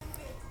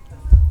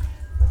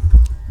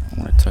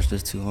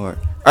just too hard.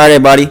 All right,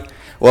 everybody.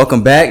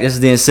 Welcome back. This is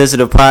the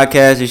Insensitive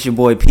Podcast. It's your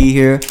boy P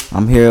here.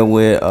 I'm here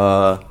with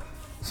some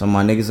of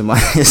my niggas in my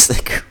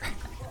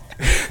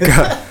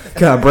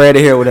got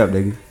Brandon here. What up,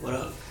 nigga? What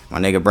up? My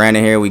nigga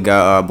Brandon here. We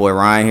got boy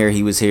Ryan here.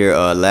 He was here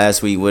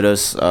last week with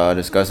us,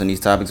 discussing these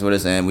topics with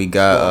us, and we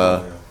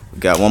got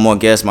one more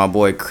guest, my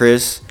boy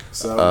Chris.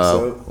 What's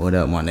up? What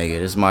up, my nigga?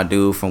 This is my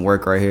dude from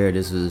work right here.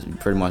 This is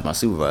pretty much my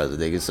supervisor,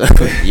 nigga. So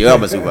you are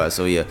my supervisor.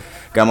 So yeah,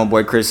 got my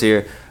boy Chris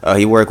here.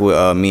 He worked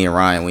with me and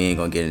Ryan. We ain't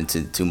gonna get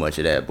into too much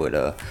of that, but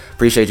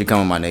appreciate you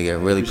coming, my nigga.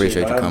 Really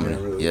appreciate you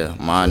coming. Really. Yeah,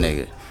 my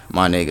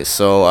nigga.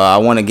 So I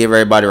want to give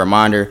everybody a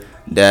reminder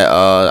that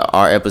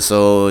our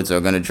episodes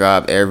are gonna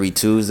drop every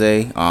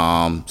Tuesday.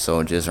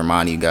 So just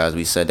reminding you guys,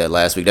 we said that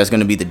last week. That's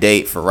gonna be the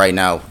date for right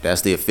now.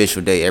 That's the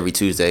official date, every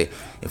Tuesday.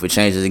 If it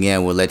changes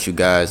again, we'll let you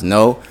guys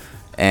know.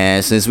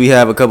 And since we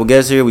have a couple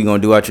guests here, we're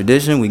going to do our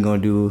tradition. We're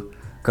going to do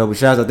a couple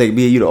shots. I think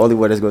B, you the only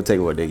one that's going to take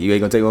one, nigga. You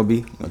ain't going to take one, B?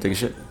 You going to take a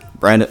shit?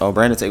 Brandon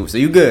take one. So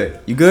you good?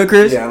 You good,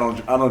 Chris? Yeah,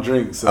 I don't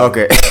drink. So,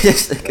 okay.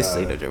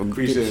 Appreciate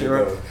it,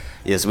 bro.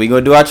 Yeah, so we're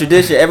going to do our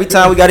tradition. Every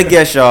time we got a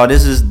guest, y'all,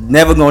 this is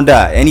never going to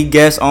die. Any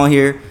guest on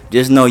here,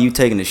 just know you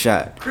taking a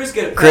shot. Chris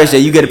get a pass. Chris, yeah,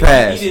 you get a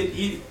pass.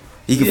 He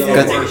can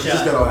take a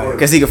shot.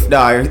 Because he can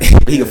fire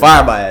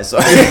by us. So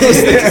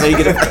you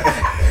get a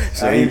pass.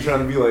 So I ain't trying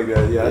to be like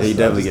that. Yeah, he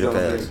definitely get a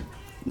pass. Drink.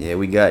 Yeah,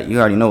 we got, you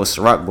already know it's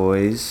Ciroc,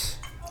 boys.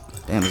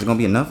 Damn, is it going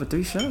to be enough for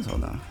 3 shots?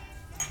 Hold on.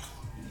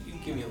 You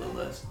can give me a little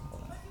less.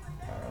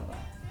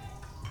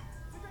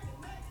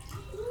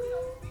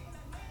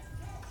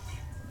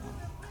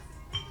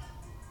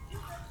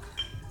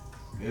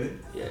 Good?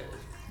 Yeah.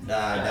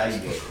 Nah, you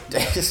good.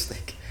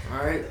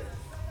 Alright.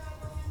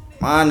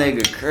 My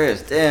nigga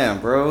Chris, damn,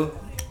 bro.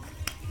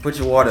 Put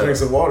your water up. Drink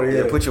some water,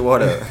 yeah. Put your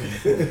water up.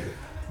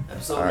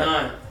 Episode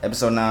 9.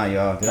 Episode 9,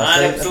 y'all.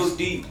 9 episodes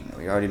deep.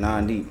 We already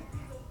 9 deep.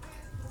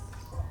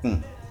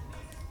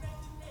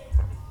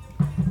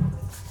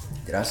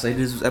 Did I say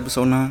this was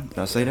episode 9? Did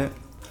I say that?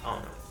 I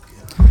don't know.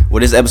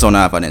 Well, this is episode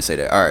 9 if I didn't say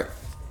that. Alright.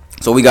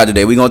 So what we got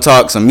today? We're going to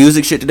talk some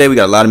music shit today. We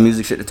got a lot of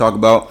music shit to talk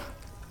about.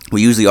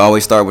 We usually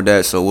always start with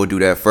that, so we'll do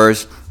that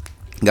first.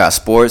 Got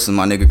sports, and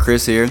my nigga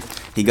Chris here.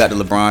 He got the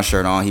LeBron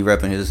shirt on. He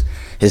repping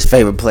his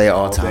favorite player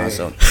all time.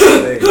 So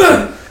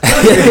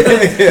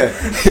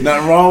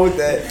nothing wrong with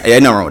that. Yeah,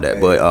 nothing wrong with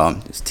that. But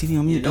it's TV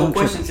on mute. No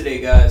question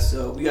today, guys.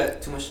 So we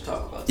got too much to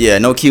talk about. Yeah,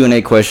 no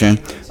Q&A question.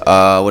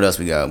 What else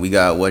we got? We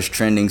got what's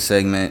trending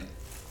segment.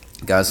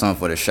 Got something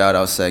for the shout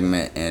out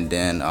segment, and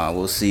then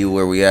we'll see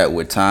where we at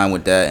with time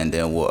with that, and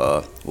then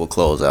we'll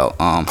close out.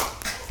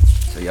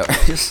 So y'all,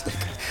 this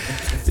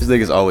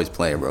nigga's always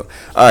playing, bro.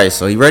 All right,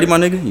 so you ready, my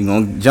nigga? You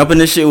gonna jump in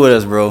this shit with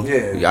us, bro?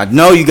 Yeah. I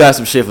know you got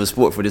some shit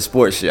for this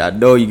sports shit. I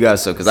know you got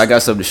some, cause I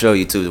got something to show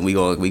you too, and we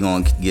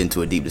gonna get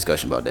into a deep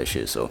discussion about that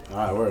shit. So.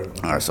 All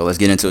right, so let's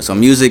get into it. So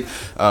music.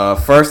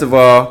 First of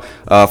all,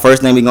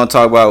 first thing we gonna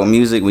talk about with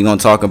music, we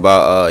gonna talk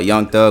about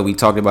Young Thug. We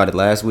talked about it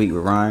last week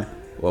with Ryan.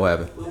 What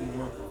happened?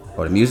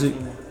 Oh, the music.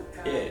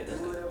 Yeah,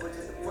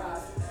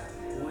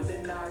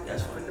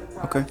 that's fine.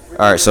 Okay.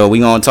 All right, so we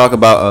gonna talk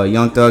about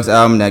Young Thug's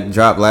album that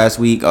dropped last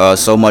week.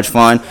 So much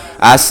fun.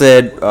 I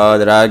said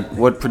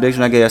what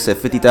prediction I gave? I said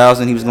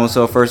 50,000. He was gonna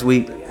sell first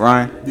week.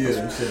 Ryan.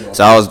 Yeah.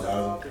 So I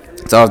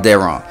was dead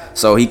wrong.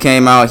 So he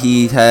came out.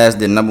 He has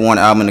the #1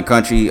 album in the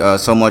country.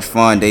 So much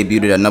fun.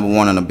 Debuted at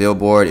 #1 on the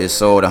Billboard. It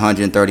sold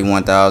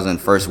 131,000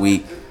 first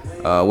week.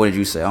 What did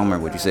you say? I don't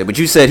remember what you said, but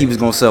you said he was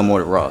gonna sell more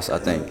than Ross, I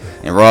think.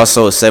 And Ross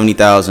sold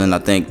 70,000, I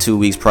think, 2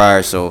 weeks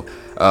prior. So.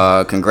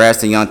 Congrats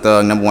to Young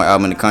Thug, #1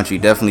 album in the country.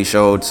 Definitely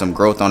showed some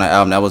growth on that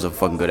album. That was a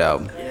fucking good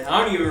album. Yeah,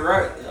 I don't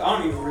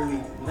even really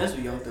mess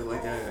with Young Thug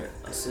like that.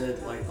 I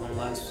said like on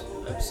the last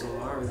episode,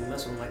 I don't really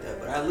mess with him like that.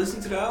 But I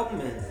listened to the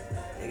album and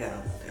they got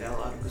a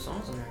lot of good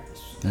songs on there.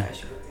 It's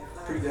actually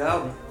a pretty good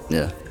album.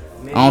 Yeah.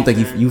 I don't think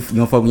you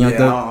don't fuck with Young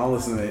Thug. I don't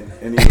listen to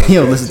any.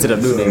 You don't listen to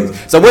them new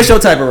niggas. So what's your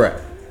type of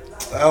rap?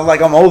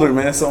 I'm older,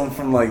 man. So I'm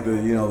from like the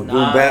boom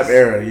bap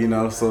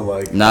era, So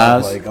like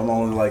Nas. I'm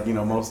only like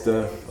most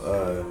Def.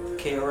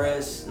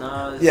 KRS,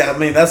 Nas. Yeah, I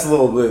mean that's a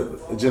little bit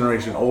a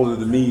generation older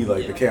than me,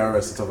 like the KRS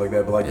and stuff like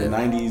that. But like the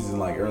 '90s and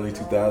like early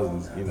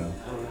 2000s,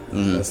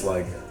 that's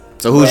like.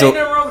 So who's your? Ain't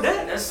nothing wrong with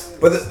that. That's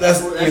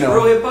That's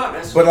real hip hop.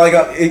 But like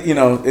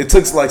it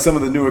took like some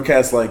of the newer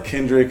cats like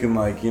Kendrick and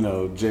like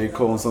J.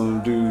 Cole and some of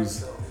them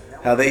dudes,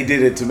 how they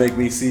did it to make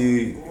me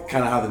see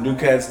kind of how the new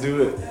cats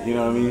do it. You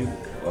know what I mean?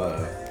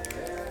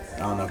 I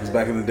don't know, because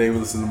back in the day we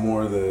listened to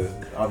more of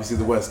obviously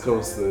the West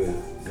Coast, the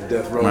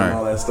Death Row and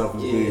all that stuff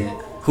was big.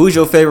 Who's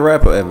your favorite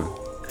rapper ever?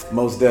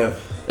 Most Def.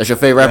 That's your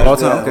favorite rapper all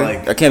time? Okay.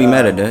 Like, I can't be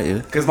mad at that, yeah.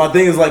 Because my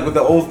thing is like with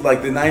the old,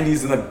 like the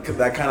 90s and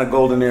that kind of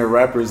golden era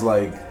rappers,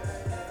 like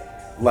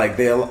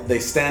they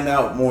stand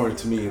out more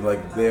to me.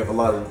 Like they have a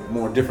lot of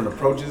more different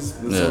approaches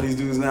than some of these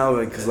dudes now.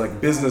 Like, because like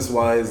business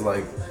wise,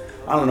 like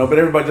I don't know, but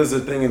everybody does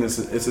their thing and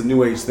it's a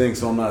new age thing.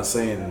 So I'm not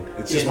saying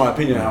it's just my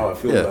opinion how I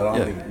feel. But I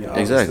don't think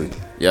exactly.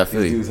 Yeah, I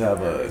feel these you. dudes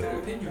have a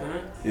Opinion,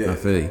 man. yeah. I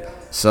feel you.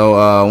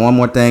 So one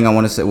more thing I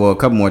want to say. Well, a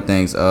couple more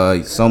things.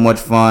 So Much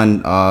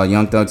Fun.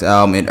 Young Thug's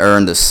album. It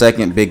earned the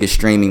second biggest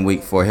streaming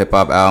week for a hip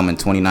hop album in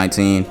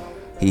 2019.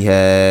 He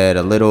had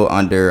a little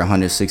under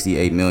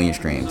 168 million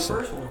streams. The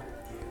first one.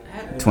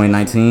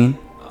 2019.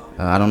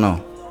 I don't know.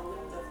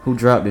 Who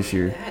dropped this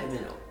year? It had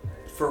been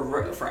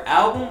for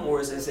album, or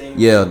is it saying?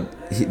 Yeah,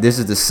 this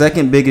is the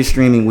second biggest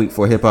streaming week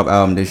for a hip hop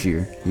album this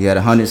year. He had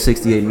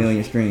 168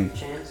 million streams.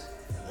 Chance?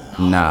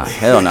 Nah,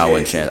 hell no,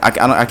 wasn't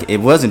Chance. It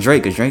wasn't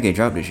Drake because Drake ain't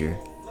dropped this year.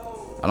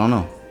 I don't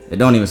know. It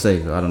don't even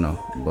say, so I don't know.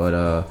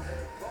 But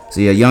so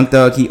yeah, Young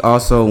Thug, he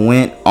also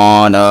went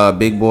on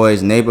Big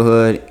Boy's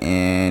Neighborhood,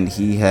 and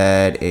he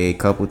had a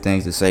couple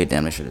things to say.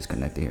 Damn, this shit is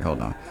connected here. Hold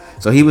on.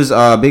 So he was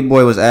Big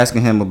Boy was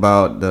asking him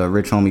about the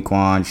Rich Homie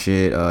Quan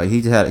shit.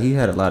 He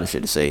had a lot of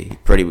shit to say.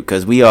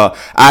 Because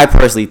I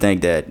personally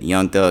think that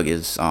Young Thug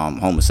is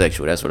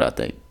homosexual. That's what I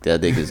think. That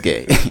nigga's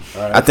gay.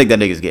 Right. I think that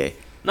nigga's gay.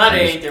 Not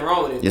anything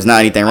wrong with it. There's not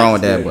anything wrong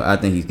with that, but I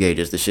think he's gay.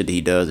 Just the shit that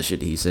he does, the shit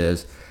that he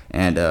says.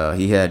 And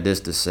he had this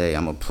to say.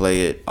 I'm gonna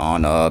play it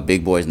on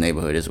Big Boy's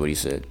Neighborhood. Is what he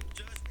said.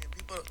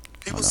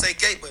 People say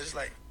gay, but it's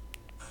like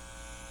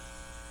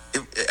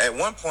at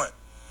one point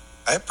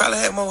I probably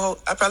had more.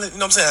 I probably, you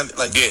know what I'm saying?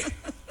 Like, yeah,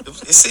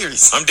 it's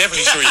serious. I'm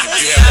definitely sure you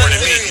have more than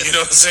me. You know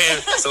what I'm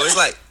saying? So it's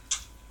like,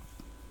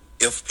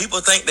 if people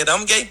think that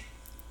I'm gay,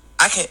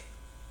 I can't.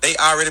 They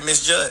already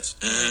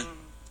misjudged. Mm-hmm.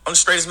 I'm the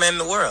straightest man in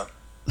the world.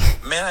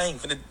 Man,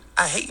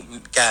 I hate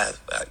guys.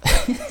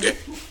 Yeah.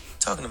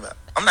 Talking about.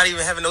 I'm not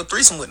even having no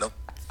threesome with no.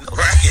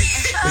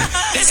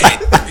 That's it.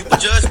 People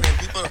judge me.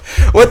 People.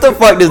 What the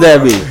fuck does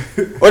that mean?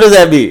 What does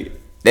that mean?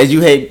 That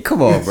you hate?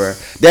 Come on, bro.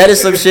 That is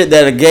some shit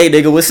that a gay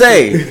nigga would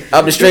say.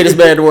 I'm the straightest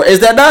man in the world. Is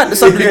that not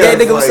something a gay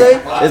nigga would say?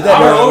 Is that I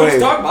don't know what right?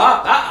 he's talking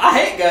about. I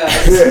hate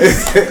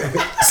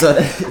guys. So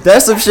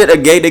that's some shit a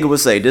gay nigga would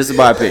say. This is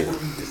my opinion.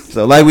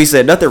 So like we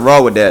said, nothing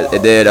wrong with that.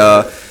 And then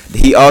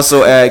he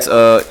also asked,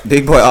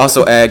 Big Boy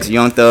also asked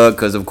Young Thug,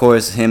 because of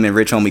course him and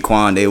Rich Homie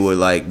Quan, they were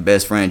like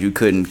best friends. You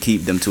couldn't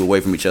keep them two away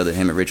from each other,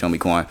 him and Rich Homie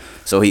Quan.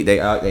 So they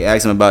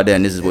asked him about that,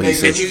 and this is what he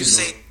said. You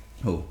say,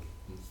 Who?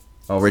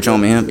 Oh, Rich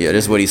Homie him? Yeah,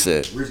 this is what he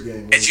said.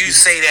 as you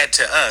say that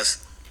to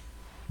us,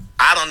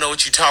 I don't know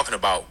what you're talking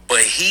about,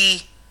 but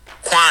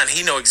Quan,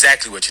 he know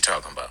exactly what you're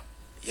talking about.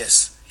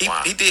 Yes, he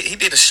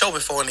did a show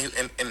before,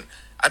 and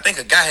I think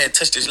a guy had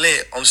touched his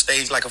leg on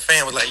stage, like a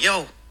fan was like,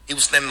 yo. He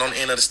was standing on the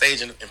end of the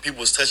stage, and people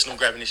was touching him,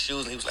 grabbing his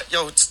shoes, and he was like,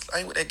 yo, I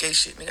ain't with that gay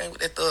shit, nigga, I ain't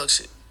with that thug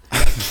shit.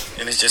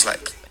 And it's just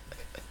like,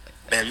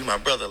 damn, you my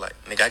brother, like,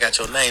 nigga, I got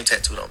your name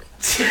tattooed on me.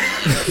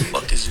 What the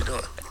fuck is you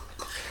doing?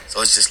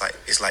 So it's just like,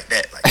 it's like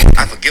that. Like,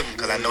 I forgive him,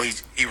 because I know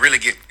he really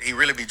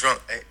be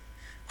drunk. Hey,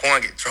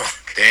 Quan get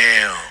drunk.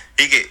 Damn.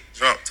 He get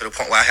drunk to the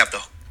point where I have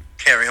to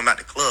carry him out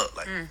the club.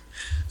 Like,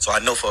 so I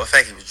know for a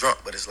fact he was drunk,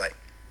 but it's like,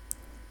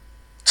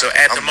 so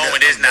at the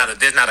moment,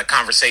 there's not a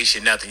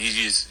conversation, nothing.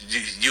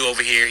 You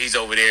over here, he's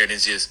over there, and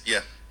it's just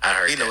I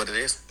heard. You know what it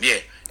is? Yeah,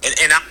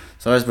 and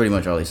So that's pretty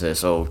much all he said.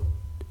 So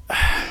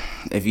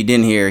if you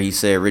didn't hear, he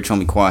said Rich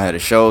Homie Quan had a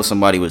show.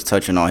 Somebody was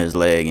touching on his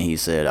leg, and he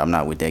said, "I'm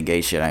not with that gay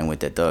shit. I ain't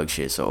with that thug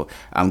shit." So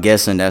I'm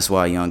guessing that's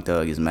why Young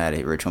Thug is mad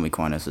at Rich Homie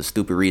Quan. That's a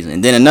stupid reason.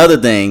 And then another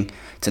thing,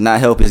 to not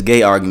help his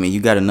gay argument,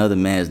 you got another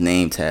man's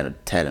name tatted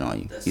on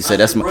you. He said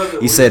that's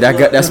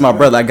my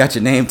brother. I got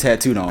your name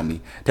tattooed on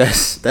me.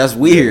 That's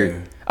weird.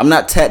 Yeah. I'm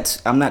not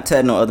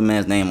tatting no other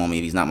man's name on me.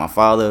 If he's not my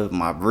father,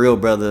 my real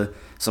brother,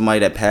 somebody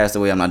that passed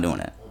away, I'm not doing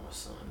that.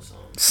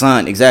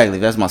 Son, exactly.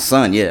 If that's my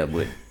son, yeah.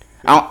 But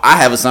I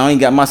have a son. I ain't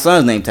got my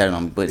son's name tatted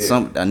on me. But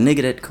a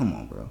nigga that, come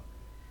on, bro.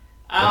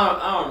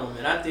 I don't know,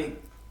 man. I think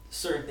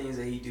certain things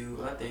that he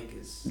do, I think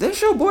is. That's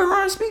your boy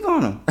Ryan. Speak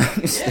on him.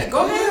 Yeah,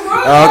 go ahead,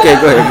 bro. Oh, okay,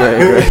 go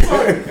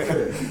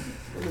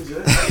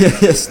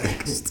ahead.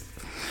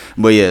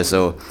 But yeah,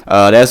 so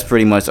that's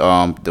pretty much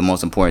the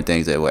most important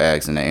things that were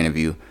asked in that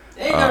interview.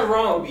 Ain't nothing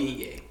wrong with being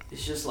gay.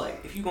 It's just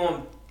like, if you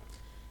going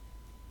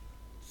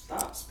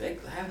stop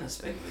having to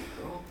speculate,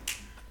 bro.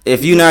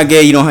 If you're not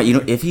gay, you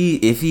don't. If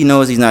he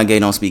knows he's not gay,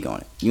 don't speak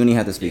on it. You don't even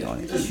have to speak on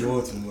it. He's just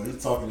doing too much.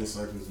 He's talking in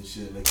circles and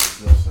shit, making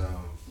himself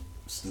sound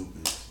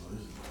stupid. So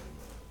this is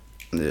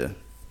like, yeah.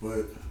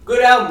 But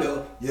good album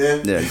though.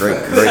 Yeah. Yeah,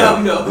 great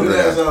album though. Good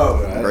ass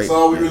album. That's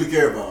all we really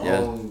care about.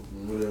 Yeah.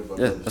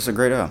 Yeah, that's a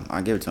great album.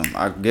 I give it to him.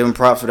 I give him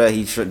props for that.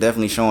 He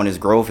definitely showing his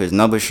growth. His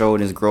numbers showed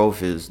his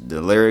growth.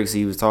 The lyrics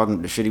he was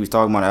talking, the shit he was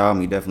talking about the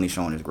album, he definitely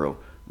showing his growth.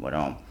 But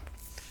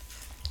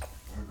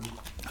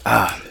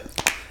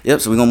yep.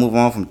 So we're gonna move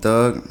on from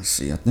Thug. Let's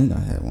see. I think I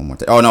had one more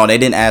thing. Oh no, they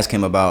didn't ask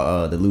him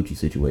about the Lucci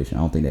situation.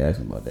 I don't think they asked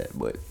him about that.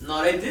 But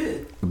no, they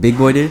did. Big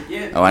Boy did.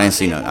 Yeah. Oh, I didn't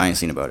see no. I ain't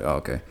seen about it. Oh,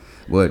 okay.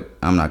 But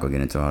I'm not gonna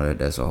get into all that.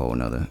 That's a whole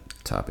nother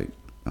topic,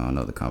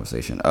 another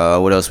conversation.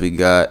 What else we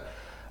got?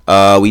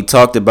 We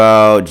talked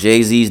about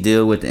Jay-Z's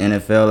deal with the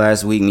NFL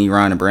last week. Me,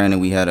 Ryan, and Brandon,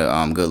 we had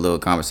a good little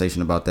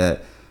conversation about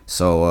that.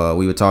 So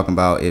we were talking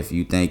about if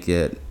you think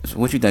it.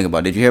 What you think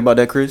about? Did you hear about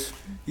that, Chris?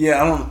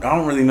 Yeah, I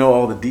don't really know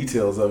all the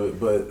details of it,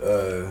 but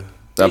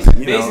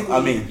basically,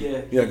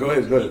 go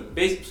ahead.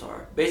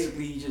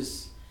 Basically,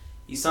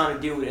 he signed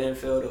a deal with the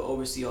NFL to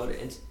oversee all the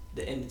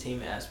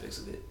entertainment aspects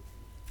of it,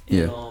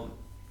 And, Yeah.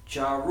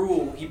 Ja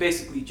Rule, he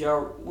basically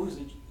what was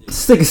it?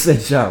 Stick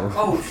said Ja Rule.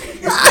 Oh,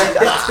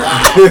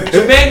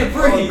 Jermaine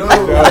Dupri.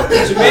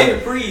 Jermaine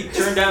Dupri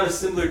turned down a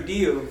similar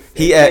deal.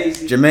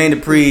 Jermaine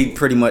Dupri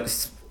pretty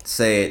much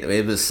said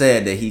it was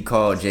said that he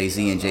called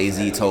Jay-Z and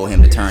Jay-Z told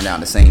him to turn down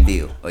the same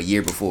deal a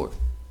year before.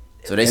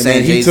 So they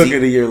saying he Jay-Z took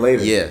it a year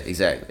later. Yeah,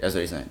 exactly. That's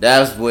what he's saying.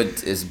 That's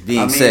what is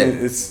being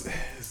said.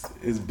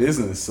 It's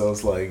business, so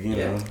it's like you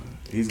know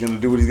he's gonna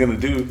do what he's gonna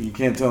do. You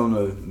can't tell him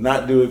to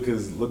not do it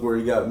because look where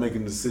he got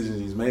making decisions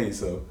he's made.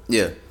 So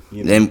yeah.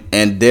 You know.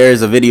 And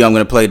there's a video I'm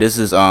gonna play. This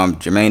is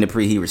Jermaine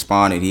Dupri. He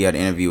responded. He had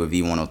an interview with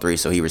V103,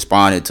 so he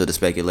responded to the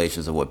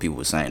speculations of what people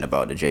were saying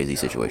about the Jay-Z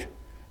situation.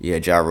 Yeah,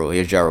 Ja Rule.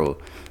 Here's Ja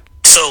Rule.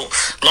 So,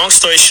 long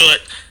story short,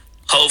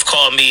 Hov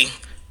called me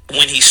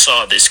when he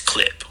saw this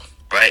clip,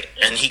 right?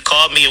 And he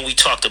called me and we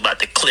talked about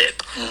the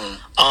clip.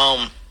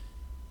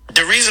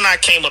 The reason I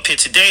came up here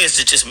today is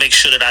to just make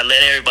sure that I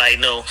let everybody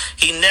know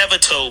he never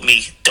told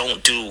me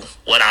don't do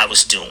what I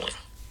was doing.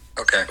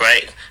 Okay.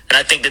 Right? And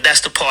I think that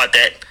that's the part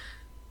that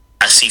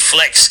I see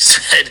Flex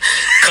said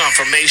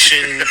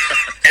confirmation.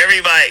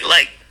 Everybody,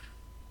 like,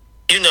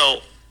 you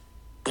know,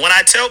 when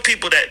I tell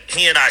people that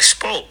he and I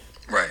spoke,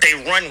 they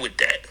run with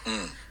that.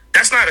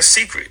 That's not a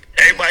secret.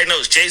 Everybody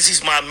knows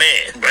Jay-Z's my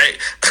man, right?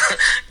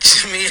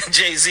 Me and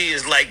Jay-Z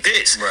is like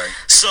this. Right.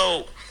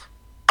 So,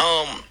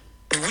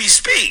 we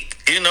speak,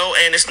 you know,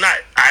 and it's not,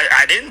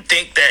 I didn't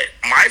think that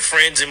my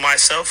friends and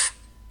myself,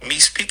 me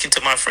speaking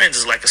to my friends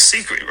is like a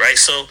secret, right?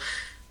 So,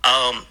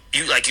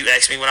 you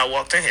asked me when I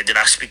walked in here, did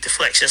I speak to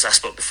Flex? Yes, I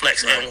spoke to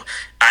Flex. Right. And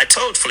I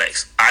told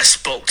Flex, I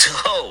spoke to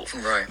Hov.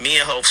 Right. Me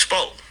and Hov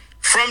spoke.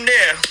 From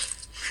there,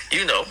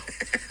 you know,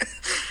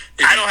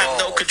 I don't have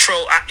no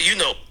control,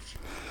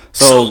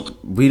 So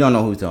we don't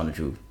know who's telling the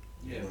truth.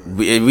 Yeah.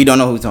 We don't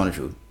know who's telling the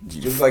truth.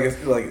 Just like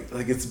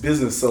it's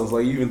business. So it's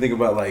like you even think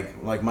about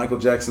like Michael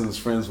Jackson was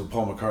friends with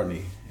Paul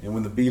McCartney, and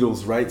when the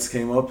Beatles' rights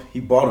came up, he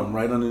bought them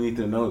right underneath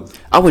their nose.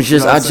 I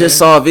just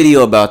saw a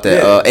video about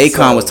that.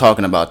 Akon was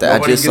talking about that.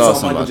 I just saw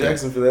something Michael about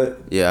Jackson that. for that.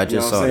 Yeah, I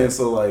just saw that.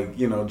 So like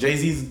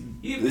Jay-Z's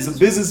is a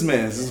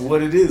businessman. This is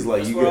what it is.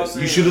 Like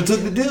you should have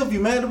took the deal if you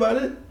mad about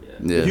it.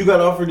 Yeah. If you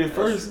got offered it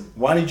first,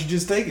 why didn't you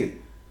just take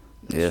it?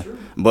 Yeah,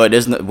 but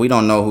we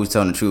don't know who's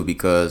telling the truth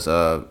because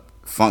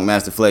Funk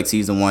Master Flex,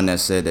 he's the one that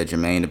said that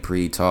Jermaine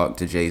Dupri talked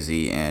to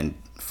Jay-Z and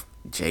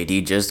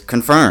JD just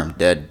confirmed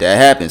that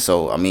happened.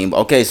 So I mean,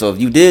 okay, so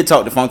if you did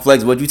talk to Funk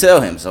Flex, what'd you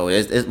tell him? So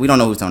we don't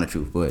know who's telling the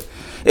truth, but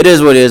it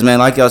is what it is, man.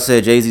 Like y'all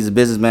said, Jay-Z's a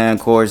businessman.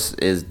 Of course,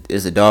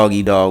 is a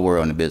dog-eat-dog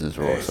world in the business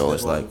world. So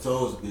it's like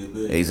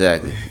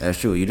exactly, that's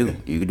true. You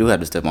do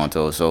have to step on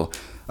toes. So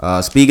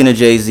speaking of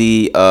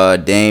Jay-Z,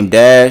 Dame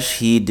Dash,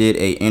 he did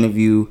a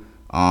interview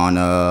on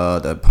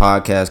the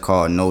podcast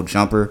called No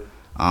Jumper.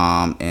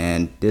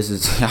 And this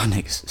is y'all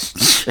niggas.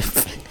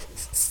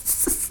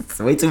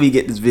 Wait till we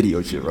get this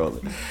video shit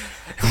rolling.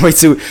 Wait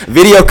till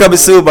video coming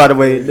soon. By the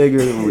way,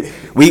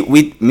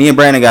 nigga, me and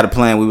Brandon got a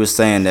plan. We were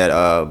saying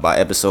that by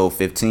episode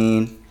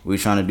 15 we were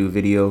trying to do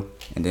video,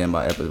 and then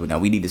by episode now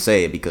we need to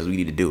say it because we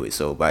need to do it.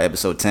 So by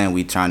episode 10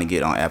 we trying to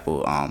get on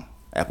Apple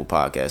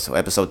Podcast. So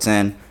episode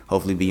 10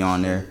 hopefully be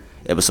on there.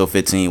 Episode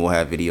 15 we'll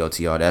have video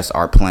to y'all. That's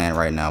our plan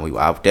right now.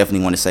 I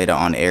definitely want to say that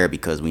on the air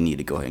because we need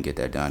to go ahead and get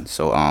that done.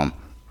 So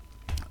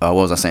what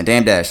was I saying?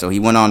 Dame Dash. So he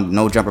went on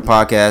No Jumper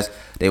podcast.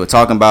 They were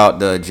talking about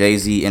the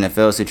Jay-Z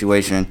NFL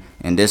situation,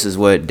 and this is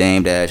what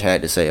Dame Dash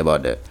had to say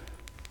about that.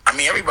 I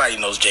mean, everybody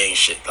knows Jay and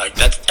shit. Like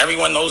that,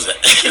 everyone knows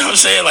that. You know what I'm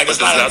saying? Like, but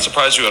does that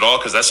surprise you at all?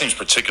 Because that seems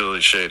particularly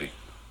shady.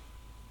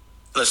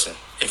 Listen,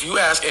 if you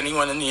ask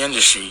anyone in the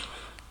industry,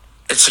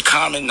 it's a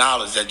common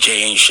knowledge that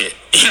Jay ain't shit.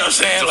 You know what I'm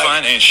saying?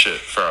 Define ain't shit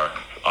for our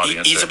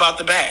audience. He's about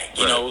the bag.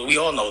 You know, we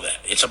all know that.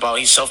 It's about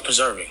he's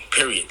self-preserving,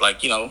 period.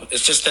 Like, you know,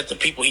 it's just that the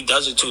people he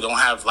does it to don't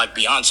have, like,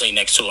 Beyonce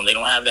next to him. They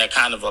don't have that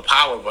kind of a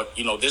power. But,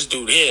 you know, this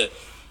dude here,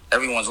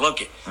 everyone's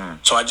looking.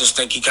 So I just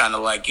think he kind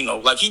of, like, you know,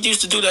 like, he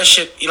used to do that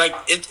shit. Like,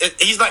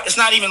 he's like, it's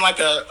not even like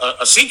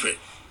a secret.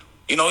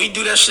 You know, he'd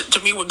do that shit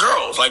to me with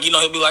girls. Like, you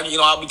know, he'll be like, you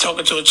know, I'll be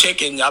talking to a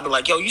chick and I'll be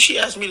like, yo, she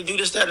asked me to do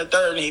this, that, and the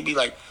third. And he'd be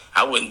like,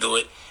 I wouldn't do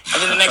it.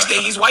 And then the next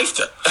day he's wifed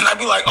her. And I'd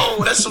be like,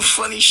 oh, that's some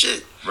funny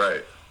shit.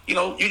 Right. You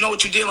know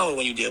what you're dealing with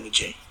when you deal with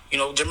Jay. You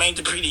know, Jermaine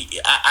Dupri,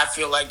 I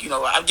feel like, you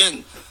know,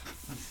 again,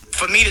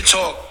 for me to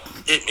talk,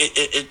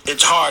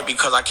 it's hard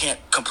because I can't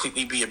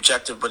completely be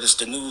objective, but it's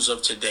the news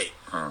of today.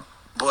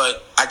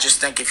 But I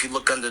just think if you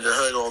look under the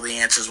hood, all the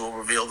answers will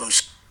reveal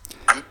themselves.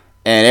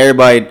 And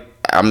everybody,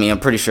 I mean, I'm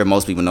pretty sure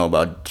most people know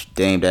about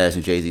Dame Dash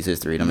and Jay-Z's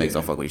history. Them niggas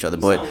don't fuck with each other,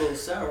 but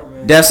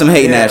that's some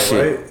hating ass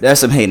shit. Right? That's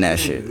some hating ass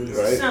shit.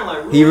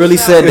 Right? He really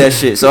said that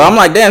shit. So I'm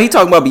like, damn, he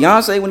talking about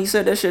Beyonce when he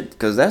said that shit,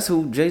 because that's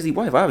who Jay-Z's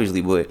wife,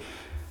 obviously. But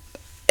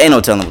ain't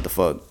no telling what the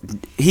fuck.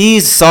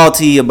 He's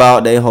salty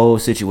about that whole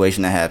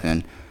situation that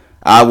happened.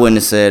 I wouldn't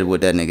have said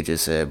what that nigga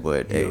just said,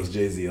 but he owes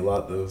Jay-Z a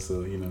lot though,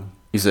 so you know.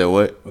 You said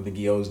what? I think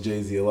he owes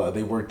Jay-Z a lot.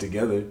 They worked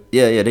together.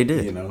 Yeah, they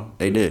did. You know,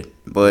 they did.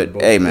 But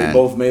hey, man, they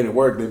both made it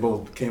work. They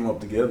both came up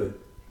together.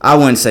 I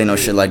wouldn't say no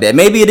shit like that.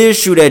 Maybe it is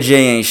true that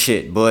Jay ain't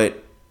shit,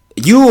 but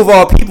you of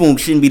all people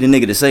shouldn't be the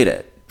nigga to say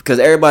that. because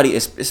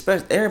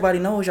everybody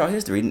knows y'all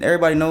history, and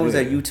everybody knows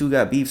that you two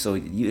got beef. So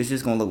it's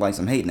just gonna look like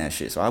some hate in that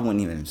shit. So I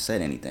wouldn't even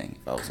said anything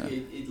if I was him.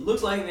 It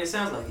looks like it and it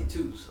sounds like it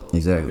too. So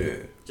Exactly. Yeah.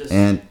 just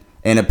And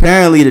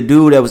apparently the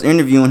dude that was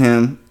interviewing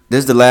him, this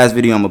is the last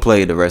video I'm gonna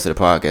play the rest of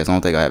the podcast. I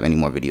don't think I have any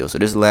more videos. So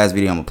this is the last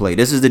video I'm gonna play.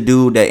 This is the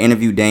dude that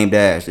interviewed Dame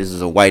Dash. This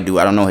is a white dude.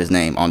 I don't know his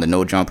name on the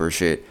No Jumper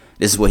shit.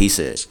 This is what he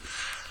said.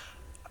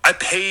 I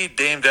paid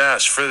Dame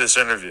Dash for this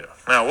interview.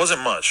 Now, it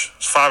wasn't much. It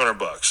was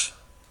 $500.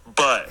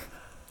 But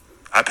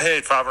I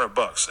paid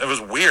 $500. It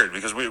was weird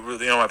because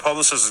my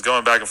publicist is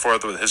going back and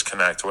forth with his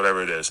Connect,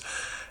 whatever it is.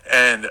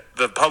 And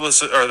the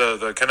publicist or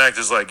the Connect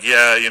is like,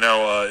 yeah,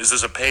 is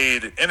this a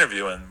paid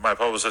interview? And my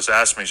publicist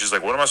asked me, she's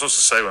like, what am I supposed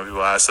to say when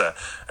people ask that?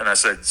 And I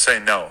said, say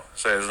no.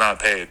 Say it's not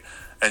paid.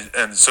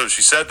 And so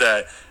she said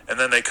that, and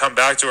then they come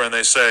back to her and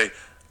they say,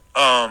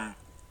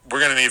 we're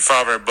going to need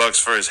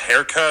 $500 for his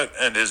haircut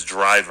and his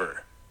driver.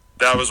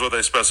 That was what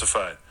they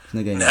specified.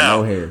 Nigga ain't got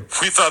no hair.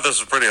 We thought this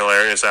was pretty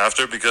hilarious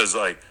after because,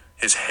 like,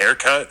 his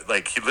haircut,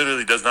 like, he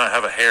literally does not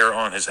have a hair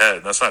on his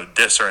head. That's not a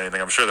diss or anything.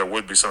 I'm sure there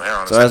would be some hair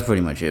on his So head. that's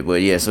pretty much it.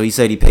 But yeah, so he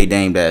said he paid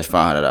Dame Dash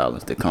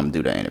 $500 to come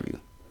do that interview,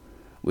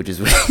 which is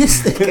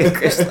Chris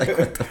like,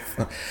 what the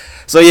fuck?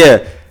 So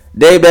yeah,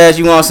 Dame Dash,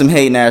 you want some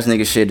hating ass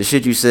nigga shit? The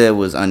shit you said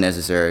was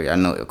unnecessary. I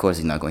know, of course,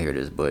 he's not gonna hear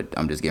this, but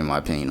I'm just giving my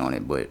opinion on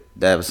it. But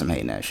that was some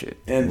hating ass shit.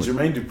 And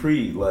Jermaine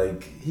Dupri,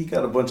 like, he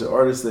got a bunch of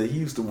artists that he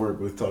used to work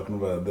with talking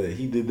about that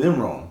he did them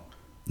wrong.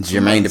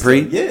 Jermaine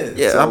Dupri?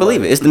 Yeah. So I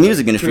believe it. It's the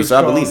music industry, Chris so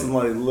I believe Cross it. and,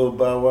 like, Lil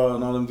Bow Wow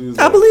and all them dudes.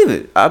 I like, believe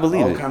it. I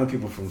believe all it. kind of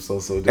people from So.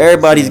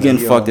 Everybody's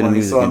getting fucked in the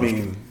music So, I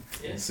industry. mean,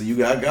 Yeah. so you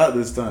got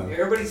this time.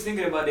 everybody's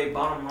thinking about their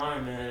bottom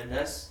line, man. And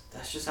that's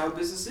just how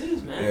business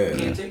is, man. Yeah. You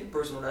can't take it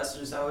personal. That's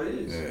just how it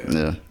is.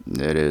 Yeah.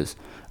 Yeah, it is.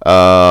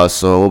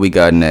 So what we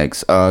got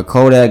next?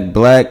 Kodak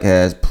Black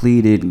has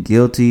pleaded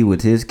guilty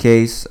with his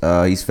case.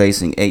 He's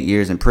facing 8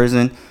 years in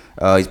prison.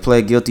 He's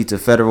pled guilty to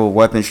federal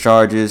weapons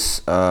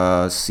charges.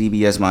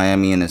 CBS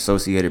Miami and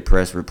Associated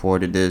Press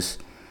reported this.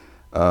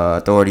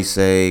 Authorities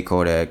say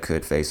Kodak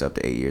could face up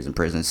to 8 years in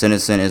prison.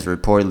 Sentencing is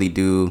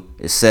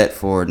set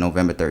for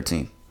November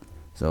 13th.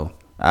 So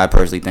I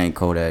personally think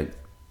Kodak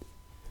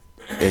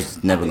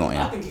is never going to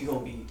I end. think he's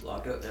gonna be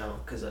locked up now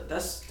because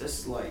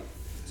that's like.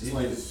 He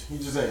just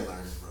ain't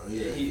learning, bro.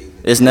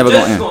 It's never Judge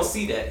going to is end. gonna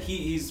see that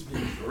he's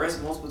been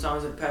arrested multiple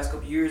times in the past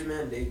couple years,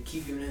 man. They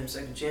keep giving him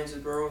second chances,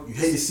 bro. You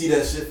hate to see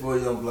that shit for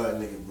a young black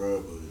nigga,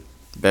 bro, but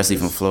Especially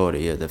from Florida,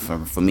 yeah.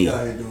 For me, you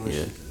out here doing yeah.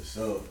 shit to the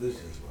show. This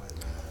is like,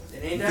 man.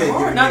 It ain't You that can't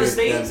hard give not a to nigga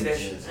stay that into that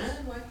many shit, chances.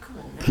 man. Like, come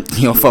on, man.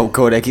 You don't fuck with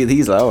Kodak.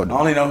 He's like, oh I no.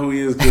 only know who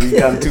he is because he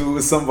got into it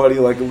with somebody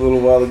like a little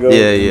while ago.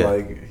 Yeah, and, yeah.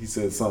 Like he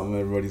said something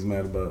everybody's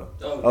mad about.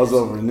 Oh, I was Nipsey.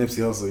 over in Nipsey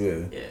Hussle,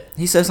 yeah. Yeah.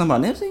 He said something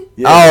about Nipsey?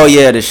 Yeah. Oh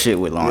yeah, the shit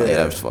with Long. Yeah, Yeah.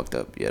 that was fucked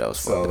up. Yeah, that was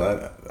fucked So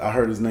up. I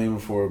heard his name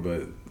before,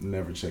 but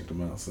never checked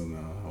him out. So no,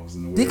 I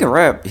wasn't aware. He can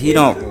rap. He Yeah,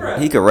 don't. he can rap.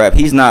 He can rap.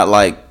 He's not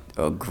like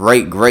a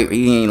great.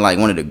 He ain't like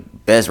one of the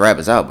best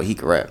rappers out, but he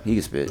can rap. He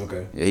can spit.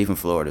 Okay. Yeah, he from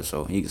Florida,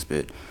 so he can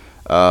spit.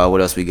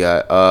 What else we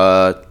got?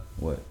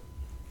 What?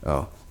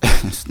 Oh,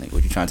 Snake.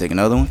 What you trying to take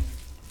another one?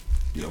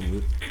 Yeah, I'm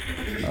good.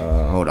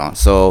 Hold on.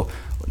 So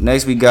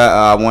next we got.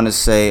 I want to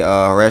say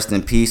rest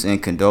in peace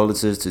and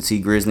condolences to T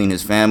Grizzly and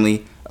his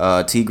family.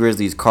 T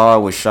Grizzly's car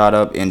was shot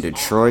up in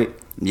Detroit.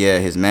 Yeah,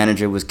 his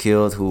manager was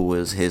killed, who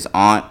was his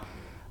aunt.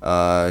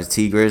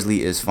 T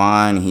Grizzly is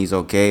fine. He's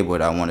okay.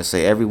 But I want to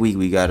say every week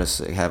we got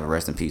to have a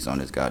rest in peace on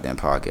this goddamn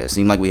podcast.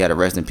 Seemed like we had a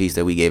rest in peace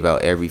that we gave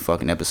out every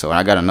fucking episode. And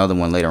I got another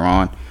one later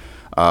on.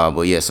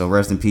 But yeah, so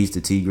rest in peace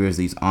to T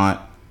Grizzly's aunt.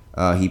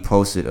 He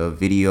posted a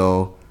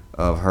video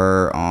of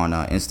her on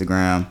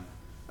Instagram.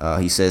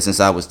 He said, since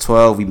I was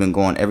 12, we've been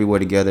going everywhere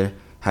together.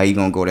 How you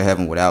gonna go to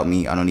heaven without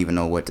me? I don't even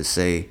know what to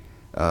say.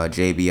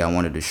 JB, I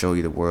wanted to show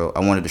you the world. I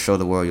wanted to show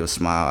the world your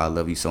smile. I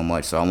love you so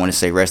much. So I want to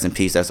say rest in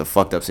peace. That's a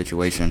fucked up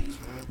situation.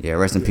 Yeah,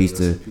 rest in peace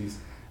to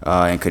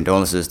and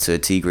condolences to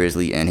T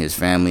Grizzly and his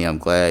family. I'm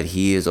glad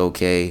he is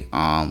okay.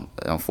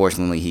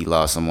 Unfortunately, he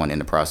lost someone in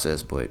the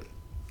process, but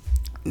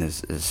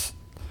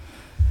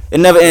it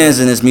never ends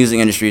in this music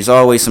industry. It's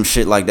always some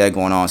shit like that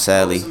going on,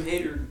 sadly. Some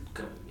hater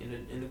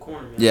in the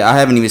corner, man. Yeah, I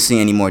haven't even seen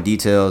any more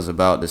details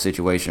about the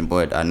situation,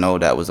 but I know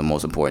that was the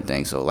most important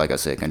thing. So, like I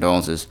said,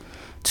 condolences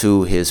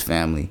to his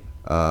family.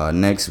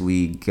 Next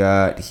we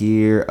got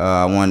here,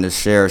 I wanted to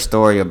share a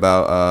story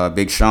about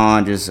Big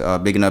Sean, just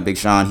bigging up Big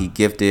Sean. He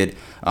gifted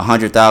a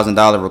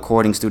 $100,000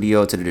 recording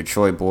studio to the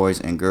Detroit Boys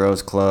and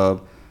Girls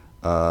Club.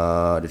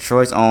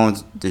 Detroit's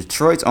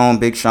own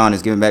Big Sean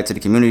is giving back to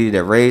the community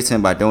that raised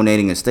him by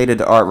donating a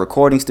state-of-the-art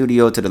recording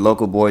studio to the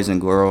local Boys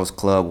and Girls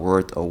Club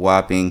worth a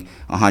whopping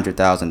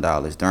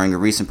 $100,000. During a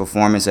recent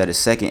performance at his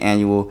second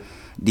annual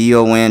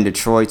DON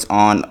Detroit's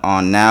On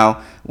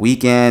Now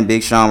weekend,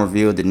 Big Sean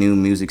revealed the new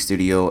music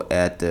studio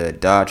at the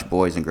Dodge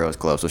Boys and Girls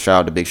Club. So shout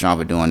out to Big Sean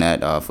for doing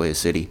that for his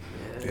city.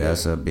 Yeah.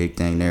 That's a big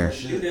thing there.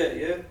 Do that,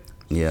 yeah.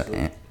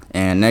 Yeah,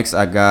 and next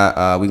I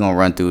got we gonna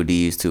run through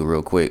these two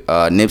real quick.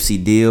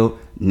 Nipsey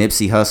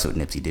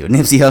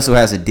Hussle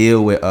has a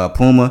deal with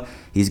Puma.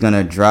 He's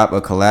gonna drop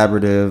a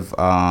collaborative,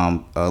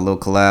 a little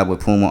collab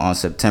with Puma on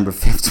September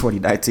 5th,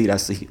 2019. I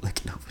see you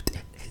looking over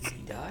there.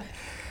 He died.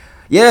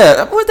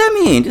 Yeah, what that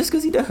mean? Just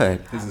because he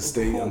died. His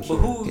estate, I'm But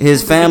sure.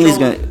 His who's family's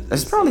gonna. controlling-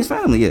 That's probably his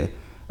family. Yeah.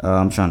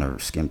 I'm trying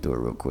to skim through it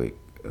real quick.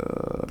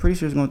 I'm pretty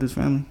sure it's going through his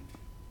family.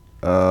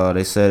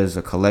 They said it's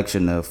a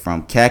collection of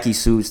from khaki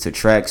suits to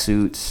track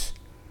suits.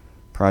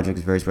 Project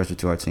is very special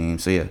to our team.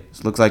 So yeah,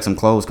 it looks like some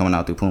clothes coming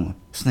out through Puma.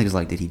 This nigga's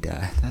like, did he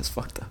die? That's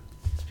fucked up.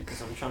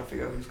 Because I'm trying to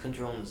figure out who's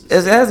controlling this.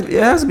 It has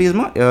to be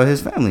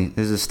his family,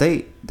 his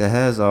estate that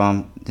has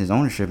his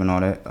ownership and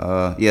all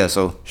that. Yeah,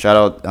 so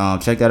shout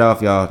out, check that out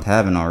if y'all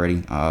haven't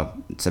already.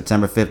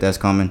 September 5th, that's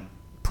coming.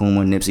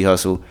 Puma, Nipsey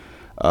Hussle.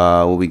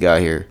 What we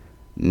got here?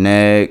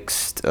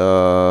 Next,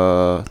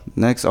 all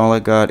I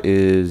got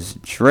is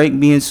Drake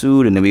being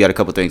sued, and then we got a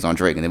couple things on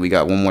Drake, and then we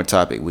got one more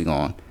topic we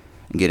gonna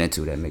get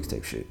into that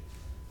mixtape shit.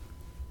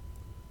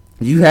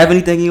 Do you have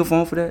anything in your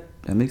phone for that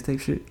mixtape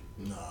shit?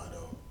 No, I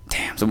don't.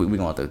 Damn, so we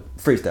gonna have to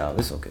freestyle.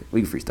 It's okay.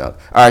 We can freestyle.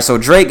 All right, so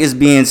Drake is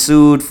being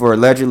sued for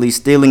allegedly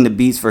stealing the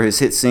beats for his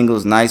hit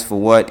singles "Nice for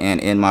What" and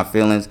 "In My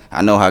Feelings."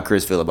 I know how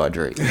Chris feel about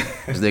Drake.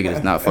 This nigga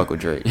does not fuck with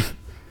Drake.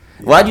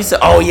 Why'd you say?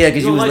 Oh yeah,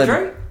 because you You was don't like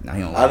letting. Drake? No,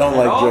 he don't I don't At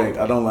like all? Drake.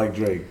 I don't like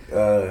Drake.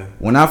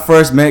 When I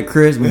first met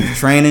Chris, we was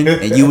training,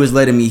 and you was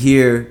letting me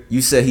hear.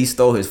 You said he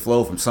stole his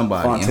flow from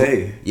somebody.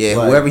 Fonte. Yeah,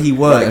 Like- whoever he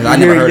was. Like, I you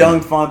never hear heard Young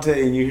him. Fonte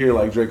and you hear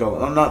like Drake.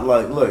 I'm not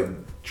like, look,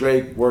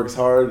 Drake works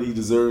hard. He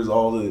deserves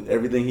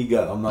everything he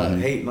got. I'm not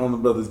hating on the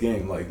brother's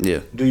game. Like, Yeah.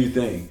 do your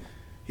thing.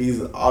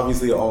 He's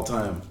obviously an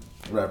all-time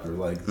rapper.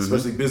 Like,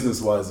 especially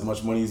business-wise, as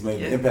much money he's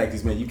made, Yeah. the impact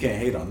he's made. You can't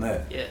hate on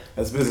that. Yeah.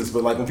 That's business.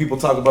 But like when people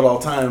talk about all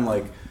time,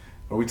 like,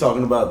 are we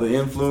talking about the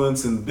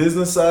influence and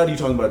business side? Are you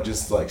talking about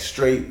just like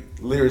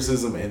straight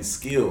lyricism and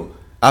skill?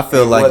 I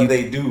feel in like what you-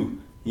 they do.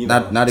 You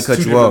know, Not to it's cut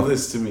two you different off.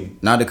 lists to me.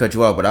 Not to cut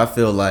you off, but I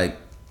feel like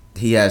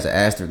he has an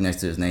asterisk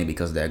next to his name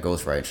because of that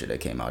ghostwriting shit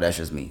that came out. That's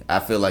just me. I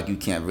feel like you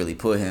can't really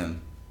put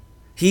him.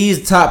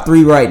 He's top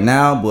 3 right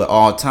now, but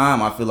all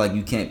time, I feel like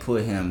you can't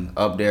put him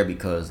up there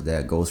because of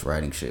that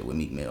ghostwriting shit with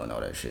Meek Mill and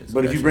all that shit. So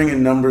But if that you shit- bring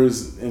in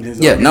numbers in his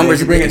Yeah, argument, numbers, if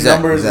you bring in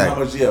exactly, numbers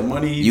exactly. and how much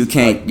money he's You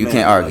can't- like, you man,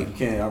 can't argue. Like,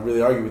 you can't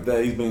really argue with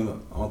that. He's been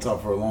on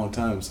top for a long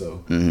time,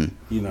 so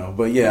you know.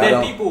 But yeah, I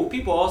Then don't.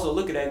 people also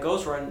look at that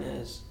ghostwriting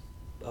as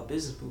a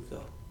business move,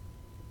 though.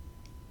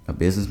 a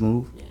business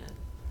move. Yeah.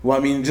 Well,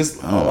 I mean, just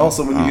Oh,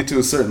 also when you oh. get to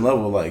a certain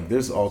level, like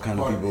there's all kind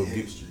of Part of people. the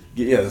industry.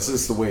 Yeah, that's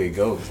just the way it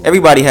goes. Like,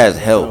 Everybody has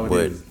that's how help, it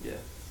but is. Yeah.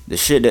 the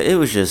shit that it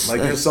was just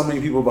Like there's so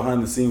many people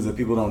behind the scenes that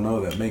people don't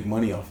know that make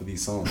money off of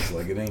these songs.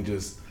 Like it ain't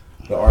just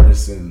the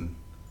artists and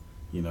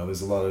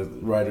there's a lot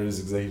of writers,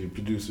 executive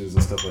producers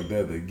and stuff like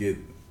that that get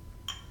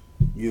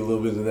a little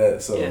bit of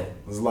that. So Yeah.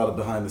 there's a lot of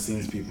behind the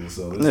scenes people.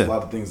 So there's Yeah. a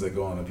lot of things that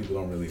go on that people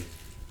don't really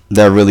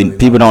that really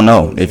people don't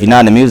know. If you're not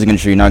in the music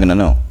industry, you're not gonna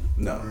know.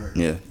 know. Right.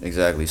 Yeah,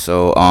 exactly.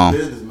 So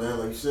Business, man,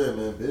 like you said,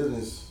 man,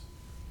 business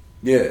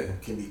Yeah.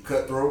 can be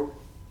cutthroat.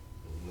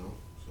 You know,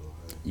 so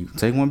you can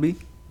take one B.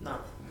 No.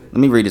 Let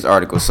me read this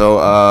article. So,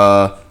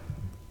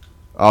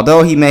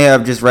 although he may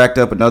have just racked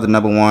up another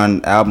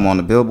 #1 album on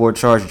the Billboard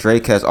charts,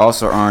 Drake has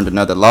also earned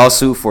another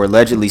lawsuit for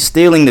allegedly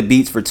stealing the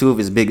beats for 2 of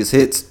his biggest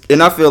hits.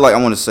 And I feel like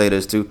I want to say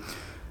this too.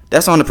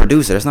 That's on the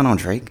producer. That's not on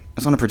Drake.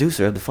 That's on the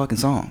producer of the fucking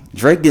song.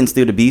 Drake didn't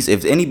steal the beats.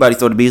 If anybody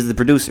stole the beats, it's the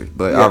producer.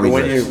 But Yeah, I'll but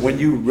read when this.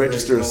 you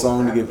register a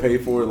song to get paid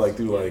for it, like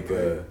through like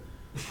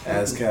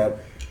ASCAP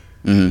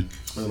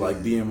Mm-hmm. or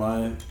like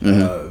BMI,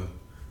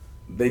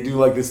 they do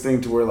like this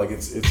thing to where like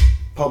it's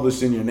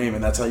published in your name,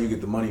 and that's how you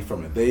get the money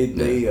from it. They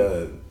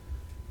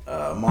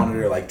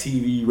monitor like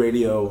TV,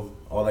 radio,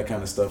 all that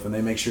kind of stuff, and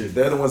they make sure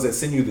they're the ones that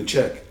send you the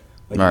check.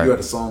 Like Right. if you had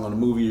a song on a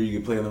movie or you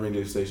get play on the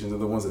radio station, they're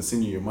the ones that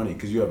send you your money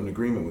because you have an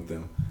agreement with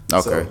them.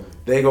 Okay. So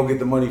they go get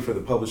the money for the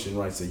publishing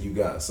rights that you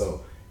got.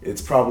 So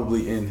it's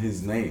probably in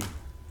his name.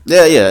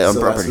 Yeah, I'm So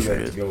that's pretty who sure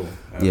they it have is. to go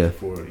after Yeah.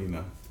 for,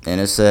 And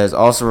it says,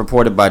 also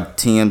reported by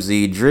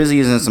TMZ, Drizzy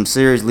is in some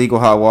serious legal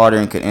hot water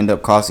and could end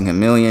up costing him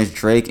millions.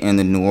 Drake and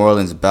the New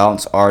Orleans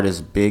bounce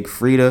artist Big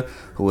Frida,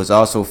 who was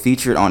also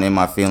featured on In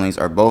My Feelings,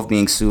 are both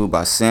being sued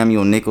by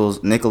Samuel Nicholas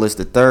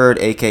III,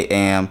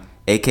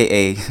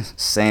 aka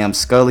Sam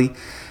Scully.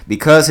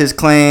 Because his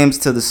claims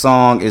to the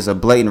song is a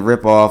blatant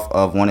ripoff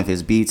of one of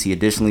his beats, he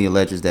additionally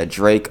alleges that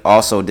Drake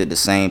also did the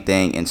same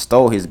thing and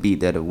stole his beat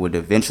that would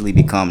eventually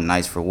become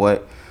Nice for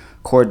What.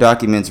 Court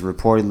documents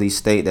reportedly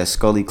state that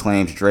Scully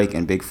claims Drake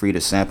and Big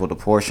Frida sampled a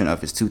portion of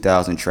his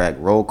 2000 track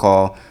Roll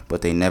Call,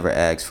 but they never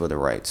asked for the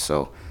rights.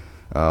 So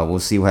we'll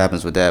see what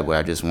happens with that, but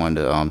I just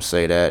wanted to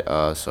say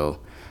that. So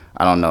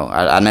I don't know.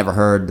 I never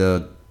heard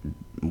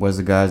what's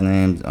the guy's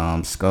name?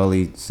 Sam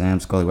Scully,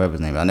 whatever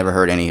his name. I never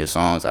heard any of his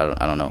songs. I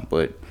don't know.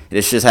 But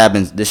this shit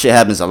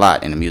happens a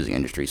lot in the music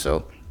industry.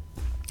 So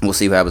we'll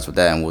see what happens with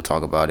that, and we'll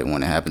talk about it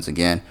when it happens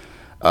again.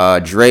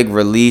 Drake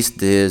released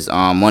his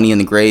Money in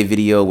the Grave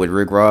video with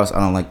Rick Ross. I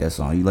don't like that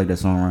song. You like that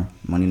song, Ryan?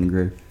 Money in the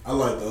Grave? I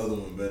like the other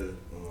one better.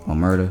 Or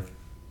Murder?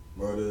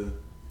 Murder,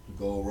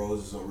 Gold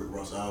Roses on Rick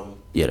Ross album.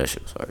 Yeah, that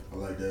shit was hard. I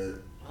like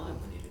that. I like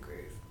Money in the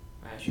Grave.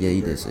 Yeah,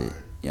 you did say it.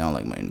 Yeah, I don't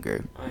like Money in the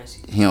Grave. I ain't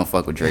see He don't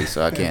fuck with Drake,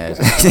 so I can't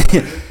ask. I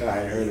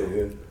ain't heard it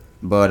yet.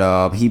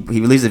 But he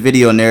released a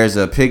video, and there's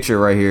a picture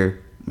right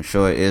here. I'm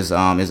sure it is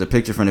a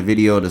picture from the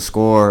video. The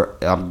score,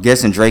 I'm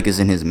guessing Drake is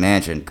in his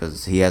mansion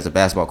because he has a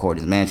basketball court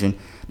in his mansion.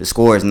 The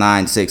score is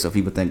 9-6, so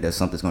people think that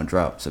something's gonna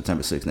drop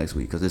September 6th next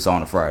week because it's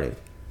on a Friday.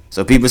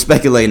 So people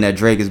speculating that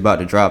Drake is about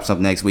to drop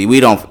something next week.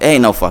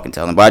 Ain't no fucking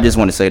telling. But I just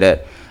want to say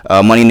that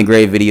Money in the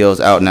Grave video is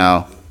out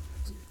now.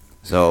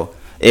 So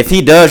if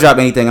he does drop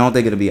anything, I don't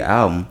think it'll be an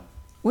album.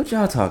 What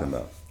y'all talking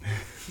about?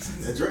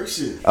 That Drake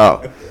shit.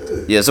 Oh,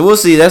 yeah. So we'll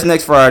see. That's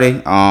next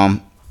Friday.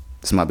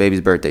 It's my baby's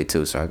birthday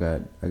too, so I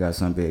got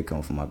something big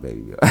coming for my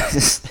baby.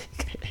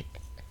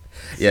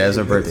 Yeah, it's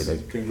her birthday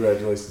day.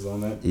 Congratulations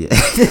on that. Yeah,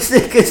 this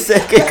nigga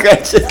said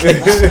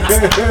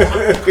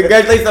congratulations.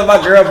 Congratulations on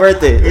my girl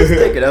birthday. This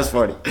nigga, that's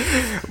funny.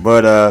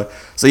 But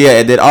so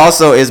yeah, and then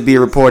also it's being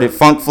reported.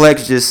 Funk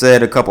Flex just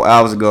said a couple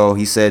hours ago.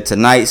 He said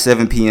tonight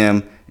 7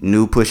 p.m.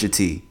 new Pusha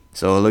T.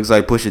 So it looks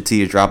like Pusha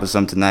T is dropping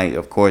some tonight.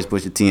 Of course,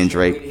 Pusha T and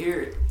Drake.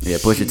 Yeah,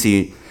 Pusha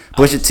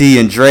T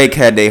and Drake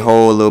had their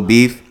whole little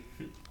beef.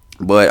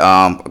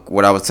 But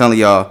what I was telling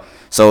y'all,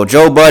 so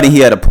Joe Budden,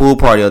 he had a pool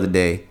party the other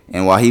day,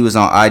 and while he was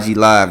on IG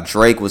Live,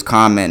 Drake was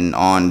commenting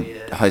on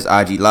his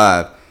IG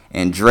Live,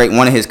 and Drake,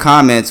 one of his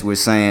comments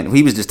was saying,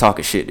 he was just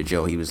talking shit to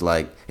Joe. He was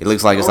like, it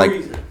looks like it's like,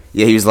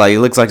 yeah, he was like, it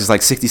looks like it's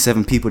like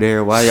 67 people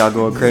there. Why y'all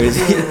going crazy?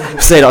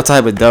 Said all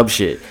type of dumb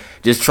shit,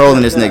 just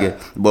trolling this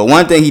nigga. But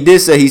one thing he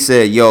did say, he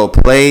said, yo,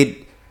 play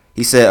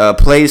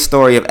the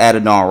story of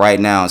Adidon right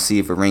now and see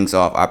if it rings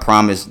off. I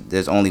promise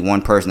there's only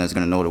one person that's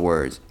going to know the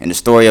words. And the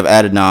story of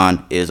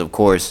Adidon is, of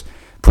course,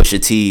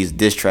 Pusha T's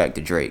diss track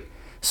to Drake.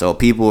 So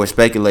people are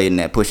speculating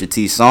that Pusha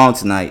T's song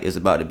tonight is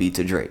about to be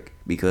to Drake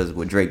because of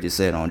what Drake just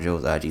said on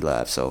Joe's IG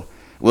Live. So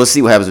we'll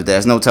see what happens with that.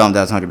 There's no telling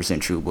that's 100%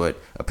 true, but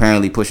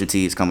apparently Pusha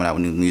T is coming out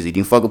with new music.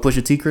 Do you fuck with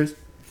Pusha T, Chris?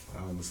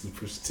 I don't listen to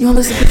Pusha T. You don't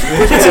listen to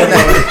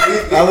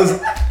Pusha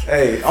T?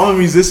 Hey, I'm a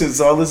musician,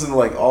 so I listen to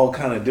like all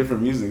kind of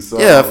different music.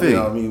 So yeah, I feel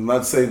you. I mean, not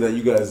to say that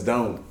you guys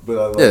don't, but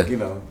I like,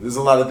 there's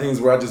a lot of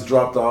things where I just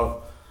dropped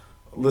off,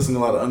 listen to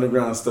a lot of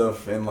underground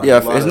stuff, and like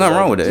there's nothing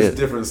wrong with it. Just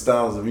different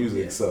styles of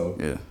music. So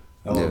there's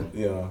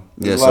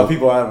a lot of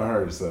people I haven't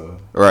heard. So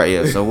right,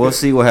 yeah. So we'll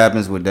see what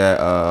happens with that.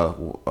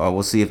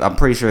 We'll see if I'm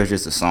pretty sure it's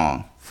just a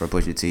song for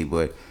Pusha T,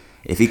 but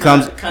if he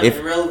comes, kind of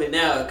irrelevant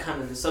now. Kind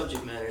of the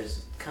subject matter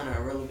is kind of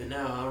irrelevant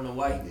now. I don't know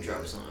why he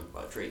dropped a song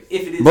about Drake.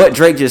 If it is, but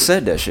Drake just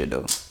said that shit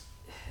though. It's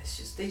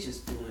just they doing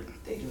too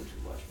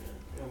much, man.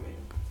 I mean,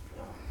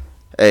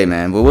 Hey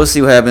man, but we'll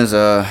see what happens.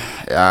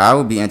 I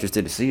would be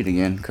interested to see it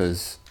again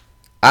because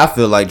I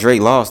feel like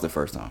Drake lost the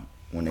first time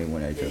when they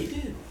went at each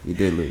other. He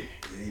did lose.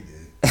 Yeah, he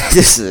did.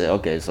 This is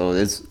okay. So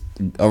it's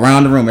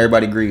around the room.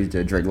 Everybody agrees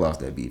that Drake lost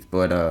that beef.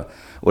 But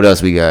what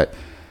else we got?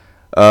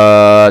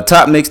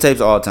 Top mixtapes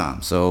of all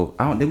time. So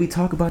did we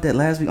talk about that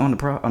last week on the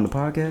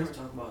podcast? we were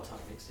talking about top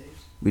mixtapes.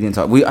 We didn't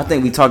talk. I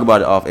think we talked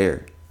about it off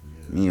air.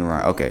 Me and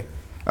Ryan. Okay.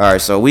 All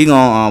right. So we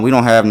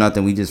don't have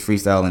nothing. We just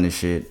freestyling this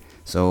shit.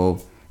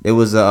 So it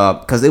was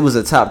because it was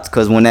a top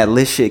because when that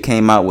list shit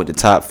came out with the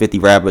top 50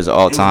 rappers of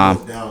all time.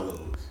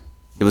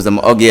 It was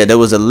there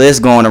was a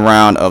list going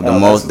around of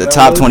the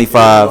top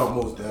 25.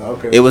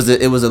 Okay. It was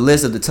a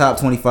list of the top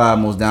 25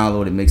 most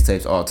downloaded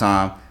mixtapes of all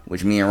time,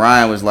 which me and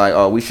Ryan was like,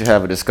 oh, we should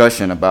have a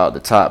discussion about the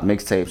top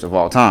mixtapes of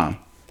all time.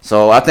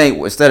 So I think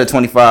instead of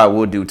 25,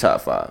 we'll do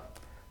top 5.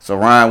 So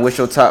Ryan, what's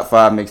your top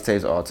 5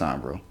 mixtapes of all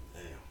time, bro?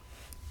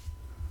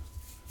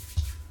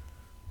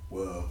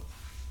 Well,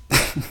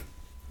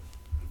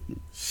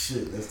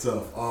 shit, that's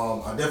tough.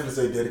 I definitely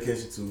say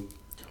Dedication 2.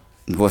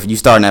 Well, if you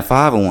starting at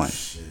 5 or 1?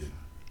 Shit.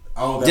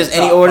 I don't got Just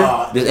top any order?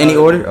 5. Just any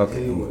order? Okay.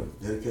 Any order.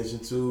 Dedication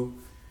 2.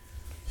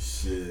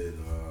 Shit.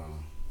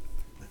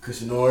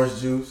 Cushion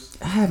Orange Juice.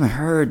 I haven't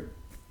heard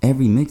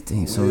every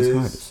mixtape, so it's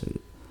hard to say.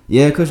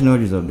 Yeah, Cushion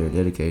Orange is up there.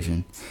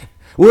 Dedication.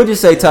 We'll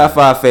just say top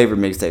 5 favorite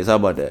mixtapes. How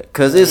about that?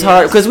 Because it's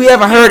hard. Because we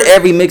haven't heard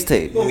every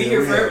mixtape. We'll be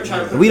here forever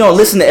trying to. We don't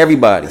listen to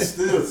everybody. It's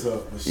still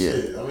tough, but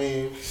shit. I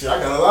mean, shit, I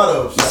got a lot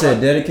of them. You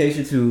said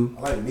Dedication 2.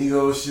 I like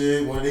Migos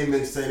shit. When they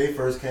mixtape, they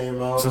first came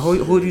out. So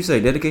who'd you say?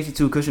 Dedication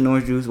 2, Cushion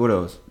Orange Juice. What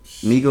else?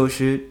 Migos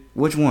shit.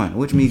 Which one?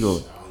 Which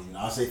Migos?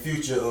 I'll say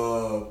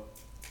Future.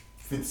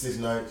 56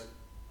 Nights.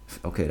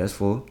 Okay, that's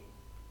 4.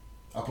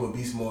 I put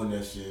Beast Mode in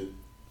that shit.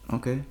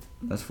 Okay,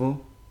 that's 4.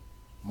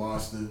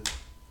 Monster.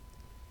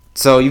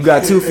 So you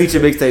got 2 feature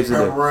mixtapes in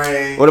there.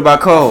 Rain. What about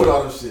I Cole? put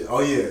all them shit.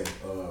 Oh yeah.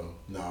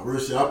 Real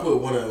shit. I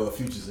put one of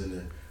Futures in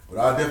there, but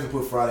I definitely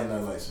put Friday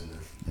Night Lights in there.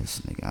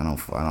 This nigga, I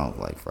don't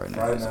like Friday Night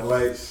Friday Night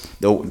Lights.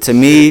 To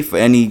me, for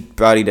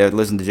anybody that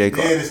listens to J.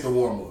 Cole, Then it's the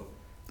warm up.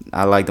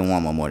 I like the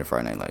warm up more than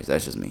Friday Night Lights.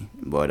 That's just me.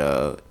 But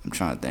I'm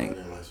trying to think.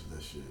 Friday Night Lights was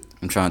that shit.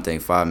 I'm trying to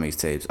think 5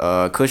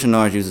 mixtapes. Cushion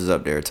Orange Juice is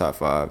up there, top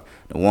 5.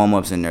 The warm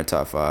up's in there,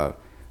 top 5.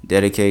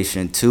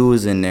 Dedication 2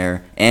 is in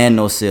there, and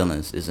No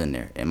Ceilings is in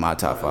there in my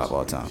top 5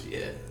 all time.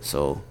 Yeah.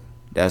 So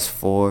that's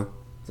 4.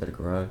 Is that a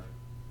garage?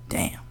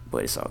 Damn,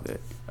 but it's all good.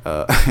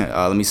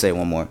 Let me say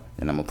one more,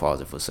 then I'm gonna pause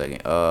it for a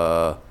second.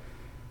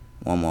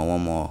 One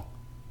more.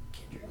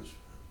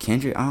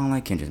 Kendrick. I don't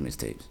like Kendrick's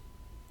mixtapes.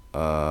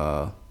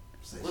 Yeah,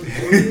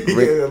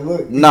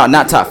 look. No,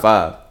 not top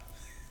 5.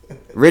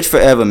 Rich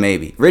Forever,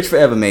 maybe. Rich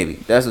Forever, maybe.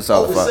 That's a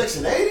solid Oh, 5.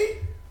 Section 80?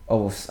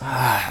 Oh,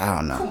 I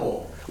don't know. Come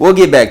on. We'll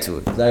get back to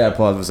it. 'Cause I got to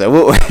pause for a second.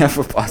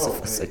 We'll pause it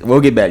for a second.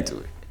 We'll get back to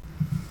it.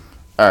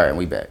 All right,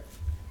 we back.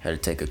 Had to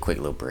take a quick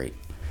little break.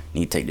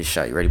 Need to take this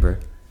shot. You ready, bro?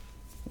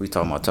 We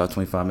talking about top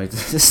 25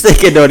 mixes. This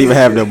nigga don't even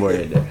have no more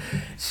in there.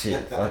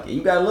 Shit, fuck it.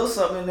 You got a little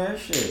something in there?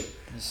 Shit.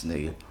 This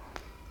nigga.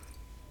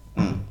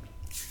 I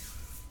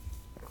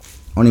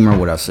don't even remember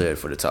what I said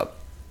for the top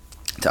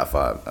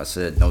 5. I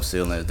said No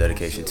Ceilings,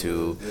 Dedication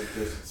to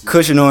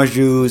Cushion Orange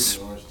Juice,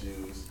 Orange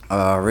juice.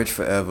 Rich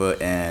Forever,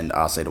 and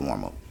I'll say The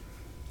Warm Up.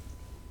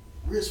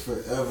 Rich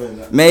Forever.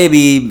 And Maybe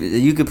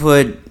you could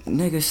put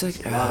nigga sex.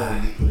 a lot of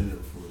them you put in there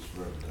before Rich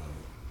Forever,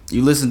 dog.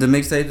 You listen to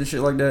mixtapes and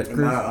shit like that, And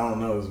Chris? I don't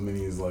know as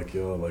many as like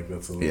y'all. Like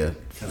that's a Yeah.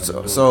 kind So-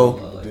 of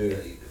so-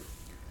 did.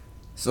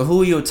 So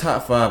who are your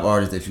top 5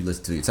 artists that you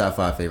listen to? Your top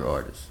 5 favorite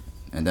artists,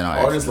 and then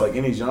I'll Artists ask like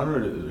any genre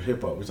or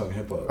hip hop. We're talking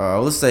hip hop.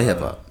 you. Let's say hip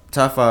hop.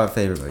 Top 5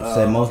 favorite.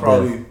 Say most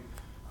probably. Def.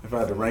 If I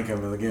had to rank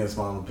them, and again, it's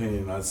my own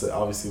opinion, I'd say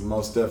obviously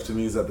Most Def to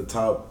me is at the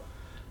top.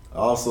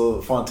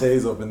 Also,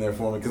 Fonte's up in there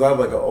for me because I have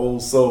like an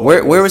old soul.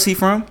 Where was he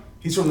from?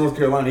 He's from North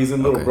Carolina. He's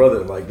in Little Okay.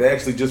 Brother. Like they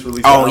actually just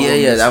released. Oh an yeah,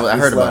 album yeah. this- I this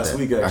heard about last that.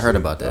 week, I heard actually.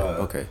 about that.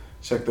 Okay.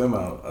 Check them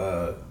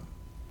out.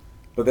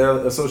 But they're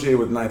associated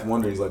with Ninth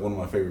Wonder. He's like one of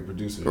my favorite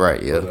producers.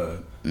 Right, yeah.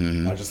 But,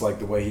 Mhm. I just like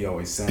the way he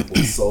always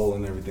samples soul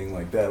and everything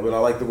like that. But I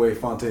like the way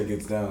Fonte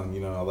gets down.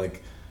 You know, I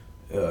like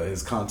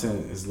his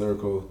content, his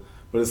lyrical.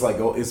 But it's like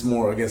it's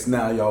more. I guess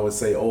now y'all would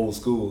say old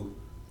school.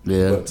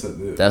 Yeah. But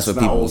That's it's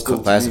what not people old school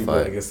to me, classify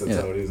but it. I guess that's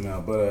Yeah. how it is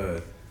now.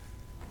 But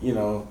you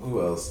know,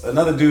 who else?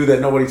 Another dude that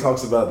nobody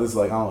talks about. This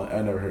like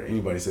I never heard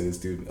anybody say this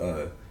dude.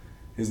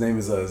 His name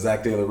is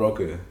Zach De La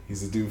Roca.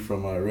 He's a dude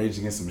from Rage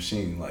Against the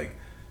Machine. Like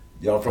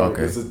y'all probably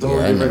Okay. it's a Yeah, totally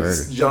I never different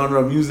heard it. genre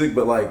of music,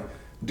 but like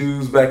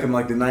dudes back in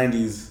like the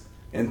 '90s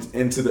and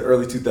into the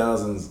early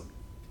 2000s.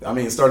 I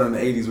mean, it started in the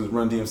 '80s with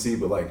Run DMC,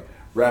 but like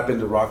rap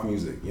into rock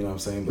music. You know what I'm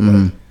saying? But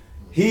like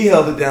he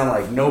held it down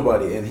like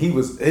nobody, and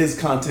his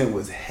content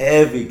was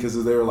heavy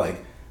because they were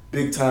like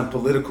big time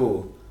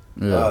political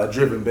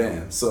driven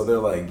band. So they're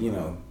like, you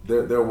know,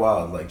 they're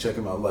wild. Like check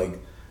him out. Like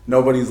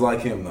nobody's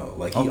like him though.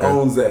 Like he Okay.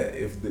 owns that.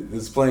 If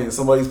it's playing,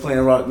 somebody's playing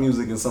rock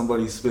music and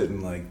somebody's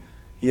spitting, like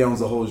he owns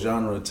the whole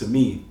genre to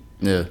me.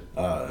 Yeah.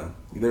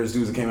 There's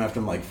dudes that came after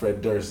him like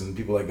Fred Durst and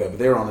people like that, but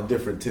they were on a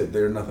different tip.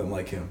 They're nothing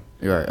like him.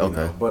 You're right. you Okay.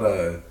 know.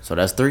 But So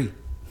that's 3.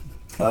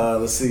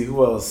 let's see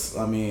who else.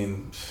 I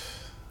mean,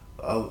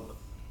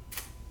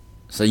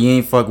 So you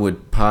ain't fuck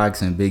with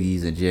Pox and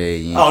Biggies and Jay.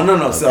 You ain't- oh no.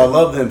 Okay. See, I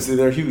love them. See,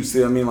 they're huge.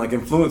 See, I mean, like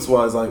influence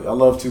wise, like I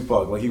love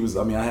Tupac. Like he was.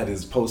 I mean, I had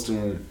his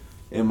poster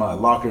in my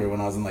locker when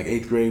I was in like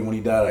 8th grade. When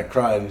he died, I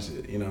cried and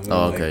shit. You know. What I mean?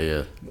 Oh, Like, okay.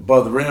 Yeah.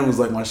 Above the Rim was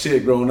like my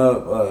shit growing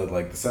up.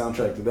 Like the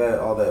soundtrack to that,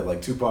 all that.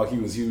 Like Tupac, he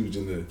was huge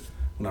in the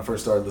when I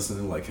first started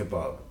listening to like hip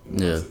hop.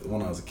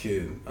 When I was a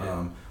kid.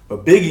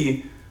 But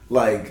Biggie,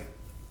 like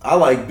I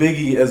like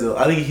Biggie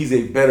I think he's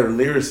a better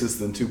lyricist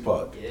than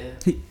Tupac.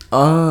 Yeah.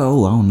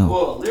 Oh, I don't know.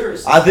 Well,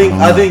 lyricist. I think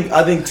I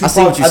don't Tupac. I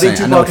see what you're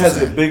saying. I know Tupac what you're has a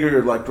saying.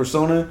 bigger like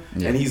persona,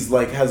 Yeah. and he's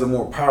like has a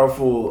more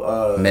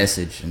powerful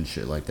Message and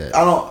shit like that.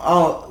 I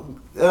don't.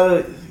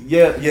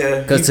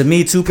 Yeah. Because to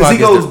me, Tupac he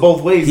goes is the,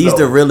 both ways. He's though.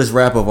 the realest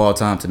rapper of all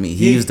time to me.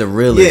 He's the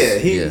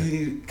realest. Yeah,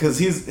 because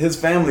his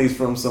family's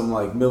from some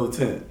like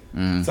militant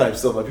Mm-hmm. type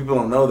stuff. Like people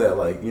don't know that.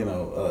 Like you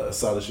know,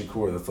 Asada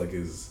Shakur, that's like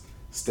his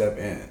step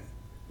aunt.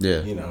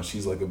 Yeah. You know,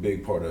 she's like a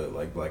big part of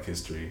like Black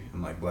history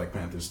and like Black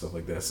Panther stuff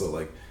like that. So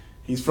like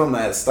he's from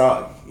that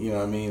stock, you know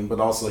what I mean? But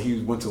also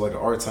he went to like an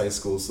arts high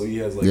school, so he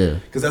has like Yeah.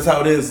 because that's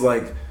how it is.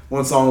 Like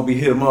one song will be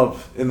Hit 'Em Up,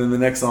 and then the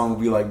next song will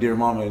be like Dear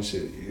Mama and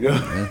shit. You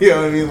know, you know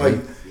what I mean?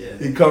 Like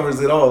he covers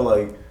it all.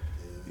 Like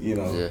you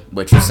know. Yeah.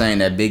 But you're saying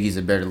that Biggie's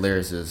a better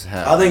lyricist.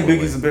 How? I think What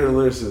Biggie's way? a better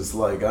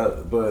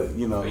lyricist, but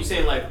you know, Are you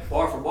saying like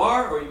bar for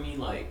bar, or you mean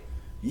like?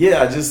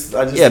 yeah, I just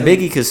Yeah, Biggie,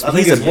 because I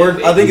think he's his a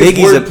word. I think his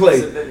Biggie's a-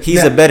 wordplay. he's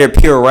Now- a better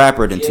pure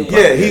rapper than Yeah. Tupac. Yeah,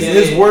 Yeah,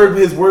 his yeah.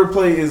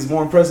 wordplay is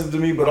more impressive to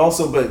me. But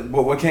also, but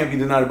what can't be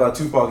denied about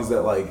Tupac is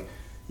that like,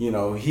 you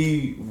know,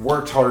 he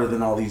worked harder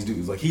than all these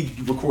dudes. Like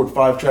he'd record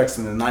 5 tracks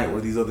in a night, where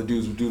these other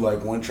dudes would do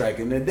like 1 track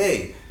in a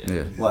day.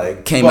 Yeah.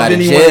 Like Came but out of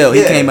then jail. went-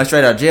 He yeah. came out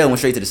straight out of jail, went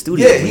straight to the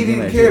studio. Yeah, when he came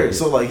didn't out of care. jail.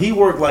 So like he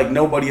worked like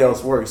nobody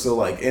else worked. So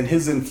like, and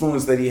his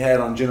influence that he had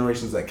on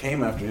generations that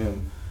came after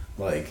him,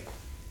 like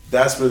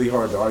that's really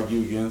hard to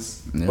argue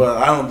against. Yeah. But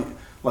I don't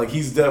like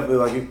he's definitely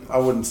like I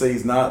wouldn't say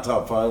he's not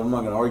top 5. I'm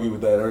not gonna argue with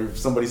that. Or if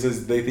somebody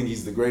says they think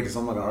he's the greatest,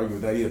 I'm not gonna argue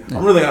with that either.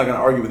 I'm really not gonna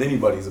argue with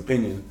anybody's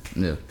opinion.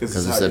 Yeah, Because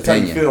it's it's how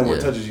you opinion. feel and what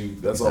Yeah. touches you.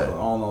 That's Exactly.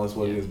 all in all that's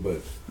what it is.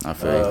 But I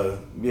feel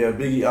you. yeah,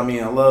 Biggie. I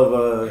mean, I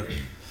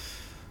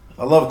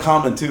love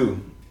Common too.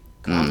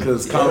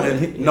 Because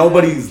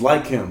nobody's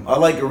like him. I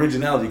like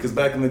originality because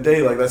back in the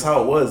day, like that's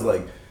how it was.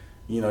 Like,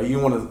 you know, you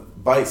want to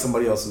bite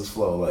somebody else's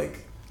flow. Like,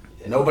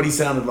 nobody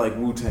sounded like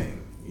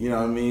Wu-Tang. You know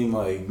what I mean?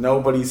 Like,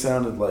 nobody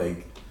sounded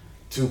like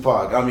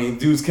Tupac. I mean,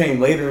 dudes came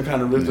later and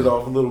kind of ripped it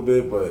off a little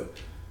bit, but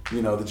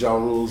You know, the Ja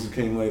Rules who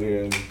came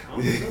later, and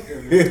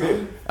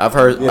I've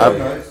heard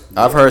Yeah.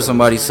 I've heard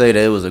somebody say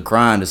that it was a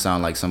crime to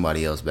sound like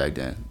somebody else back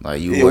then.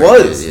 Like you it were-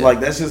 was yeah.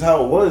 like that's just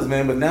how it was,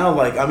 man. But now,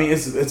 like, I mean,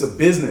 it's a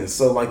business,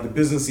 so like the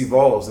business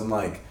evolves, and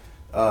like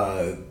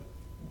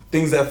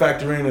things that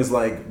factor in is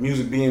like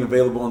music being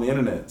available on the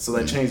internet. So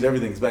that changed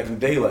everything. 'Cause back in the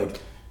day, like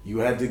you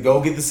had to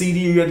go get the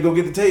CD, or you had to go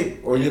get the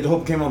tape, or you had to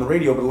hope it came on the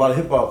radio. But a lot of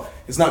hip hop,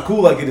 it's not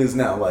cool like it is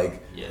now.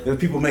 Like there's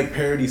people make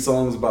parody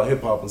songs about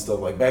hip hop and stuff.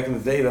 Like back in the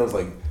day, that was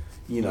like,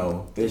 you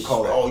know, they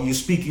call it, oh, you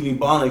speaking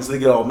Ebonics. They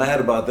get all mad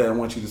about that and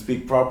want you to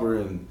speak proper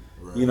and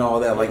you know all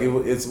that. Like it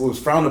was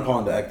frowned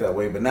upon to act that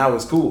way, but now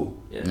it's cool.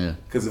 Yeah.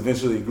 Because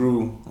eventually it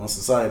grew on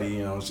society.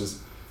 You know, it's just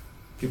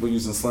people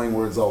using slang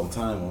words all the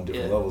time on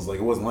different levels. Like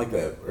it wasn't like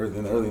that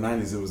in the early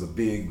 '90s. It was a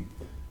big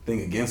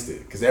thing against it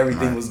because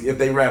everything was, if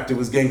they rapped, it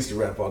was gangster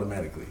rap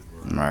automatically.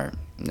 Right.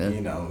 Yeah.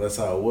 You know, that's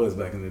how it was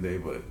back in the day.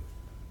 But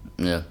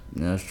Yeah,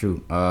 that's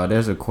true.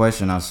 There's a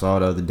question I saw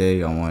the other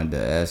day I wanted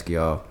to ask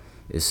y'all.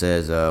 It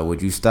says,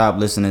 would you stop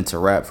listening to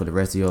rap for the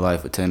rest of your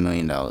life for $10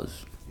 million? Yep.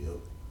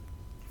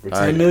 for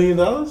 $10 million,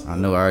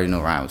 I already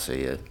know Ryan would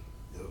say yeah.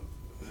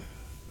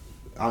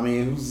 I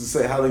mean, who's to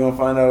say how they gonna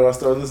find out if I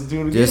start listening to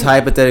it again? Just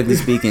hypothetically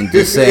speaking,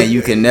 just saying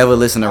you can never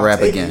listen to rap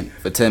again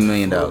for $10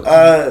 million.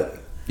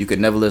 You could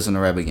never listen to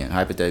rap again,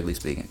 hypothetically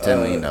speaking.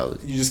 $10 million.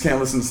 You just can't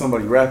listen to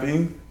somebody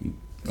rapping.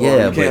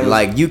 Yeah, you but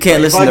like you can't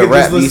if listen I to could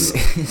rap just music.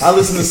 listen- I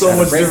listen to so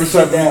much break different the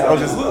type of shit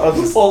music. down. I'll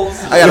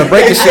just I gotta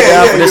break the shit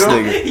down for this you know?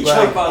 nigga. He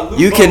trying to find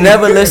You can loopholes.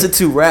 never listen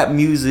to rap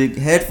music,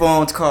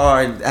 headphones,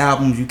 car,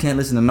 albums. You can't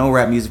listen to no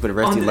rap music for the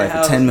rest of your Under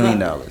life the for $10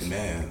 million.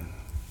 Man,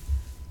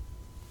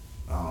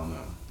 I don't know.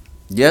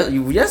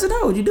 Yes or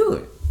no? Would you do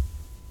it?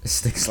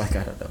 This nigga's like,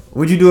 I don't know.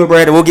 Would you do it,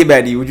 Brandon? We'll get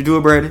back to you. Would you do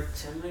it, Brandon?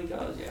 $10 million.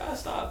 Yeah, I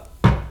stop.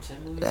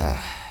 $10 million.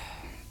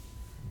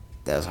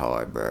 That's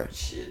hard, bro.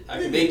 Shit,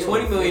 I can make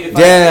 $20 million if I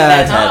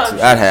Yeah, spend that time.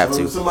 I'd have So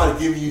to. if somebody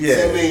giving you Yeah.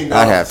 $10 million,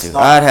 I'd have to.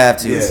 stop. I'd have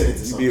to. Yeah, Listen to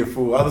you'd be a something.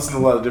 fool. I listen to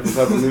a lot of different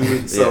type of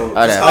music, so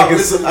I'd have I to.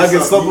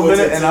 could supplement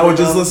it, and I would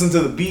just listen to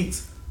the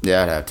beats,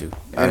 Yeah, I'd have to.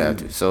 I'd have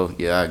to. So,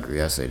 yeah, I agree.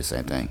 I say the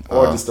same thing.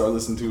 or just start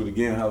listening to it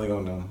again. How they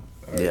gonna know?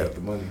 I already Yeah. got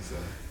the money. So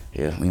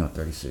Yeah, we on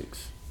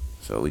 36.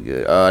 So we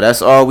good.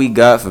 That's all we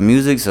got for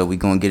music. So we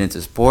gonna get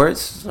into sports.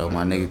 So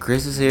my nigga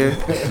Chris is here.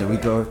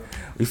 So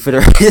we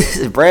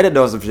fit. Brandon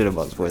knows some shit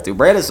about sports too.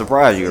 Brandon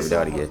surprised you every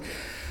now and again.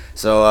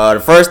 So the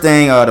first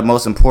thing, the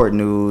most important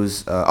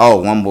news.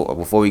 One more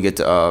before we get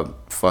to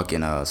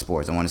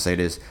sports. I want to say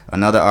this.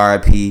 Another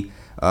RIP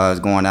is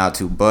going out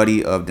to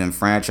Buddy of them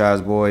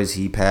Franchise Boys.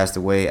 He passed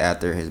away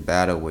after his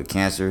battle with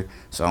cancer.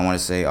 So I want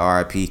to say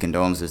RIP,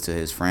 condolences to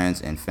his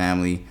friends and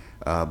family.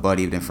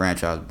 Buddy of them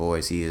Franchise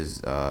Boys, he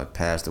is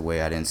passed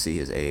away. I didn't see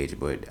his age,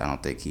 but I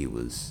don't think he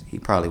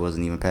probably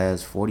wasn't even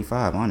past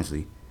 45,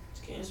 honestly.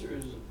 Cancer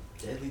is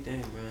a deadly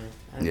thing,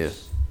 man. Yeah.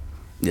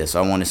 Yeah,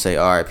 so I want to say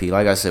RIP.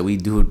 Like I said, we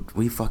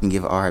fucking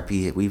give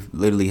RIP. We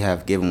literally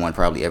have given one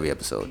probably every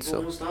episode. People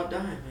So don't stop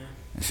dying, man.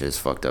 that shit's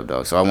fucked up,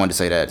 dog. So I wanted to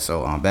say that.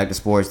 So back to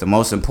sports. The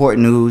most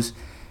important news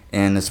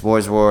in the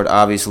sports world,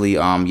 obviously,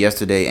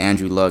 yesterday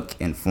Andrew Luck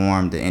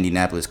informed the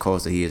Indianapolis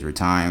Colts that he is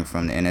retiring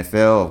from the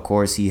NFL. Of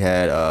course, he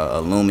had a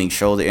looming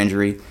shoulder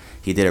injury.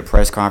 He did a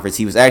press conference.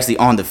 He was actually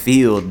on the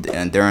field,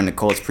 and during the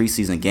Colts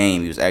preseason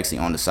game, he was actually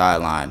on the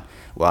sideline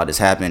while this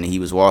happened. He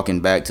was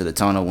walking back to the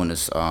tunnel when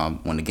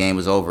the game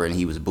was over, and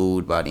he was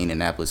booed by the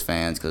Indianapolis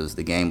fans because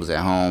the game was at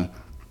home.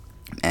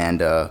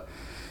 And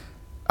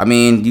I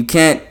mean,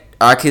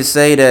 I could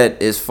say that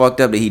it's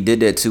fucked up that he did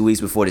that 2 weeks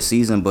before the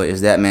season, but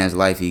it's that man's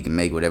life. He can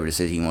make whatever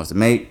decision he wants to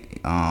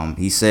make.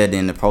 He said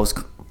in the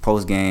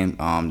post game,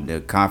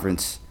 the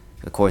conference,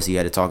 of course, he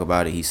had to talk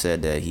about it. He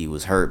said that he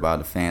was hurt by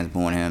the fans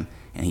booing him,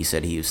 and he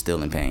said he was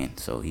still in pain.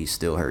 So he's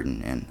still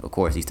hurting, and of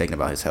course, he's thinking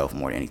about his health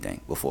more than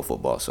anything before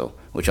football. So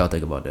what y'all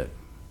think about that?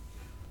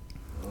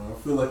 I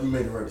feel like you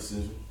made the right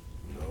decision.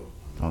 You know,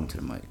 Talking to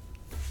the mic.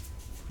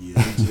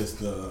 yeah, he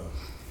just, you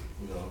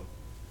know,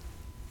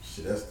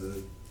 shit.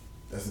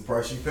 That's the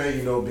price you pay.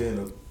 You know, being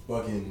a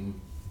fucking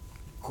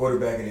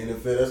quarterback in the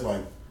NFL. That's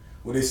like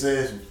what they say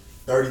is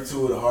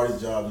 32 of the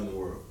hardest jobs in the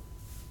world,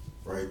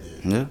 right there.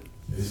 Yeah.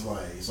 It's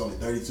like it's only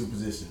 32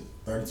 positions,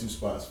 32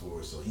 spots for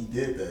it. So he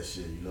did that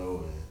shit, you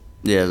know. And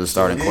Yeah, as a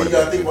starting then you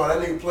gotta quarterback. think about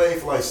that nigga played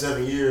for like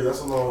 7 years.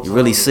 That's a long time.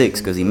 Really 6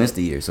 because he missed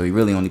a year, so he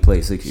really only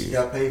played 6 He years.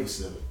 got paid for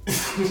 7.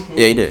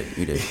 Yeah, he did.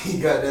 He did. He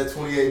got that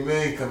 $28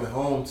 million coming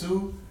home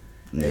too.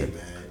 Yeah. Hey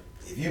man,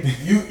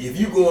 if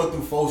you going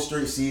through 4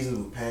 straight seasons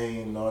with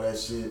pain and all that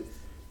shit,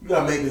 you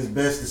gotta make this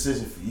best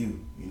decision for you.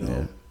 You know,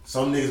 Yeah.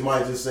 some niggas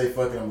might just say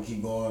fuck it, I'm gonna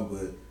keep going,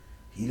 but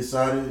he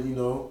decided, you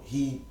know,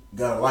 he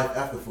got a life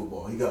after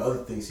football. He got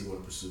other things he want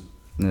to pursue.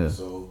 Yeah.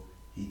 So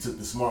he took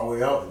the smart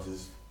way out and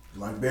just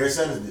like Barry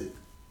Sanders did.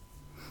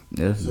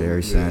 Yeah, So,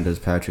 Barry yeah. Sanders,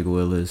 Patrick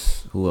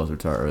Willis. Who else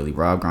retired early?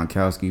 Rob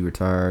Gronkowski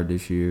retired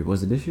this year.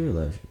 Was it this year or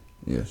last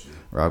year? Yeah.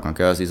 Rob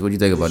Gronkowski. So what do you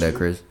think about that,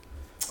 Chris?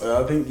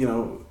 I think, you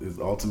know,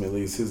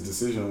 ultimately it's his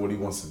decision what he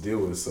wants to deal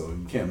with. So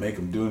you can't make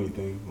him do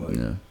anything. Like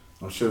Yeah.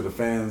 I'm sure the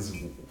fans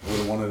would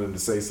have wanted him to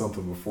say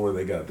something before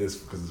they got this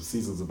because the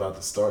season's about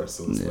to start.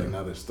 So it's Yeah. like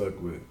now they're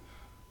stuck with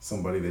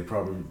somebody they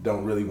probably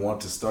don't really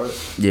want to start.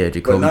 Yeah,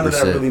 Jacoby But none of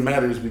that Brissett. really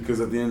matters because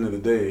at the end of the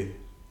day,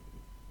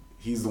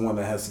 he's the one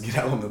that has to get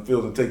out on the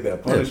field and take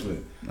that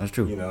punishment. That's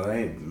true. You know, that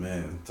ain't,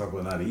 man, talk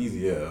about not easy.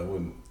 Yeah, I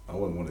wouldn't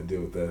want to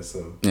deal with that.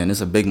 So Yeah, and there's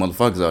some big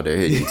motherfuckers out there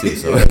hitting you too.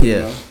 So Yeah, you yeah,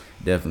 know.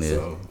 definitely.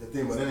 so The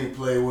thing about that, he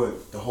played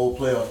what the whole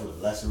playoffs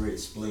with lacerated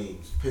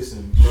spleens,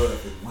 pissing blood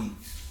for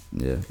weeks.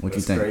 Yeah. What you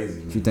That's think? crazy,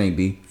 What man. you think,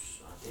 B?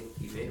 I think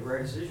he made the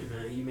right decision,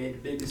 man. He made the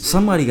big decision.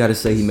 Somebody got to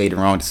say he made the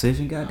wrong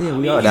decision. Goddamn,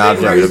 we I all. mean, Nah, I'm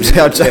he made the joking. right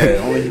I'm joking.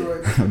 yeah,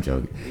 only I'm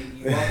joking.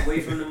 He walked away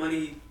from the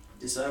money,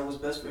 decided what's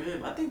best for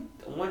him. I think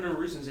one of the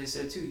reasons they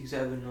said too, he's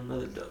having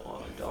another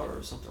daughter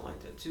or something like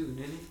that too,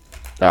 didn't he?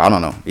 I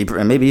don't know.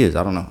 Maybe he is.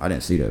 I don't know. I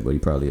didn't see that, but he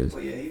probably is.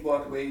 But yeah, he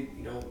walked away.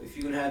 You know, if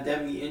you're gonna have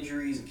that many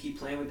injuries and keep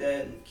playing with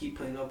that and keep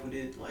playing up with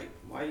it, like,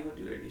 why are you gonna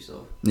do that to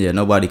yourself? Yeah,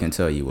 nobody can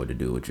tell you what to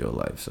do with your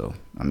life. So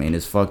I mean,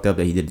 it's fucked up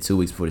that he did it 2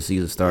 weeks before the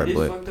season start. It is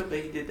But fucked up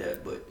that he did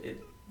that, but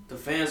the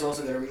fans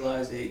also gotta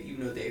realize that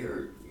even though they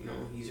hurt, you know,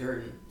 he's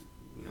hurting.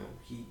 You know,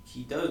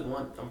 he does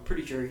want. I'm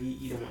pretty sure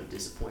he don't want to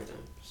disappoint them.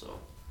 So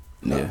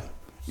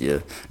yeah.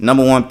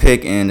 Number 1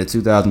 pick in the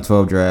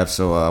 2012 draft.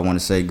 So I want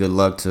to say good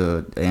luck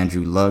to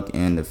Andrew Luck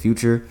in the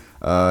future.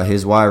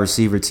 His wide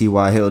receiver,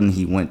 T.Y. Hilton,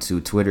 he went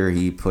to Twitter.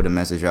 He put a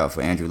message out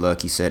for Andrew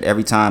Luck. He said,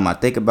 "Every time I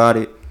think about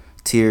it,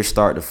 tears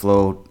start to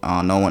flow.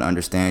 No one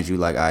understands you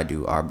like I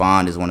do. Our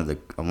bond is one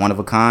of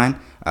a kind.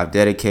 I've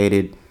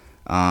dedicated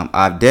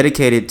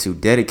to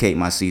dedicate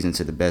my season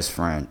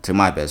to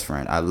my best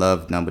friend. I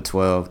love number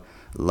 12,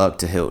 Luck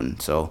to Hilton."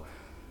 So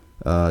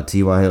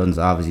T.Y. Hilton's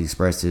obviously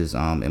expressed his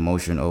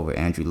emotion over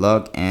Andrew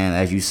Luck. And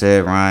as you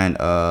said, Ryan,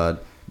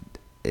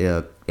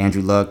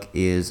 Andrew Luck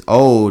is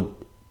owed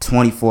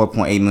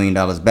 $24.8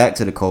 million back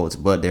to the Colts,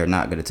 but they're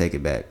not going to take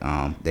it back.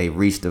 They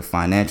reached a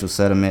financial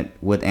settlement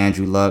with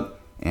Andrew Luck,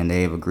 and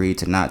they have agreed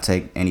to not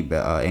take any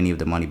of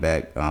the money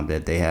back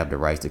that they have the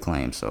rights to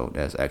claim. So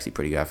that's actually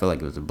pretty good. I feel like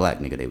if it was a black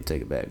nigga, they would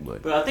take it back.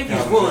 But I think he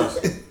was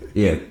willing.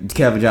 yeah,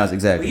 Calvin Johnson,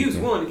 But exactly. he was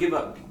Yeah. willing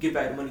to give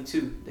back the money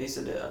too. They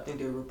said that. I think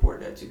they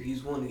reported that too. He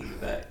was willing to give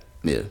it back.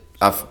 Yeah.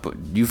 But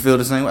you feel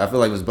the same way? I feel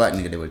like if it was a black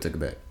nigga, they would have took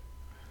it back.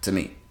 To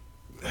me.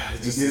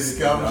 Just is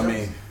it Calvin I Johnson?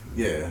 mean,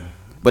 yeah.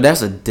 But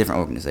that's a different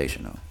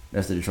organization, though.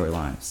 That's the Detroit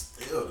Lions.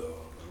 Still though.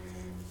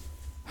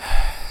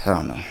 I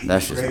don't know.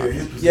 That's just Greater my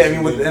his position Yeah,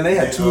 I mean, than- and they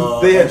had than, two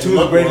of Andrew the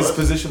Luck greatest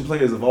was. position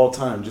players of all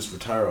time just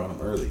retire on them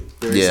early.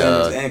 Barry Yeah.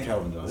 Sanders and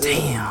Calvin Johnson.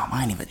 Damn, I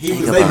didn't even He think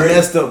was about They it.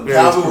 messed up Barry's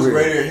Calvin was career.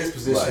 greater in his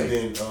position Like-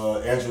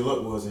 than Andrew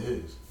Luck was in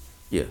his.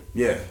 Yeah.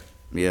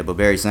 Yeah, but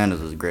Barry Sanders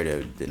was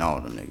greater than all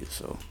of them niggas.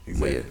 So,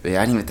 Exactly. but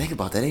yeah, I didn't even think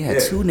about that. They had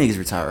Yeah. 2 niggas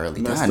retire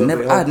early. Messed I up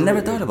never their whole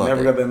career. thought about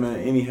Never that. got that man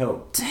any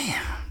help. Damn.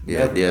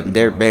 Yeah, Never.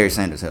 yeah. Barry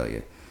Sanders, hell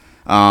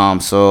yeah.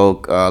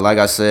 So like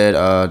I said,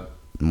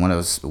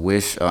 want to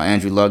wish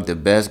Andrew Luck the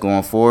best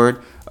going forward.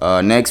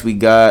 Next, we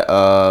got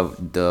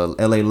the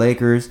LA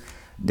Lakers.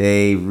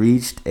 They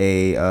reached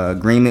a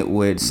agreement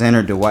with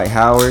center Dwight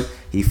Howard.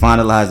 He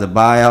finalized a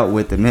buyout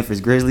with the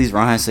Memphis Grizzlies.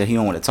 Ryan said he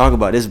don't want to talk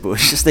about this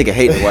bullshit. This nigga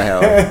hate Dwight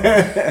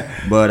Howard.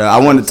 But I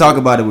wanted to talk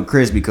about it with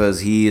Chris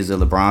because he is a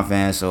LeBron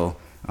fan, so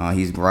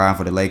he's riding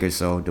for the Lakers.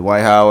 So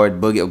Dwight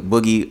Howard,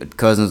 Boogie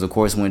Cousins, of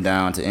course, went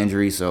down to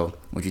injury. So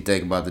what you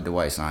think about the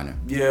Dwight signing?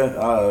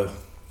 Yeah,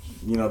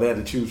 you know, they had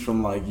to choose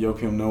from like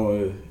Joakim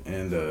Noah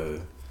and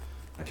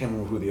I can't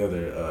remember who the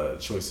other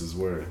choices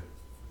were,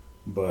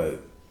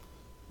 but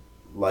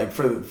like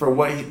for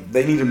what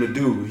they need him to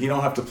do, he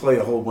don't have to play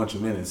a whole bunch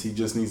of minutes. He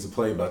just needs to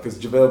play because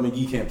JaVale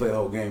McGee can't play the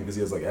whole game because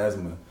he has like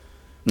asthma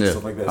and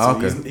stuff like that.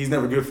 So he's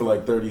never good for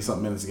like 30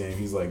 something minutes a game.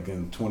 He's like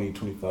in 20,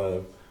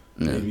 25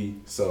 maybe.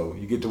 So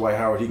you get Dwight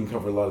Howard, he can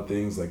cover a lot of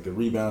things like the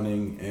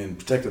rebounding and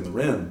protecting the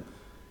rim.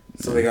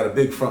 So they got a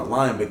big front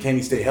line, but can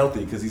he stay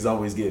healthy because he's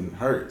always getting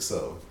hurt?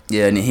 So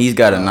Yeah, and he's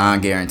got a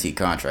non-guaranteed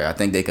contract. I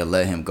think they could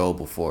let him go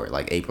before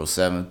like April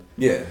 7th.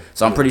 yeah.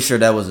 So I'm pretty sure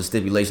that was a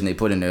stipulation they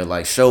put in there,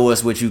 like, show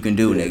us what you can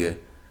do, Yeah. nigga.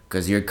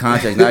 Because your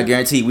contract's not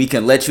guaranteed. We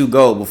can let you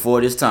go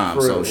before this time.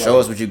 For So real, show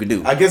like, us what you can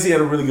do. I guess he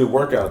had a really good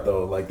workout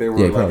though. Like they were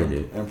Yeah, he like probably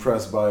did.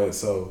 impressed by it.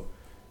 So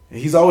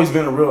he's always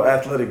been a real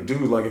athletic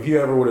dude. Like if he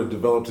ever would have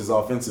developed his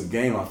offensive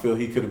game, I feel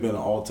he could have been an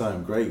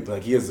all-time great.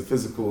 Like he has the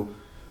physical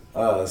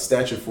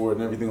stature for it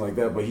and everything like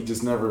that, but he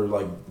just never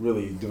like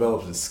really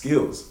developed his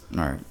skills.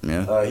 All right,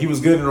 yeah. He was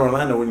good in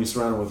Orlando when you're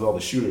surrounded with all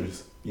the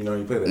shooters. You know,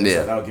 he played that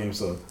Yeah. inside-out game,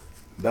 so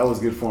that was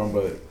good for him.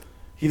 But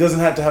he doesn't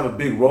have to have a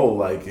big role,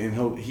 like,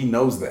 and he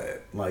knows that.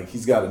 Like,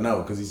 he's got to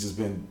know because he's just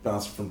been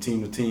bouncing from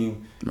team to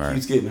team. Right.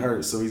 He's getting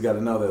hurt, so he's got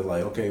to know that,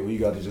 like, okay, well, you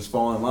got to just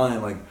fall in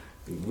line. Like,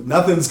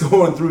 nothing's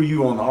going through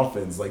you on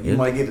offense. Like, you Yeah.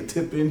 might get a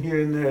tip in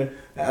here and there,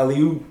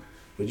 alley-oop,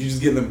 but you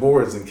just getting them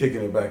boards and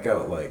kicking it back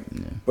out. Like,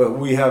 but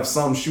we have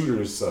some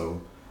shooters,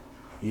 so,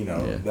 you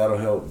know, Yeah. that'll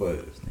help.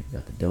 But They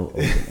got the dope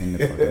open in the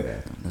fucking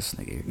bathroom. This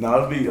nigga here.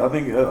 no, I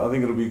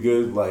think it'll be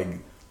good. Like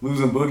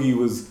losing Boogie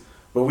was,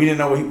 but we didn't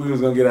know what we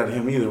was gonna get out of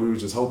him either. We were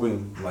just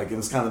hoping. Like, and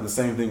it's kind of the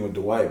same thing with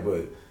Dwight,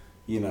 but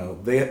you know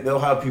they'll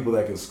have people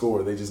that can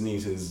score. They just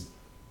need his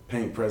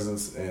paint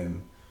presence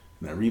and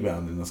And that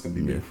rebounding, that's going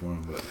to be big for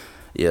him. But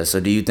Yeah, so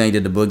do you think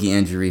that the Boogie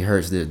injury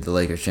hurts the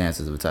Lakers'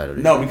 chances of a title?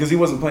 no, because he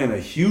wasn't playing a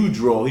huge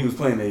role. He was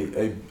playing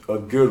a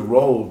good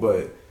role,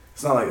 but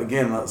it's not like,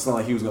 again, it's not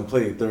like he was going to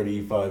play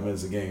 35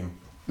 minutes a game.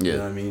 Yeah. You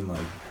know what I mean?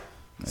 Like,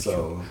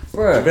 so.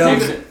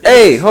 Bruh,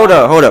 hey, hold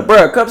up.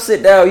 Bruh, come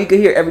sit down. You can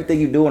hear everything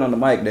you doing on the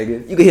mic,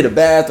 nigga. You can hear the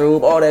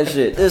bathroom, all that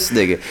shit. This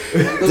nigga.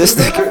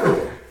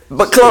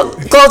 But close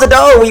the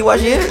door when you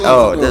watch it.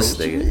 Oh, this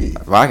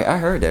nigga. I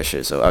heard that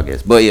shit, so I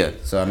guess. But yeah,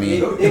 so I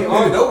mean.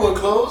 No one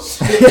close.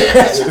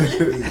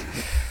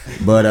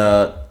 But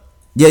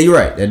yeah, you're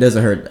right. That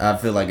doesn't hurt. I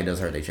feel like it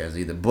doesn't hurt their chances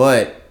either.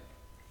 But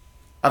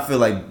I feel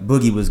like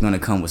Boogie was gonna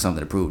come with something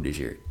to prove this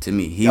year. To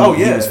me, he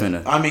was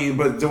finna. I mean,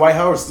 but Dwight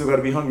Howard's still got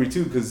to be hungry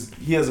too because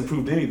he hasn't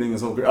proved anything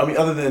his whole career. I mean,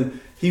 other than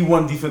he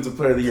won Defensive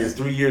Player of the Year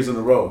 3 years in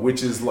a row,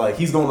 which is like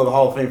he's going to the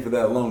Hall of Fame for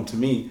that alone to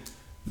me.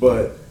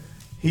 But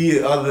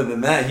he, other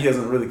than that, he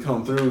hasn't really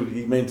come through.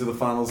 He made it to the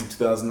finals in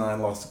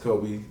 2009, lost to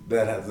Kobe.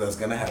 That's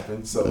gonna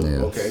happen. So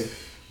okay,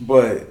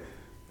 but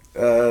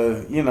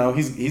you know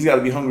he's got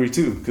to be hungry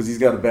too because he's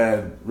got a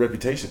bad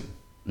reputation.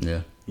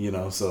 Yeah. You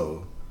know,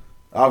 so.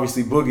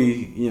 Obviously,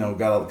 Boogie, you know,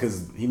 got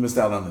because he missed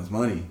out on his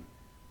money.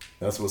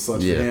 That's what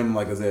sucks for him.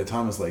 Like Isaiah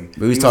Thomas, like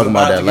we was talking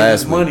about that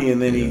last week. Money, and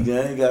then he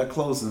got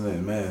close, and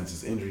then man,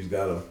 just injuries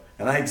got him.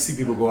 And I hate to see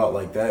people go out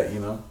like that,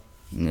 you know.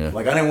 Yeah.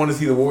 Like I didn't want to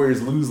see the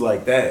Warriors lose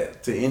like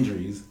that to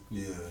injuries.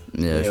 Yeah.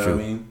 Yeah, you that's know true.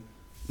 what I mean?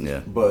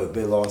 Yeah. But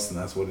they lost, and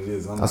that's what it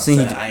is.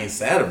 I ain't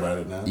sad about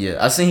it now. Yeah,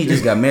 I seen he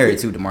just got married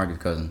too, DeMarcus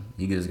Cousins.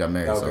 He just got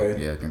married, Okay. so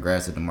yeah,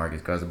 congrats to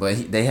DeMarcus Cousins.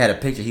 But they had a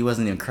picture. He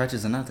wasn't in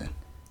crutches or nothing.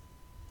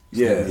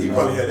 Yeah, He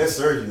probably had that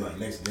surgery like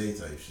next day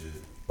type shit.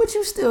 But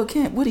you still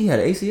can't. What, he had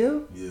an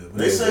ACL? Yeah, but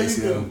they say you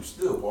ACL. can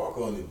still walk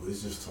on it, but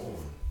it's just torn.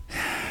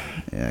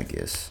 Yeah, I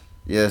guess.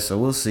 Yeah, so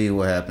we'll see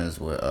what happens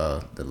with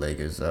the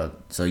Lakers.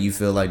 So you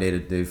feel like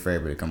they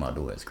favorite to come out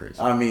the West, Chris?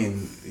 I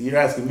mean, you're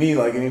asking me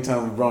like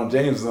anytime LeBron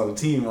James is on the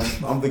team,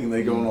 I'm thinking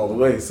they going all the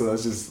way. So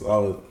that's just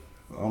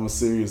I'm a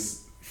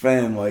serious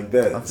fan like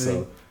that.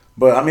 So,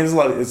 but I mean,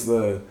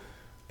 it's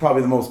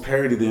probably the most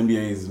parity the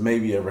NBA has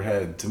maybe ever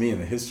had to me in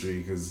the history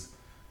because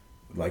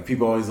like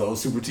people always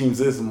super teams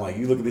this. I'm like,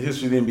 you look at the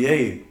history of the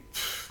NBA,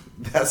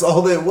 that's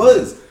all that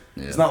was.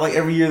 Yeah. It's not like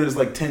every year there's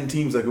like 10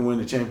 teams that can win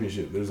the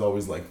championship. There's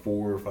always like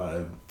 4 or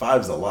 5.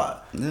 5's a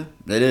lot. Yeah,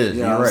 it is.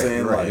 You know You're what right. I'm saying?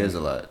 You're right. Like, It is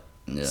a lot.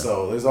 Yeah.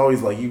 So there's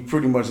always like you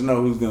pretty much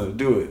know who's gonna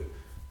do it.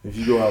 If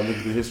you go out and look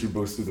at the history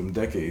books through them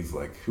decades,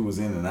 like who was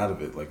in and out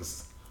of it, like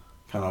it's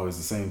kind of always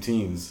the same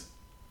teams.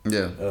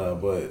 Yeah.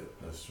 But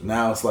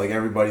now it's like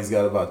everybody's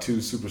got about 2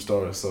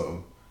 superstars.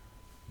 So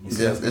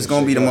yeah, it's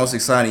gonna be the most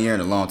exciting year in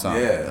a long time.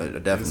 Yeah,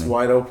 definitely. It's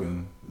wide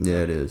open.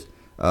 Yeah, it is.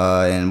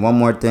 And one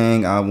more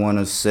thing I want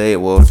to say.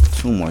 Well,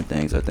 2 more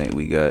things I think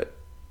we got.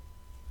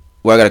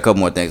 Well, I got a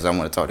couple more things I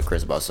want to talk to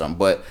Chris about something.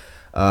 But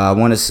I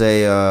want to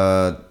say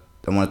I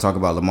want to talk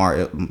about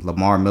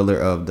Lamar Miller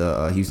of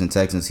the Houston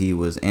Texans. He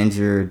was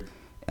injured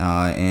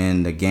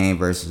in the game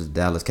versus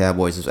Dallas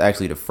Cowboys. It was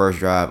actually the first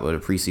drive of the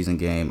preseason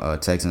game,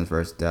 Texans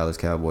versus Dallas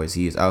Cowboys.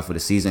 He is out for the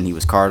season. He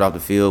was carted off the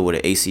field with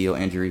an ACL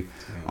injury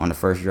on the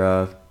first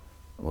drive.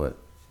 What?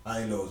 I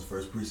didn't know it was the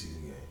first preseason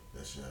game.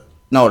 That shit happened.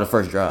 No, the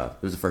first drive.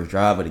 It was the first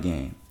drive of the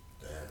game.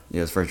 Damn. Yeah,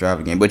 it was the first drive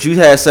of the game. But you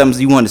had something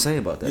you wanted to say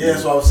about that. Yeah,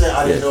 that's what I was saying.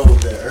 I didn't know it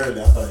was that early.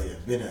 I thought it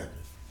had been happening.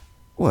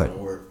 What? Don't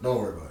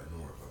worry about it.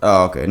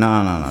 Oh, okay.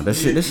 No.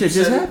 This shit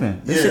just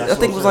happened. This shit, I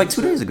think it was like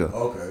 2 days ago.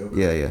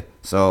 Okay. Yeah.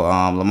 So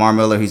Lamar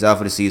Miller, he's out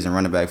for the season,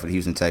 running back for the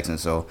Houston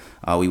Texans. So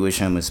we wish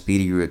him a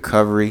speedy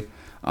recovery.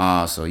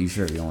 So you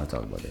don't want to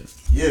talk about that?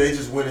 Yeah, they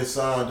just went and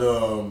signed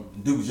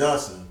Duke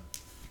Johnson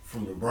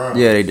from the Browns.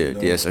 Yeah, they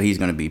did. Yeah, so he's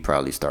gonna be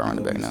probably start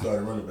running back now.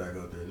 Started running back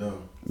out there now.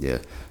 Yeah.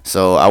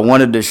 So I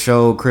wanted to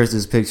show Chris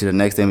this picture. The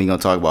next thing we're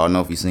gonna talk about. I don't know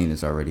if you've seen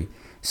this already.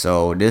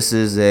 So this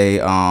is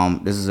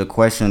a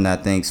question that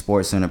I think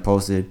SportsCenter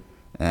posted.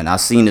 And I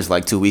seen this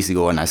like 2 weeks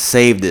ago, and I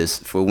saved this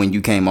for when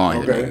you came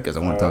on here because I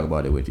want to talk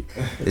about it with you.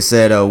 It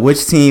said,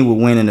 which team will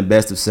win in the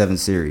best of 7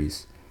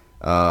 series?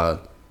 So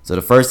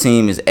the first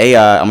team is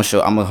AI. I'm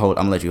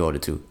gonna let you hold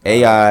it too.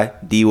 AI,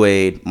 D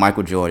Wade,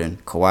 Michael Jordan,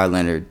 Kawhi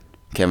Leonard,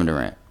 Kevin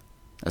Durant.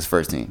 That's the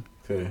first team.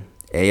 Okay.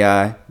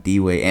 AI,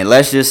 D Wade, and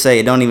let's just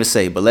say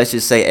but let's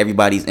just say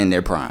everybody's in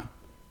their prime.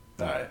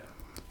 All right.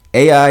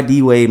 AI,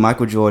 D Wade,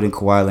 Michael Jordan,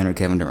 Kawhi Leonard,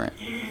 Kevin Durant.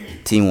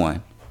 Team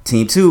 1.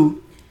 Team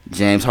 2,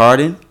 James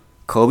Harden,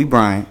 Kobe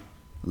Bryant,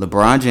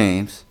 LeBron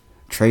James,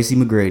 Tracy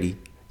McGrady,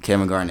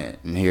 Kevin Garnett.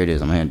 And here it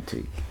is. I'm going to hand it to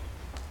you.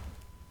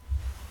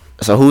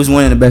 So who's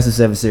winning the best of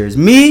 7 series?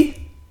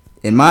 Me,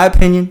 in my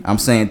opinion, I'm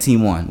saying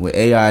Team 1 with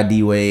AI,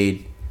 D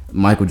Wade,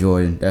 Michael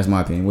Jordan. That's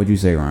my opinion. What'd you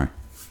say, Ryan?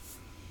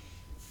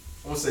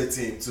 I'm going to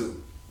say Team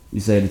 2. You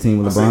say the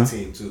team with LeBron? I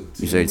say Team 2.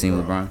 You say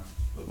Team LeBron?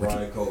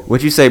 LeBron and Kobe.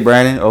 What you say,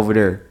 Brandon, over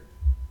there?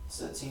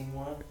 Said Team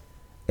 1.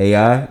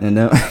 AI? And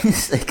then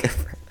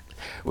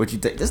what you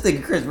think? This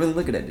nigga Chris really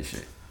looking at this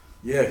shit.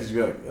 Yeah, because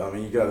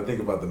you got to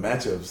think about the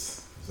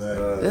matchups.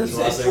 Exactly. You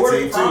So I said say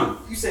Jordan Team Prime?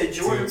 2. You said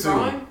Jordan Team 2.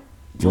 Prime?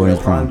 Jordan's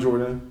prime.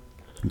 Jordan's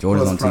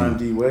Jordan's plus on prime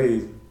team. D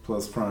Wade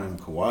plus prime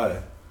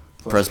Kawhi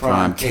Plus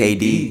prime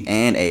KD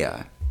and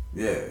AI.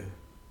 Yeah.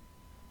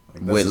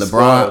 Like, With that's a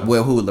LeBron, squad.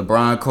 with who?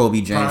 LeBron, Kobe,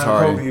 James Prime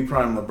Harden. Kobe,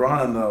 prime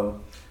LeBron though.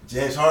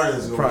 James Harden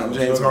is Prime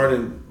James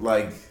Harden,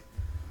 like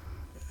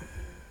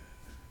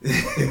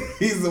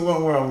he's the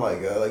one where I'm like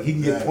he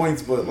can get Yeah.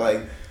 points, but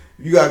like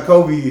you got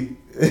Kobe.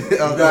 You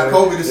got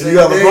Kobe the same You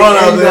got day, LeBron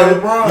out and you got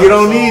there. LeBron, You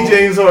don't so need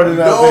James Harden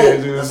You out there,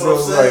 don't. dude. That's So what I'm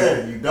it's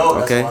saying. You don't.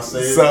 That's Okay. why I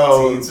say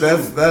So team two.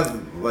 that's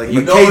like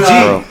You but know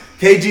that-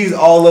 KG's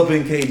all up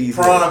in KD's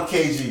head. Prime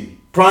KG.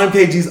 Prime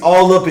KG's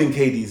all up in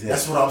KD's head.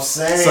 That's what I'm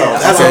saying. So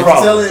that's what a I'm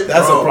problem. telling-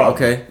 That's a bro. problem.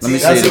 Okay, let me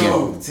see Team it two. again.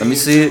 Team Let me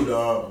see two, it.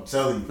 dog. I'm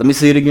telling you. Let me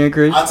see it again,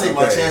 Chris. I'll take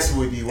my Okay. chances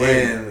with D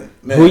Wade. And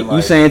man, Who you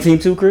like, saying team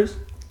 2, Chris?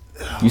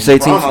 You say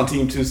team LeBron on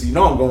team 2, so you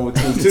know I'm going with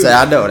team 2. Say,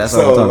 I know, that's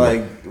what I'm so talking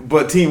like,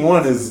 but team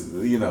 1 is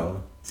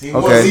Team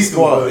Okay. one's East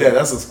squad. Wood. Yeah,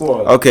 that's a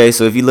squad. Okay,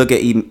 so if you look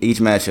at each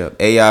matchup,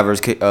 AI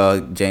versus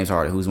James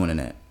Harden, who's winning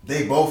that?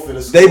 They both in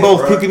the They score, both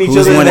bro. kicking each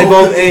Who's other. winning? They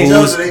both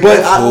Who's- They but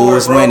both I, score,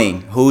 Who's bro.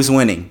 winning? Who's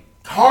winning?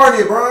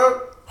 Harden,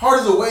 bro.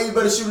 Harden's a way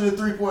better shooter than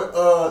 3-point.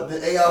 The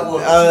AI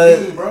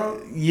was. Bro.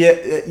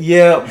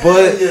 yeah,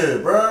 but yeah,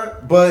 bro.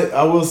 but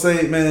I will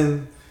say,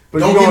 man. But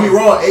Don't you get me gonna-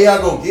 wrong, AI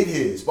gonna get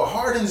his, but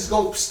Harden's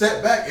gonna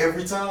step back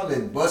every time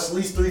and bust at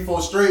least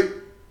 3-4 straight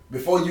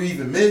before you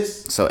even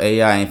miss. So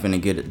AI ain't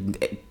finna get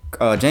it.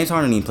 James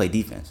Harden didn't even play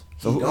defense.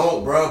 So He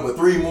don't, bro. But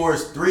three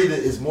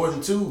is more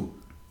than 2.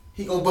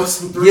 He gonna bust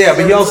some 3s. Yeah, but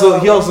he every also time,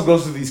 he bro. also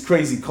goes through these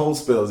crazy cold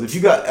spells. If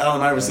you got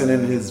Allen Iverson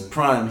in his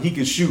prime, he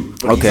can shoot,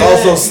 but Okay. he's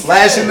also He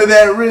slashing can. to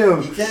that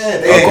rim. He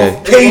can.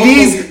 Okay.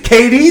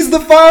 KD's the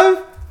 5.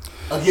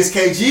 against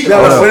KG. No,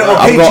 Hold up. wait, I'm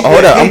KG going.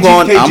 Hold up. I'm KG's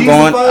going. the I'm five,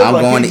 going. I'm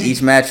like going to KG. each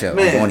matchup.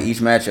 Man. I'm going to each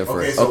matchup Okay,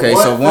 first. so Okay,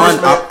 what so one.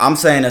 first match- I'm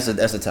saying that's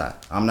a tie.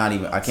 I'm not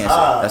even. I can't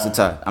Tie. say that's a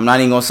tie. I'm not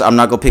even gonna. I'm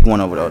not gonna pick one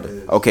over the other.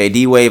 Okay,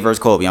 D Wade versus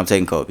Kobe. I'm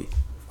taking Kobe.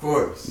 Of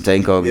course. I'm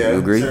taking Kobe. Yeah, You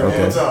agree? Say it one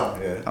Okay.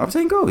 time. Yeah. I'm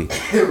taking Kobe.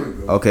 Here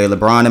we go. Okay,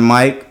 LeBron and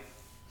Mike.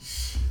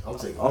 I'm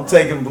taking. I'm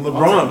taking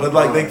LeBron, but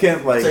like they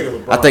can't like. I'm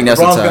taking LeBron. I think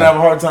that's LeBron's a tie. gonna have a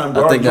hard time I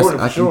guarding think that's.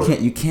 Jordan for sure.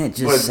 You can't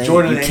just But say.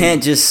 Jordan You ain't-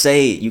 can't just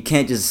say. You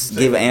can't just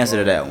give an answer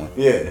to that one.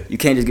 Yeah, You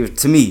can't just give it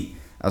to me.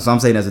 So I'm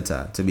saying that's a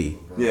tie to me.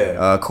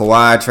 yeah.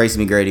 Kawhi,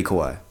 Tracy McGrady,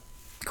 Kawhi.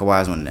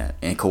 Kawhi's winning that,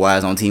 and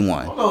Kawhi's on team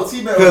 1. No,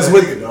 T-Mac Because was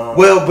with that nigga, dog.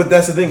 well, but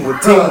that's the thing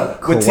with team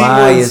with team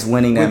Kawhi one's, is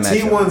winning that with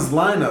team matchup. one's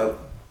lineup,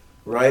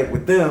 right?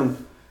 With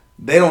them,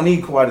 they don't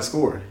need Kawhi to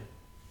score.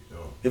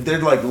 If they're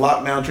like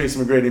lock down Tracy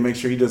McGrady, make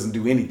sure he doesn't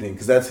do anything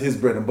because that's his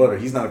bread and butter.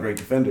 He's not a great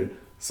defender,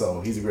 so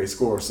he's a great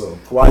scorer. So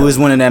Kawhi, Who is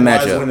winning that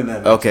Kawhi's matchup? winning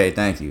that matchup. Okay,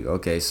 thank you.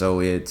 Okay, so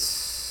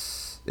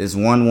it's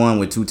 1-1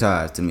 with 2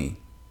 ties to me,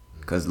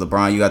 because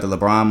LeBron, you got the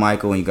LeBron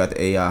Michael and you got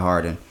the AI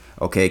Harden.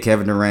 Okay,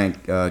 Kevin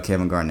Durant,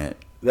 Kevin Garnett.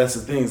 That's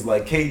the thing. Is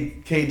like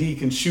KD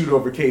can shoot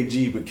over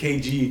KG, but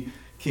KG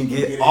can Get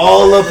get it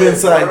all up in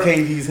his head, inside bro.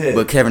 KD's head.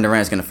 But Kevin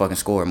Durant's gonna fucking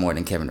score more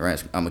than Kevin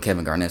Durant.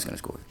 Kevin Garnett's gonna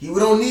score. We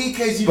don't need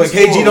KG. But to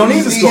KG score. don't We need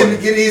to just score. him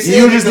to get his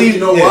You head just because need- you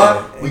know yeah.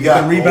 why? We And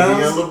got the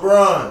rebounds. Kobe and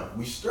LeBron.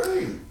 We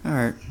straight. All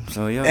right,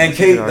 so yeah. and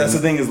Kate, that's the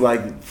thing is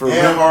like for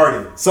And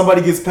Harden.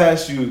 somebody gets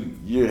past you,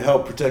 your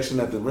help protection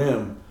at the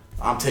rim.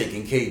 I'm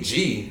taking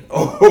KG And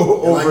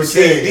over like you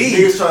said, if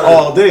niggas KD try to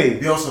all day.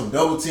 Be on some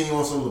double team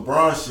on some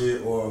LeBron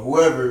shit or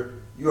whoever.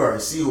 You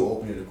already see who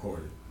opened the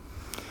court.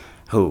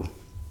 Who?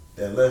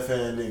 That left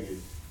hand nigga.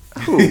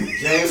 Who?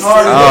 James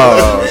Harden.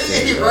 Oh,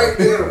 He right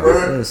there,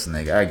 bro. This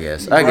nigga, I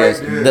guess. Right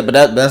there.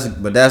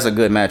 But that's a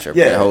good matchup.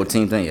 Yeah. That whole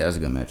team thing, yeah, that's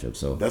a good matchup.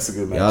 So That's a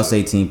good Yeah, I'll matchup.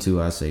 say team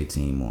 2. I say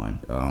team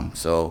 1.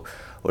 So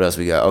what else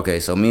we got? Okay,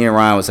 so me and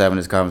Ryan was having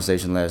this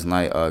conversation last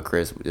night.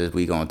 Chris,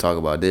 we gonna talk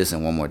about this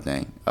and one more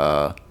thing.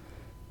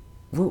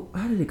 Well,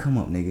 how did it come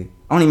up, nigga?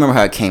 I don't even remember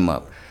how it came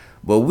up.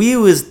 But we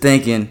was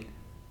thinking,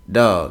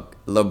 dog,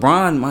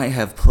 LeBron might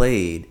have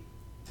played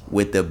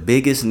with the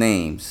biggest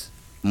names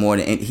more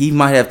than he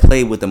might have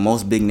played with the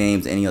most big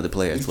names any other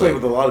player has He's played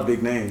played. with a lot of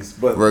big names,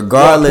 but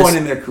Regardless- what point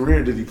in their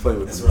career did he play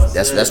with them?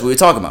 That's what we're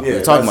talking about. Yeah,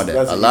 we're talking about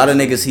that's that. A a lot of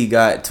huge niggas he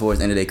got towards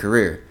the end of their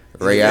career.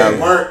 Ray If they Allen.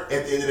 weren't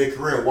at the end of their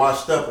career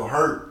washed up or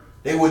hurt,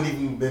 they wouldn't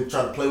even been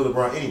trying to play with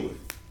LeBron anyway.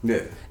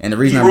 Yeah, And the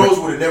D reason Rose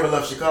would have never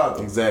left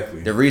Chicago.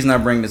 exactly. The reason I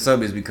bring this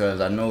up is because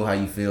I know how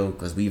you feel,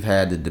 because we've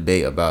had the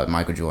debate about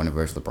Michael Jordan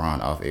versus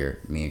LeBron off air,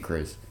 me and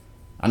Chris.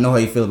 I know how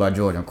you feel about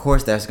Jordan. Of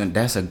course, that's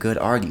a good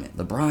argument.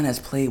 LeBron has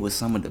played with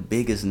some of the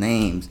biggest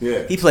names.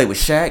 Yeah. He played with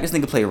Shaq. This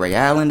nigga played Ray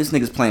Allen. This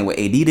nigga's playing with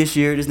AD this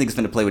year. This nigga's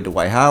finna play with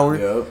Dwight Howard.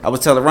 Yep. I was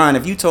telling Ryan,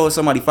 if you told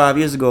somebody 5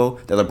 years ago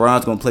that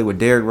LeBron's gonna play with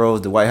Derrick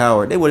Rose, Dwight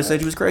Howard, they would have said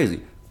you was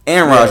crazy.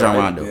 And Rajon right.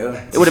 Rondo.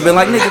 Yeah. It would have been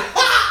like,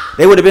 nigga.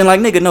 They would have been like,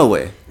 nigga, no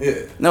way. Yeah.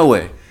 No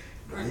way.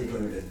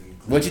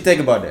 What you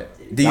think about that?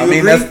 Do you I mean,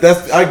 agree?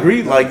 that's I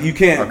agree. Like you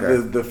can't.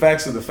 Okay. The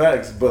facts are the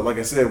facts. But like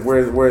I said, where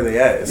are they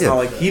at? It's Yeah. not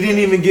like he didn't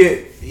even get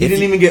If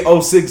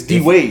you- 06 D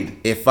Wade.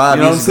 If 5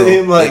 You know years what I'm ago,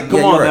 saying? Like, come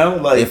you're on right.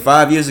 now, like- if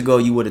 5 years ago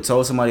you would have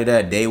told somebody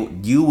that,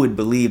 you would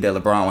believe that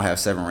LeBron would have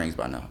 7 rings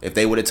by now. If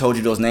they would have told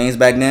you those names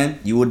back then,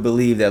 you would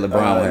believe that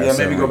LeBron would have Yeah,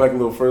 7 maybe go rings. back a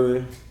little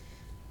further.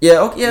 Yeah,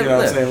 okay, yeah. You know what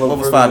I'm yeah. saying? A little What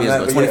was further 5 than years that,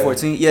 ago? but yeah.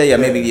 2014? Yeah,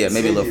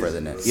 maybe a little So, further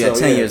than that. Yeah,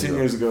 10 years 10 ago.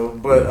 years ago.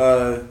 But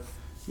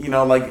You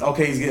know, like,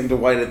 okay, he's getting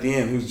Dwight at the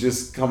end, who's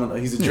just coming.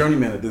 He's a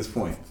journeyman at this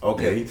point.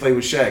 Okay, he played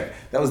with Shaq.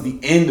 That was the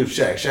end of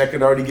Shaq. Shaq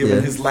had already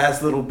given his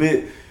last little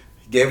bit.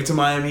 He gave it to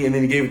Miami, and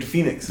then he gave it to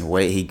Phoenix. He You know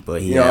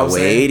had what I'm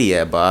saying? Wade, he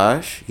had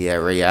Bosh, he had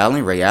Ray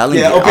Allen. Ray Allen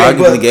but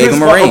arguably gave Chris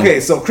him a ring. Okay,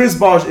 so Chris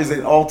Bosh is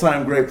an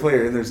all-time great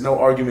player, and there's no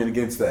argument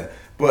against that.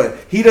 But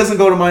he doesn't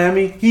go to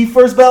Miami. He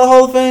first ballot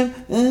Hall of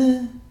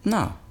Fame?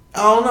 No.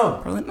 I don't know.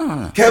 Probably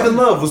no. Kevin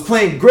Love was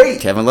playing great.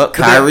 Kevin Love, But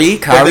that- Kyrie's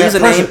but that a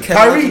name. pressure-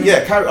 Kyrie,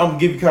 yeah, Kyrie, I'm gonna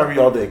give you Kyrie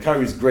all day.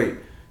 Kyrie's great.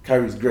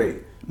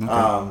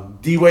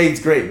 D Wade's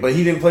great, but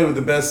he didn't play with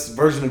the best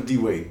version of D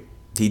Wade.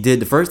 He did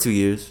the first 2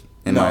 years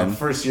in No, Miami. the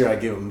first year I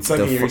give him. The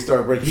second year he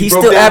started breaking. He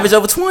broke still down. averaged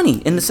over 20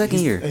 in the second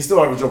year. He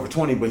still averaged over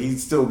 20, but he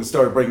still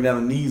started breaking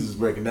down. The knees was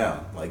breaking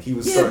down. Like he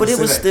was. Yeah, starting but to it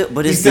was sit still. out-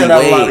 But he it's sat D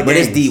out a lot of Wade. But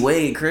it's games. D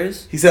Wade,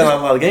 Chris. He sat out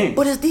a lot of games.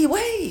 But it's D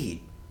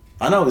Wade.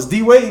 I know it's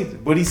D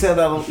Wade, but he sat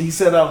out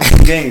some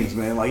games,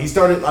 man. Like he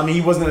started. I mean,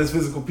 he wasn't at his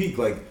physical peak.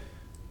 Like,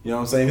 you know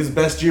what I'm saying? His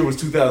best year was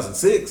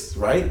 2006,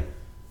 right?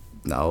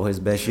 No, his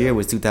best year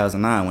was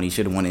 2009 when he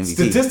should have won MVP.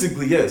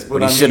 Statistically, yes, but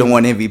But he should have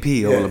won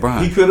MVP over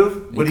LeBron. He could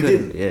have, but he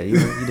could've. didn't. Yeah,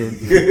 you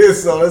did.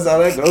 So that's how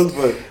that goes.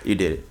 But You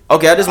did it.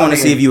 Okay, I just want to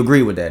mean- see if you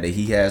agree with that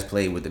he has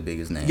played with the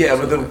biggest names. yeah,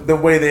 but So, the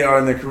way they are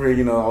in their career,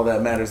 you know, all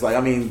that matters. Like,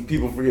 I mean,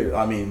 people forget.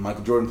 I mean,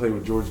 Michael Jordan played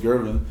with George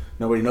Gervin.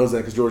 Nobody knows that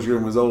because George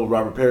Gervin was old.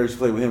 Robert Parrish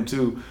played with him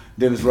too.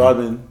 Dennis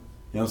Rodman. You know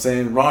what I'm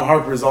saying? Ron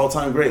Harper is all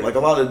time great. Like a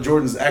lot of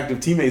Jordan's active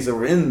teammates that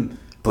were in.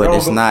 but they're all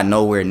it's not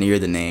nowhere near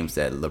the names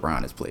that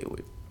LeBron has played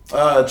with.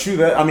 True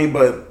that. I mean,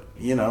 but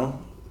you know,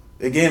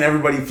 again,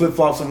 everybody flip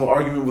flops on what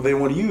argument what they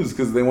want to use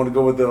because they want to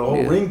go with the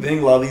whole ring thing.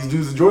 A lot of these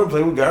dudes that Jordan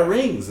played with got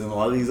rings, and a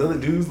lot of these other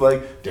dudes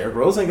like Derrick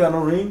Rose ain't got no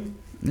ring.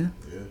 Yeah.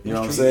 You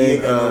know what I'm He saying?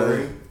 ain't got no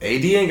ring.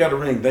 AD ain't got a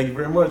ring. Thank you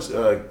very much.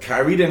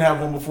 Kyrie didn't have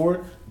one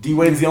before. D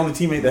Wade's the only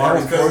teammate that had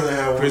Marcus one before. Cousins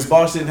had one. Chris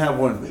Bosh didn't have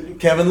one.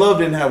 Kevin Love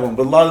didn't have one,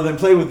 but a lot of them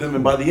played with them,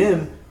 and by the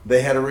end,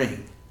 they had a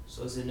ring.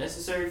 So is it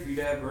necessary for you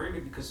to have a ring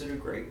to be considered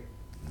great?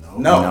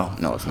 No,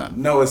 No, it's not.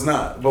 no, it's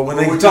not. But when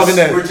But they we're talking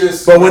just- that, we're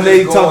just- but we're when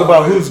they just talk going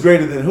about with- who's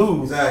greater than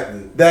who, Exactly.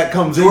 that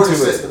comes Jordan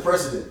into sets it. the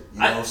precedent. You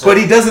know what I'm But saying?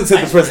 he doesn't set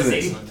I the just wanna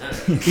say precedent.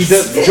 something. He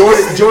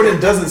does. Jordan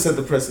doesn't set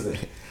the precedent.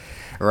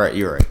 Right,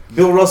 you're right.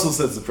 Bill Russell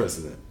sets the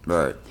precedent.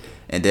 Right.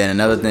 And then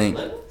another thing.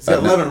 He's got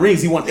 11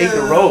 rings. He won 8 in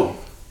a row.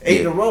 8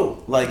 in Yeah. a row.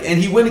 Like, and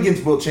he went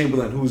against Wilt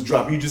Chamberlain, who was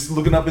dropped. You just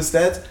looking up his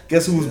stats.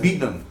 Guess who was beating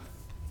him?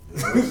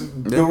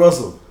 Bill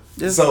Russell.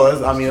 Yeah.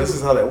 So I mean, that's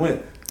just how that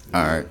went.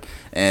 All right.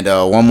 And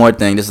one more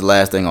thing. This is the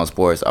last thing on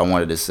sports. I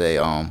wanted to say.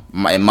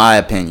 In my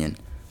opinion,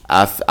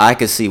 I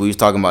could see. We was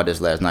talking about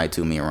this last night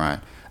too. Me and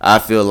Ryan. I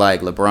feel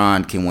like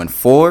LeBron can win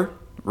 4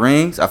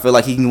 rings. I feel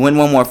like he can win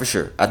one more for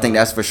sure. I think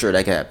that's for sure.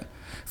 That can happen.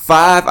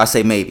 5, I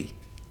say maybe.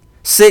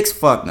 6,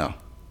 fuck no.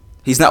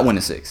 He's not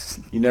winning 6.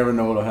 You never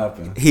know what'll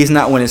happen. He's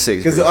not winning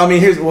 6. Because I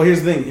mean, here's the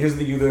thing. Here's the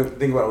thing you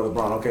think about with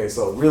LeBron. Okay,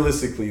 so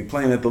realistically,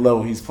 playing at the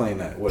level he's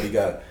playing at, what he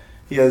got,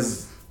 he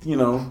has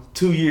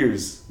 2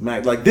 years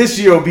max. Like this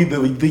year will be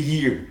the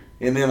year,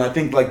 and then I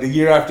think like the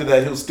year after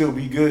that he'll still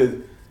be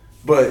good,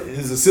 but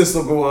his assists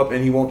will go up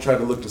and he won't try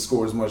to look to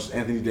score as much.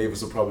 Anthony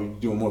Davis will probably be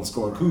doing more of the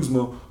scoring.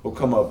 Kuzma will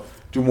come up,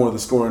 do more of the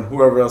scoring.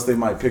 Whoever else they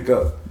might pick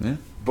up. Yeah.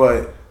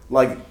 But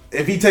like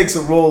if he takes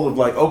a role of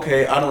like,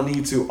 okay, I don't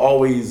need to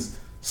always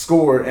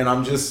score, and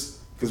I'm just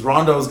because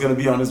Rondo's going to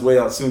be on his way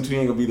out soon too. He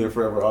ain't going to be there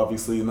forever,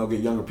 obviously, and they'll get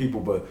younger people.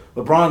 But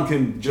LeBron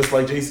can, just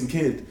like Jason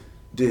Kidd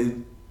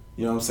did,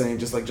 you know what I'm saying,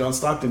 just like John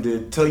Stockton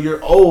did, till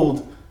you're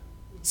old,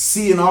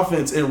 see an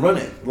offense and run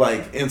it,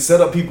 like, and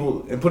set up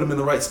people and put them in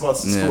the right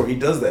spots to score. He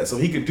does that, so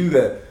he could do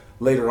that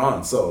later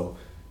on. So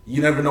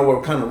you never know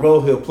what kind of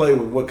role he'll play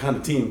with what kind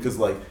of team, because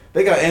like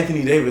they got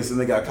Anthony Davis and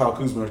they got Kyle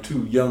Kuzma,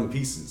 2 young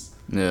pieces.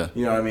 Yeah.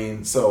 You know what I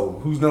mean? So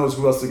who knows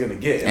who else they're gonna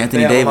get? And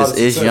Anthony they have a lot Davis of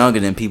is success. younger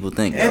than people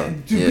think.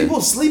 And, dude, yeah.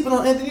 people sleeping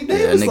on Anthony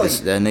Davis.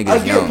 that nigga's I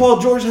get young. Paul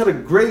George had a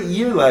great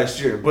year last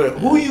year, but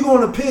who are you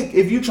going to pick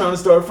if you're trying to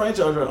start a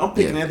franchise? I'm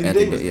picking Yeah, Anthony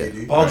Anthony- Davis.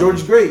 yeah. Paul George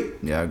is great.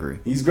 Yeah, I agree.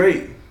 He's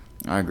great.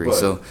 I agree.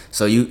 But-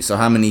 So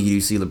how many do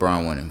you see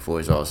LeBron winning before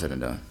it's all said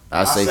and done?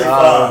 I say say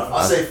 5.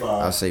 I say 5.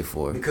 I say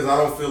 4. Because I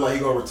don't feel like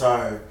he's gonna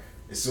retire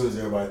as soon as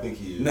everybody think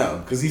he is.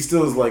 No, because he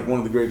still is like one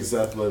of the greatest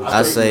athletes.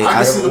 I say-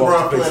 I I can see ever walked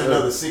LeBron the face playing of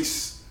another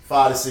earth.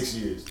 5 to 6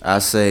 years. I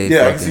say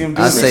Yeah, I can see him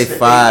doing I say 6 to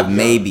 5 8,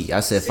 maybe. I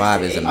said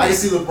 5 is a I can maybe.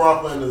 see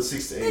LeBron playing another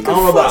 6 to 8. I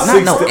don't know about Not-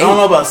 6. no, I don't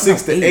know about eight.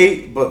 6 to No,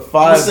 8, but I'm 5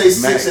 gonna say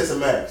 6 max. at the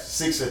max.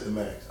 6 at the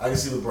max. I can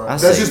see LeBron. I That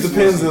say- just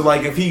depends on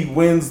like if he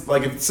wins,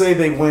 like if say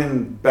they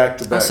win back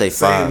to back. I say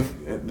 5.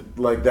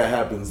 Like that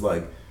happens,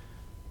 like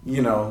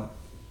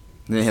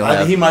Then he'll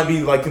have, he might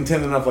be like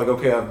content enough, like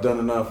okay, I've done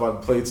enough,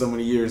 I've played so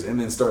many years, and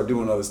then start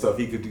doing other stuff.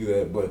 He could do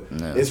that, but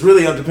Yeah. it's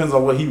really depends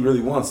on what he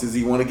really wants. Does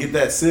he want to get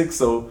that 6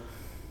 so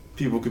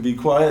people could be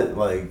quiet?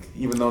 Like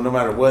even though no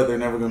matter what, they're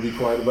never gonna be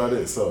quiet about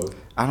it. So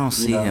I don't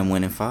see him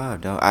winning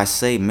 5, dog. I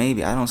say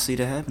maybe. I don't see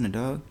that happening,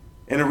 dog.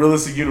 in a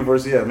realistic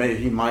universe, yeah, maybe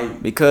he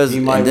might Because he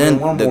might and then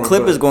win one the more,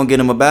 Clippers but- gonna get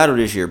him a battle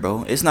this year,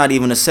 bro. It's not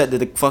even a set that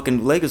the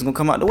fucking Lakers gonna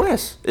come out the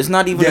West. It's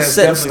not even a it's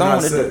set in definitely stone.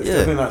 not set. It's Yeah.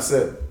 definitely not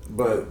set.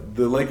 But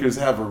the Lakers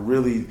have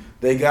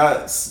they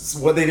got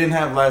what they didn't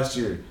have last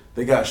year.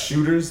 They got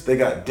shooters. They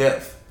got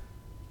depth.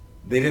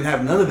 They didn't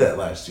have none of that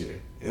last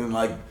year. And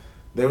like,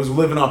 they was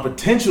living on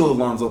potential of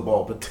Lonzo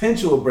Ball,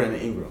 potential of Brandon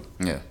Ingram.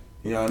 Yeah.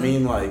 You know what I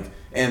mean? Like,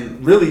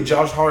 and really,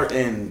 Josh Hart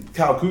and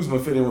Kyle Kuzma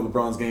fit in with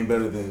LeBron's game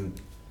better than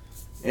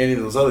any of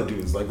those other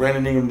dudes. Like,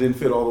 Brandon Ingram didn't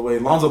fit all the way.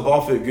 Lonzo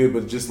Ball fit good,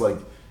 but just like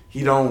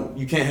you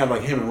can't have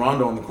like him and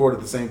Rondo on the court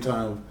at the same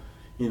time.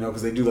 You know,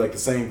 because they do like the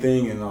same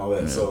thing and all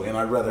that. Yeah. So, and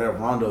I'd rather have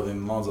Rondo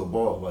than Lonzo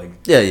Ball. Like,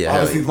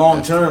 obviously,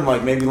 long term,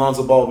 like maybe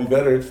Lonzo Ball will be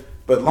better,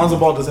 but Lonzo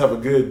Ball does have a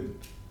good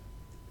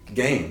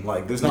game.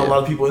 Like, there's not a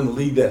lot of people in the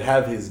league that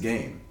have his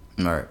game.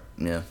 All right.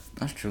 Yeah,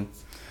 that's true.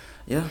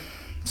 Yeah.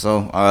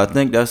 So I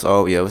think that's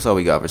all. Yeah, that's all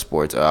we got for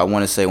sports. I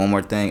want to say one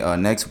more thing.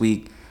 Next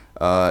week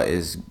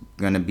is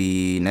gonna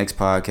be next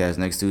podcast.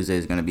 Next Tuesday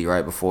is gonna be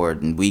right before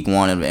week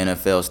 1 of the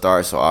NFL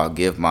starts. So I'll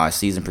give my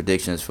season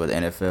predictions for the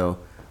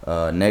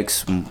NFL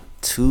next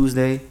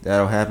Tuesday.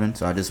 That'll happen.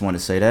 So I just want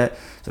to say that.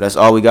 So that's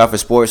all we got for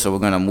sports. So we're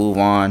gonna move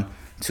on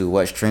to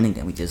what's trending.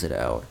 Then we just hit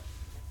an hour.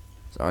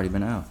 It's already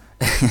been an hour.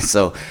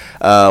 So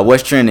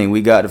what's trending?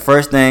 We got the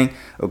first thing,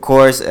 of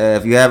course.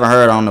 If you haven't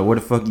heard, I don't know where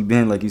the fuck you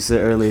been. Like you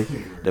said earlier,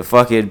 the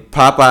fucking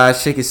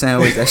Popeyes chicken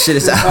sandwich. That shit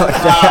is out.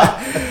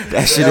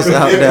 That shit is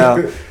out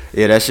now.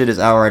 Yeah, that shit is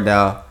out right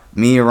now.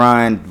 Me and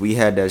Ryan, we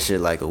had that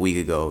shit like a week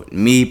ago.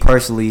 Me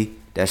personally,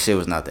 that shit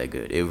was not that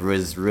good. It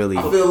was really.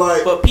 I feel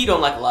like, but Pete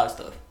don't like a lot of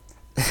stuff.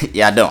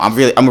 Yeah, I don't.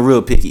 I'm a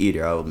real picky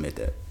eater. I'll admit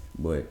that.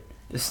 But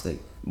this thing.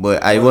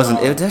 But I wasn't.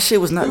 That shit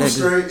was not that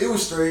good. It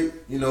was straight.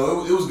 You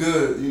know, it was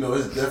good. You know,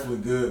 it's definitely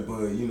good.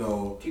 But you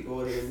know,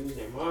 people out here losing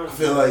their minds. I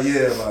feel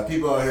like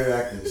people out here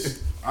acting.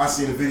 I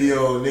seen a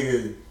video. A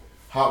nigga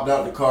hopped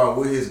out the car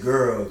with his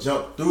girl,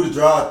 jumped through the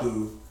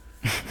drive-thru,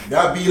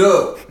 got beat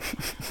up.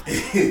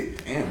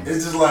 Damn.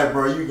 It's just like,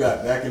 bro, you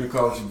got back in the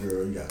car with your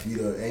girl, you got beat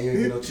up, and you ain't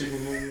get no chicken,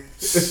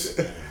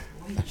 nigga.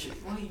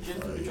 Why you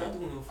jump through the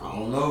drive-thru? I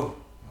don't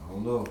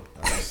know.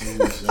 I seen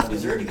this shit.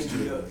 It's already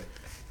beat up.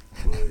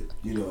 But,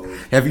 you know.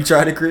 Have you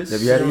tried it, Chris?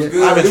 Have you had it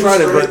yet? I haven't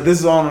tried it, but this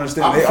is all I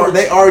understand.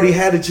 They already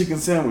had a chicken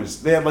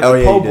sandwich. They had like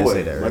a po'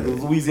 boy, like a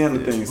Louisiana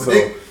thing.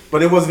 So,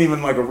 but it wasn't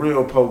even like a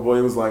real po' boy.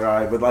 It was like, all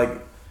right, but like,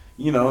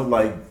 you know,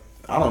 like,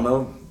 I don't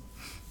know.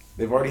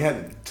 They've already had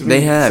it.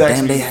 They have.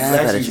 Damn, they have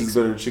had a chicken.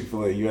 Better than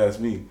Chick-fil-A. You ask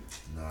me.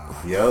 Nah.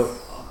 Yo.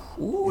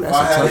 Ooh, that's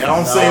a tough one.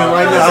 I'm saying it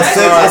right now.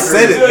 I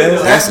said it,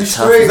 man. That's a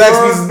tough one.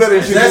 Zaxby's is better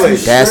than Chick-fil-A.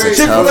 That's a tough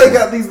Chick-fil-A one.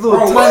 got these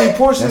little tiny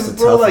portions,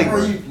 bro. Like,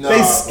 Nah,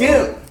 they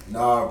skimp.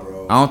 Nah,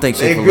 bro. I don't think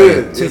They Chick-fil-A.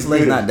 good.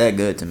 Chick-fil-A's not that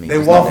good to me. They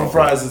waffle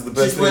fries is the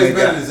best thing Chick-fil-A they is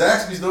better got.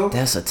 than Zaxby's, though.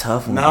 That's a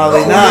tough one. No,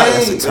 bro. they not.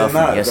 That's a tough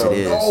one. Yes, it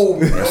is. No,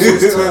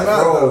 It's not,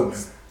 bro.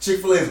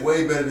 Chick-fil-A is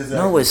way better than Zaxby's.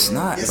 No, it's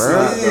not, yes,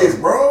 bro. It is,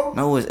 bro.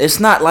 No, it's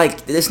not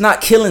like it's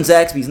not killing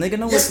Zaxby's, nigga.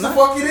 No, Yes, it's the not.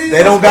 fuck it is.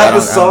 They don't got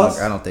the sauce.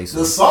 I don't think so.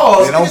 The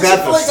sauce. They don't Nigga, got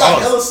the Chick-fil-A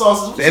got hella sauce.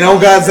 sauces. They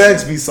don't got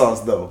Zaxby's sauce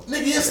though.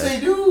 Nigga, yes,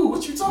 they do.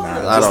 What you talking I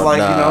about? Just don't, like,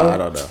 nah, you know, I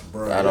don't know.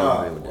 Bro, I don't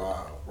agree with that.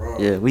 wow, bro.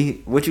 Yeah,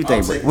 what you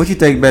think? take What you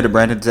think better,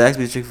 Brandon?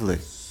 Zaxby's, Chick-fil-A?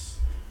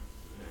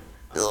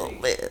 Oh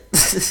man.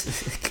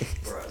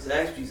 Bro,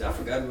 Zaxby's. I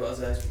forgot about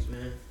Zaxby's,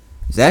 man.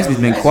 Zaxby's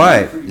been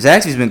quiet.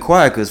 Zaxby's been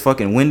quiet because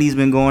fucking Wendy's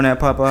been going at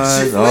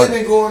Popeyes. Chick-fil-A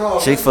been going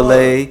off.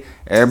 Chick-fil-A.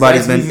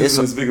 Everybody's been. Zaxby's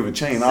isn't as big of a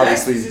chain,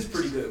 obviously. Zaxby's is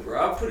pretty good, bro.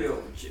 I'll put it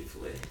over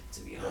Chick-fil-A,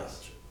 to be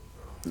honest.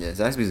 Yeah,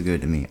 Zaxby's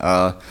good to me.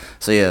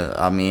 So yeah,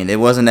 I mean, it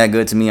wasn't that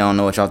good to me. I don't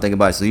know what y'all think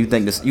about it. So you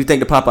think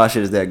the Popeye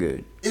shit is that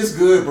good? It's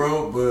good,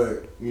 bro,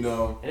 but you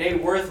know, It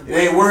ain't worth it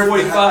ain't worth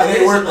 45 the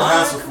minutes in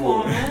hassle line. Come for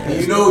on, it. man.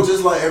 And you know,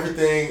 just like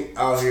everything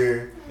out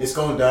here, it's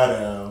gonna die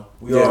down.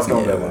 We all it's know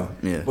gonna die that. down.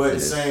 Yeah, But at it the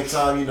is. same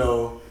time, you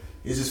know,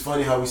 it's just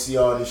funny how we see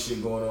all this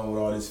shit going on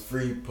with all this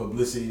free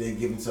publicity they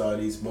giving to all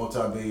these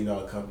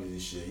multi-billion-dollar companies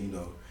and shit, you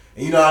know.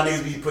 And you know how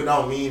niggas be putting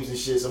out memes and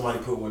shit. Somebody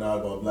put one out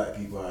about black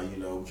people, how, you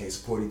know, we can't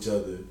support each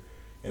other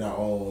in our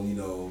own, you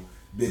know,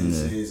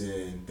 businesses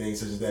and things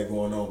such as that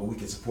going on, but we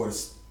can support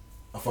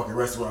a fucking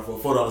restaurant for a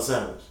 $4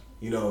 sandwich,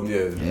 you know.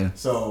 Yeah.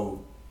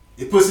 So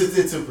it puts it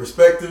into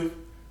perspective,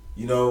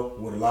 you know,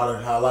 with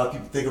how a lot of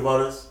people think about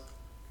us,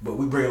 but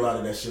we bring a lot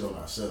of that shit on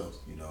ourselves,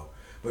 you know.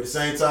 But at the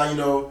same time,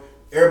 you know,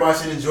 everybody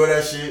should enjoy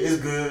that shit. It's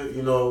good,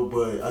 you know,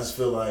 but I just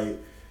feel like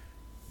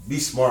be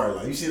smart.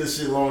 Like, you see this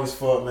shit long as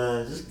fuck,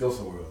 man, just go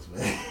somewhere else,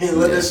 man.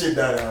 Let that shit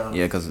die down.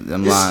 Yeah, because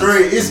them It's lines,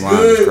 straight. It's them lines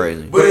good. is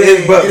crazy. But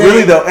it really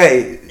ain't- though, hey,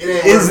 it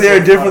ain't is worth there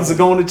a it. difference of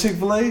going to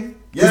Chick-fil-A?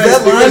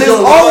 Yes, that line because is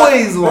your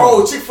always long.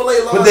 Bro,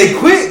 Chick-fil-A line. But they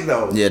quick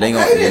though. Yeah, they Okay,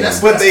 gonna. then, Yeah.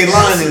 that's- But they line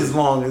that's- is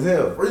long as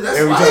hell. Bro, that's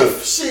every life. time.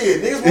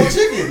 Shit, niggas want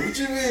chicken. What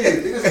you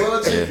mean? Niggas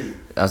love chicken.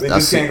 I They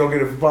just see, can't go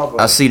get it from Popeye.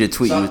 I see the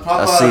tweet. I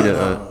Popeye, see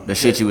no. the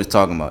shit you was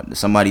talking about.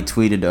 Somebody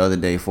tweeted the other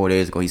day, 4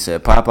 days ago. He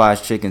said Popeye's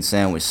chicken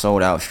sandwich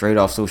sold out straight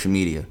off social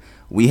media.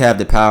 We have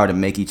the power to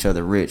make each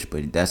other rich,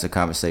 but that's a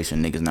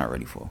conversation niggas not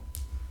ready for.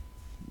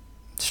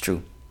 It's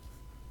true.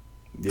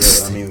 Yeah,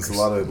 I mean, it's a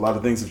lot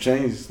of things have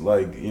changed.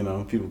 Like, you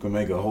know, people can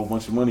make a whole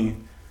bunch of money,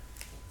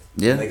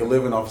 Yeah. make a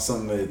living off of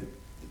something that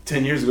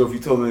 10 years ago, if you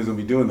told them they was gonna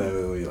be doing that,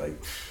 they'd be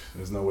like,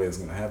 "There's no way it's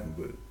gonna happen."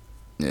 But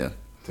Yeah.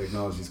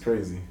 Technology's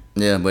crazy.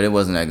 Yeah, but it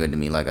wasn't that good to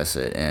me, like I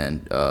said.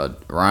 And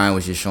Ryan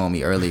was just showing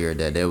me earlier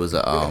that there was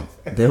a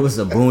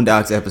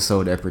Boondocks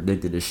episode that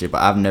predicted this shit,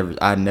 but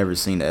I'd never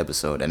seen the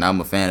episode, and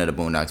I'm a fan of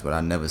the Boondocks, but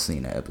I've never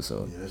seen the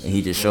episode. Yeah, and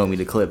he just showed me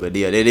the clip. But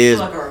yeah, it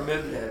is. I feel like I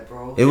remember that,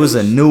 bro. It was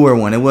a newer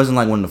one. It wasn't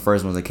like one of the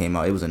first ones that came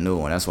out. It was a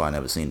newer one. That's why I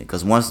never seen it.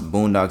 Because once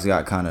Boondocks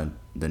got kind of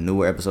the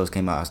newer episodes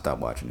came out, I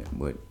stopped watching it.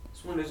 But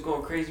this one is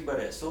going crazy about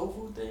that soul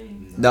food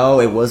thing.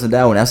 No, it wasn't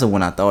that one. That's the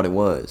one I thought it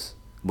was.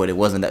 But it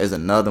wasn't that. It's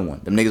another one.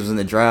 Them niggas was in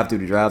the drive-thru.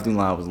 The drive-thru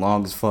line was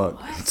long as fuck.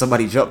 What?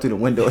 Somebody jumped through the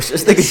window.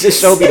 This nigga just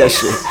showed me that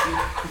shit.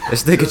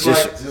 This nigga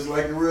just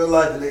like in real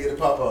life, the nigga at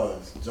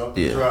Popeyes jumped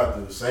through the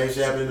drive-thru. Same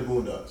shit happened in the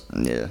Boondocks.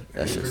 Yeah,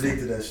 that shit.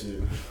 Predicted that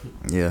shit.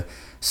 Yeah.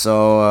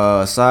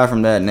 So aside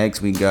from that,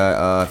 next we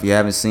got if you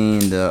haven't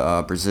seen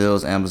the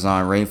Brazil's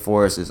Amazon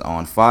rainforest is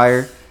on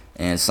fire,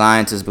 and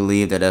scientists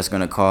believe that that's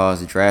going to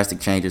cause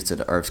drastic changes to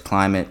the Earth's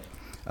climate.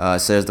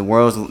 It says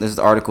this is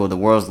the article. The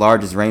world's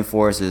largest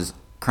rainforest is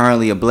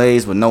currently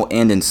ablaze with no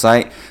end in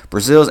sight.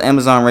 Brazil's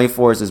Amazon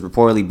rainforest is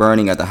reportedly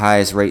burning at the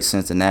highest rate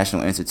since the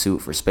National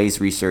Institute for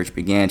Space Research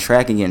began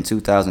tracking it in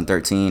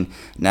 2013.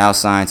 Now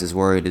scientists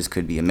worry this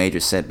could be a major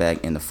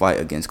setback in the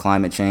fight against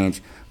climate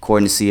change.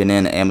 According to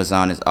CNN, the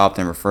Amazon is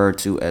often referred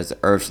to as the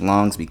Earth's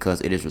lungs because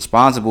it is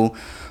responsible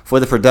for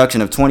the production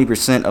of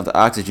 20% of the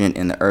oxygen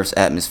in the Earth's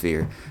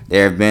atmosphere.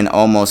 There have been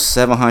almost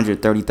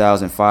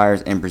 730,000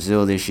 fires in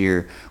Brazil this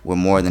year, with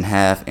more than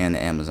half in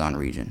the Amazon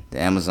region.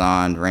 The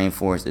Amazon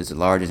rainforest is the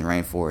largest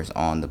rainforest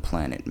on the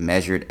planet,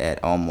 measured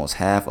at almost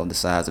half of the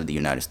size of the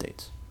United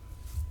States.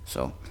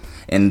 So,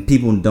 and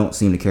people don't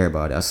seem to care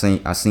about it.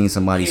 I seen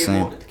somebody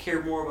saying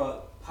care more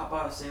about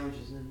Popeye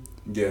sandwiches than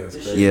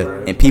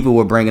and people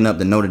were bringing up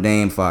the Notre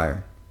Dame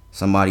fire.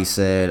 Somebody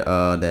said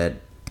that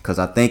because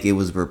I think it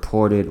was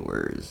reported.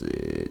 Where is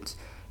it?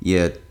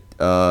 Yeah,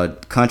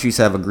 countries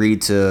have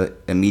agreed to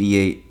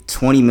immediate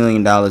 $20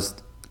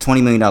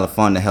 million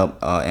fund to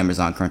help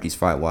Amazon countries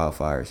fight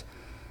wildfires.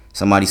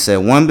 Somebody said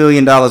 $1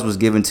 billion was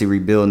given to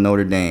rebuild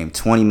Notre Dame.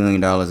 $20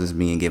 million is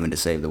being given to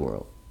save the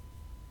world.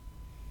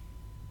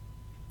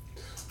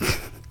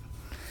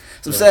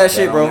 Some sad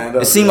shit, bro.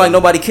 It seemed like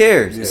nobody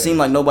cares. It seemed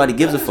like nobody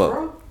gives a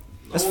fuck.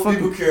 That's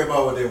people care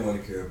about what they want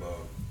to care about.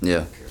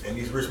 Yeah. And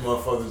these rich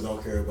motherfuckers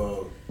don't care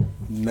about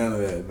none of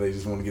that. They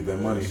just want to get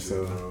that money.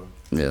 So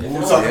yeah. We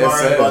were talking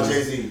about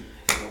Jay-Z.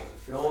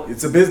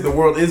 It's a business. The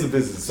world is a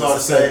business. It's all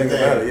the same thing.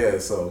 About it. Yeah.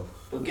 So.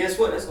 But guess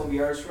what? That's gonna be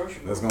our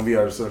destruction. That's gonna be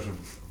our destruction.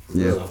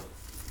 Yeah.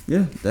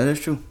 Yeah, that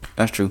is true.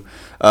 That's true.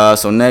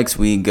 So next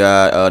we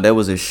got there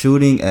was a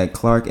shooting at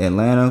Clark,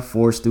 Atlanta.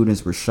 4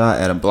 students were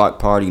shot at a block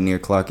party near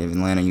Clark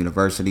Atlanta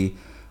University.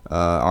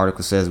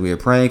 Article says we are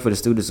praying for the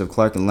students of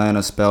Clark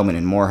Atlanta, Spelman,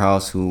 and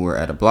Morehouse who were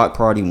at a block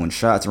party when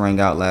shots rang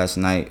out last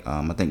night.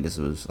 I think this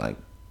was like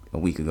a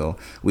week ago.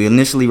 We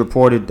initially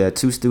reported that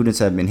 2 students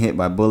had been hit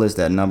by bullets.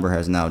 That number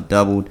has now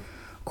doubled.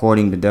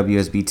 According to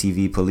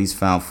WSB-TV, police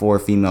found 4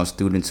 female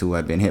students who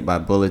had been hit by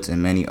bullets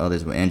and many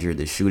others were injured.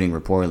 The shooting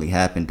reportedly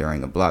happened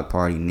during a block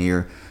party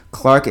near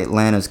Clark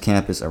Atlanta's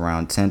campus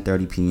around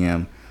 10:30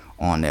 p.m.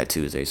 on that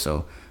Tuesday.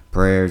 So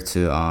prayers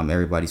to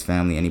everybody's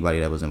family. Anybody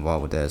that was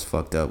involved with that is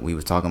fucked up. We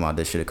was talking about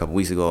this shit a couple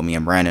weeks ago, me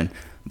and Brandon,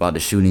 about the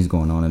shootings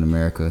going on in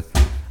America.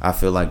 I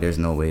feel like there's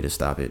no way to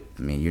stop it.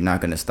 I mean, you're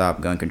not going to stop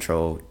gun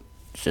control.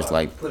 It's just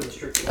like,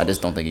 I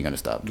just don't think you're going to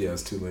stop. Yeah,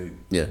 it's too late.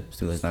 Yeah, it's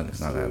too late. It's not going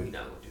to happen.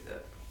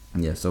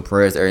 that. Yeah, so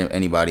prayers to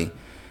anybody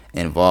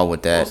involved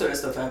with that. Also, that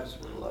stuff happens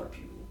when a lot of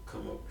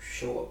people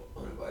show up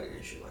uninvited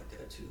and shit like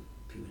that too.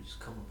 People just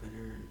come up in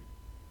there.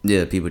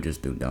 Yeah, people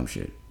just do dumb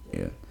shit.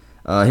 Yeah.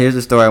 Here's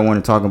the story I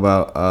want to talk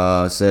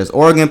about. Says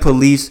Oregon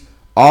police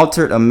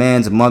altered a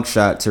man's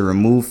mugshot to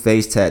remove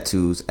face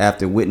tattoos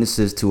after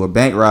witnesses to a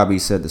bank robbery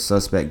said the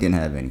suspect didn't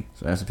have any.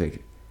 So that's a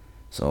picture.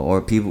 So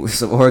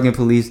Oregon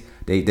police,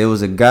 there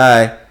was a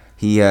guy,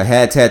 he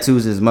had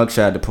tattoos in his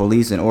mugshot. The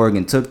police in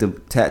Oregon took the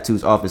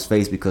tattoos off his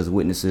face because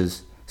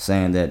witnesses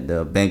saying that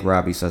the bank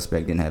robbery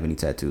suspect didn't have any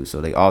tattoos. So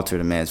they altered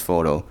the man's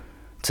photo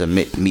to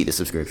meet the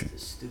subscription.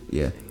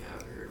 Yeah.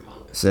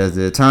 Says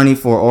the attorney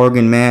for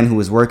Oregon man who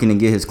was working to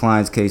get his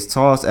client's case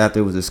tossed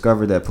after it was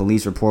discovered that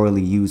police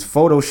reportedly used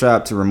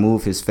Photoshop to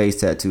remove his face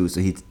tattoos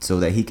so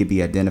that he could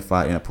be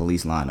identified in a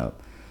police lineup.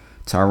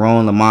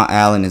 Tyrone Lamont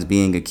Allen is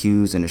being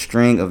accused in a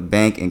string of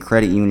bank and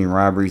credit union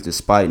robberies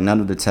despite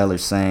none of the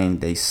tellers saying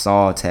they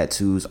saw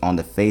tattoos on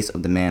the face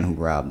of the man who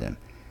robbed them.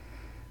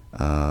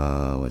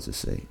 What's it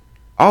say?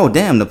 Oh,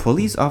 damn, the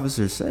police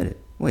officer said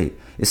it. Wait,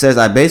 it says,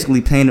 I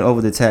basically painted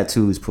over the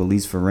tattoos,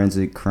 police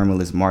forensic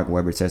criminalist Mark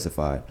Weber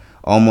testified.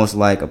 Almost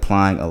like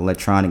applying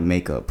electronic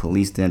makeup.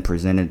 Police then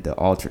presented the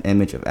altered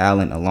image of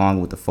Allen along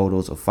with the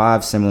photos of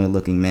 5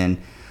 similar-looking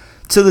men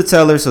to the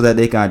teller so that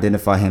they can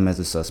identify him as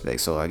a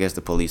suspect. So I guess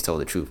the police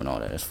told the truth and all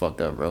that. That's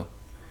fucked up, bro.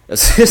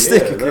 That's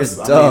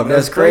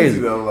that's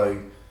crazy. Though, like,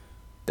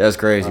 that's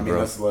crazy, I mean,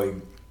 bro. That's like,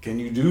 can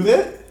you do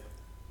that?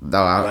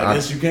 No, I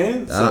guess you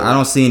can. So. I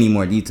don't see any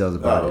more details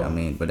about it. I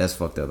mean, but that's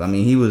fucked up. I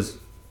mean,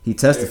 he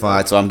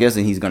testified, so I'm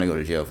guessing he's gonna go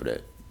to jail for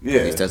that.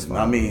 Yeah, he's testified.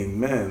 I mean,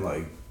 man,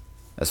 like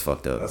that's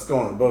fucked up. That's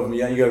going above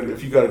me.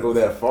 If you gotta go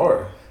that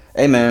far.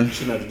 Hey man, You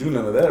shouldn't have to do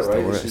none of that,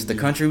 right? it's the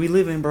country we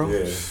live in, bro. Yeah.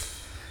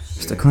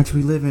 It's the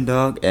country we live in,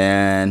 dog.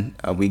 And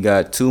we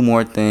got 2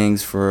 more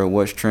things for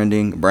what's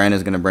trending.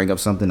 Brandon's going to bring up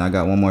something. I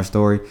got one more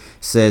story.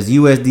 Says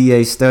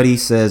USDA study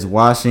says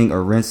washing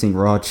or rinsing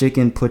raw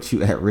chicken puts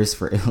you at risk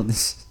for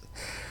illness.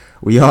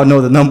 We all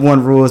know the number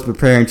one rule is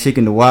preparing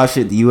chicken to wash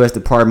it. The U.S.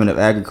 Department of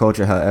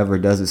Agriculture, however,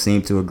 doesn't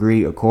seem to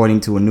agree.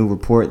 According to a new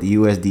report, the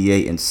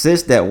USDA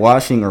insists that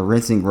washing or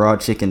rinsing raw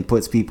chicken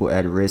puts people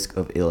at risk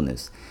of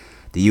illness.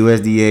 The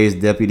USDA's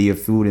Deputy of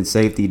Food and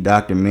Safety,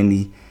 Dr.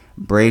 Mindy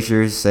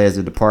Brasher, says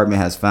the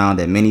department has found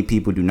that many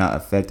people do not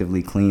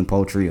effectively clean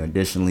poultry.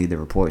 Additionally, the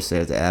report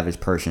says the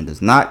average person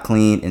does not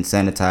clean and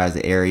sanitize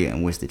the area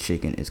in which the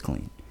chicken is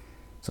cleaned.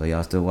 So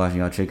y'all still washing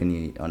y'all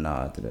chicken? Oh, no,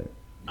 after that.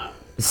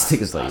 This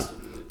nigga's like,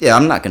 yeah,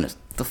 I'm not gonna.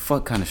 The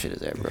fuck kind of shit is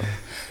that, bro?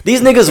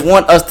 These niggas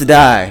want us to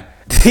die.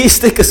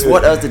 These niggas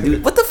want us to do.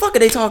 What the fuck are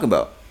they talking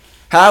about?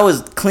 How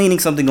is cleaning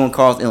something gonna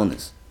cause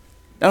illness?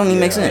 That don't even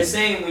make They're sense.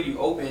 saying when you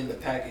open the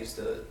package,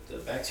 the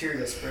bacteria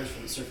that spreads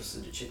from the surface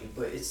of the chicken,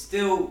 but it's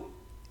still.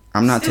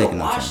 I'm not still taking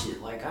no wash time.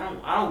 it. Like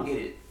I don't get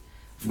it.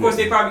 Of course,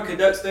 they probably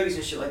conduct studies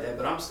and shit like that,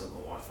 but I'm still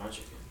gonna wash my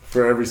chicken.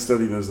 For every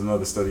study, there's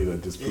another study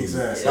that disproves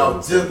it. Exactly.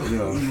 So, Typically, you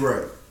know, you're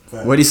right.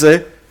 Fact. What'd he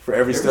say? for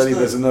every Every study, study.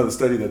 there's another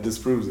study that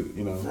disproves it.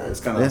 You know,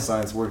 it's kind of Yeah. how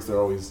science works. They're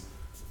always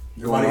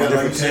Everybody got,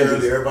 like you said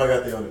earlier, everybody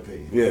got their own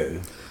opinion.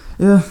 yeah.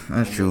 Yeah,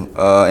 that's true.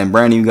 And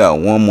Brandon, you got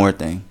one more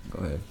thing.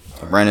 Go ahead.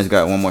 Brandon's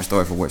got one more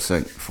story for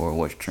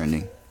what's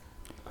trending.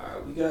 All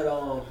right, we got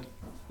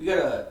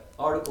an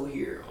article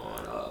here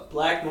on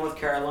black North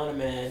Carolina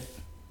man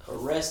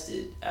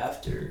arrested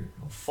after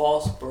a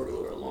false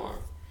burglar alarm.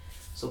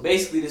 So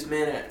basically, this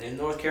man in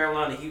North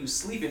Carolina, he was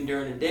sleeping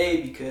during the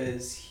day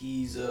because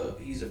he's a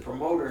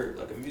promoter,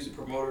 like a music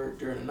promoter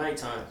during the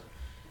nighttime,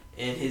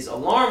 and his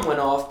alarm went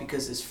off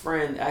because his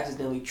friend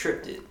accidentally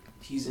tripped it.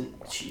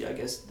 I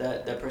guess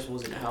that person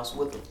was in the house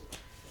with him.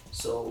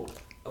 So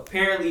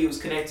apparently, it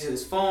was connected to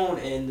his phone,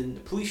 and then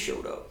the police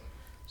showed up.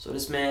 So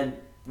this man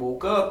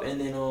woke up and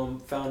then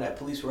found that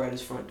police were at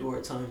his front door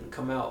telling him to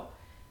come out.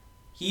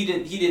 He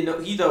didn't know,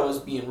 he thought it was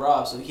being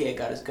robbed, so he had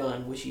got his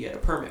gun, which he had a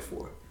permit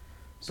for.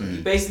 So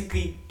he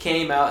basically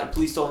came out and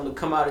police told him to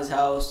come out of his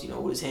house,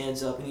 with his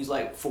hands up, and he's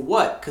like, for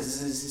what? Because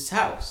this is his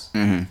house.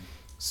 Mm-hmm.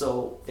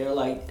 So they're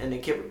like, and they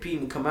kept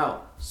repeating to come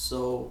out.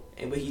 So,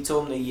 but he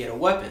told them that he had a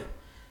weapon.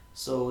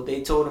 So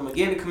they told him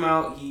again to come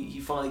out. He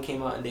finally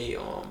came out, and they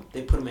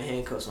put him in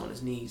handcuffs on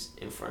his knees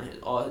in front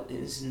of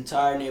his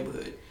entire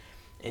neighborhood.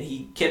 And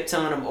he kept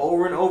telling them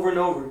over and over and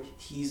over,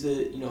 he's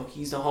the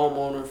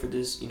homeowner for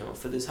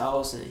this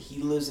house, and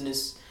he lives in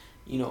this,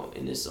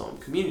 in this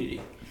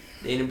community.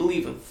 They didn't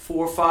believe him.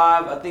 4 or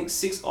 5, I think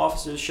 6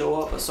 officers show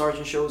up. A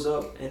sergeant shows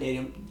up, and they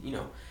didn't,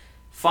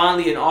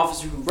 finally an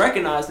officer who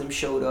recognized him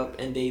showed up,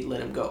 and they let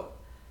him go.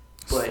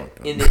 But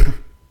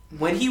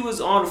when he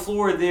was on the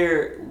floor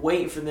there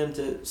waiting for them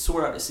to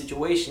sort out the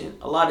situation,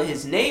 a lot of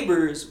his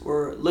neighbors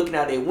were looking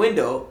out their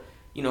window,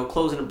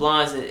 closing the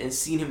blinds and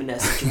seeing him in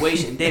that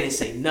situation. They didn't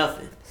say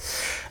nothing.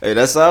 Hey,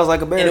 that sounds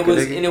like a bad.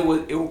 And it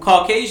was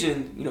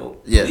Caucasian,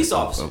 police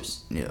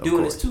officers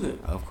doing this to him.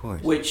 Of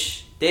course.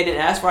 Which they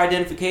didn't ask for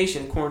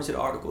identification, according to the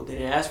article. They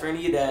didn't ask for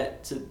any of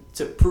that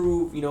to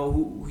prove,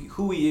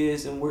 who he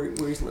is and where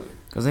he's living.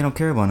 Because they don't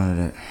care about none of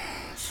that.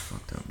 It's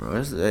fucked up, bro.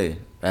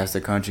 That's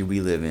the country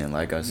we live in.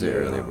 Like I said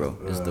earlier, bro.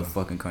 It's the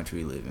fucking country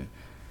we live in.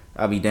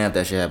 I'll be damned if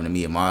that shit happened to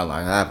me in my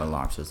life. I have an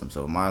alarm system,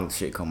 so if my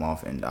shit come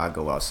off and I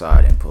go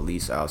outside and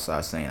police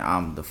outside saying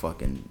I'm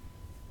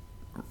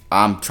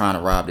trying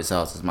to rob this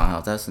house. It's my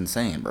house. That's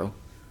insane, bro.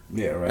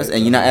 Yeah, right.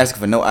 And you're not asking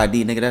for no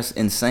ID, nigga. That's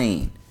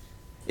insane.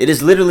 It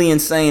is literally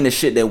insane the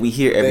shit that we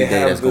hear every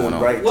day that's going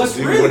on. Right to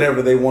do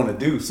whatever they want to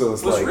do. So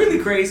it's what's like really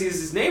crazy is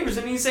his neighbors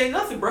didn't even say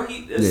nothing, bro.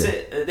 They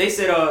said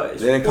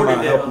it's didn't come out reported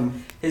and help that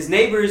him. his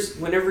neighbors,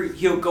 whenever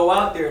he'll go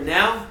out there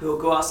now, he'll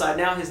go outside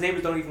now. His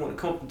neighbors don't even want to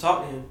come up and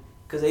talk to him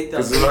because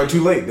Because it's already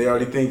too late. They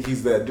already think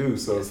he's that dude.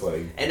 So it's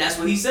like, and that's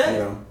what he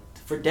said.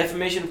 For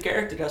defamation of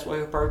character, that's why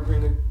he'll probably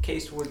bring a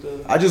case toward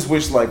the. I just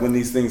wish, like, when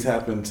these things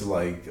happen to,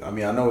 like, I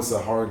know it's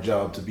a hard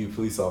job to be a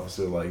police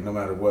officer, like, no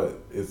matter what,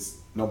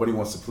 nobody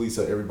wants to police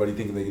everybody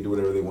thinking they can do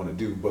whatever they want to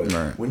do, but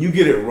when you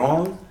get it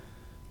wrong,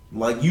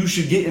 like, you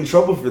should get in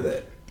trouble for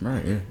that.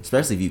 Right, yeah.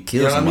 Especially if you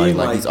kill You know what I somebody, mean?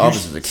 like these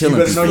officers are killing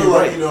better people. know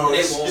you're right.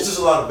 It's just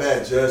a lot of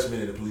bad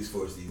judgment in the police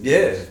force these days.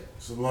 Yeah.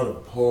 It's a lot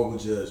of horrible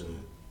judgment.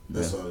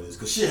 That's all it is.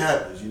 Because shit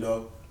happens,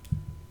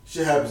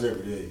 Shit happens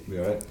every day.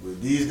 Yeah, right.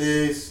 But these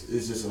days,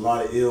 it's just a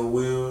lot of ill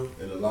will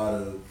and a lot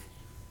of,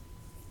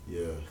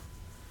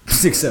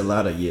 Except a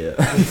lot of I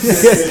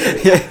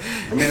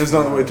mean, there's no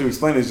other way to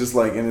explain it. It's just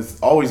like, and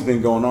it's always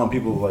been going on.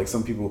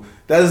 Some people,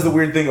 that is the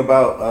weird thing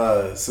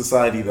about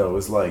society, though,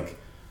 is like,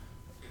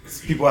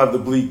 people have the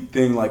bleak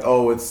thing like,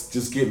 oh, it's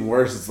just getting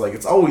worse. It's like,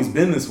 it's always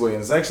been this way,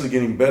 and it's actually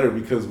getting better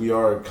because we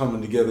are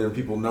coming together and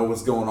people know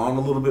what's going on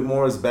a little bit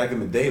more. As back in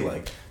the day,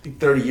 like, I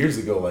think 30 years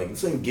ago, like,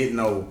 this ain't getting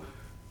no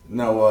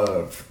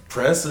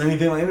press or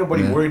anything. Like, ain't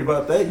nobody worried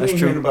about that. You ain't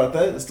hearing about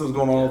that. It's still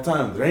going on all the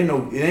time. It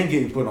ain't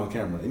getting put on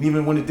camera. And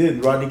even when it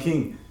did, Rodney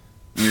King,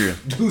 Yeah.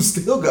 Dude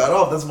still got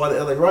off. That's why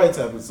the LA riots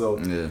happened. So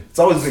it's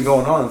always been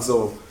going on.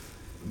 So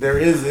it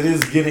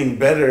is getting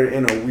better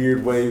in a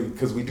weird way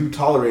because we do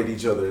tolerate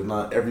each other.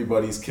 Not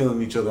everybody's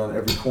killing each other on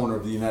every corner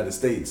of the United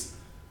States.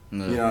 You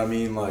know what I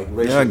mean? Like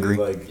racially, I agree.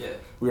 like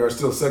we are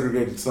still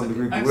segregated to some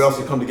degree, but we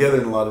also come together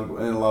in a lot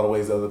of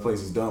ways that other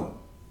places don't.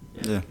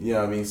 Yeah. You know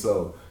what I mean?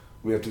 So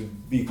we have to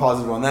be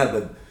positive on that.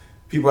 But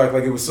people act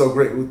like it was so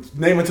great.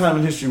 Name a time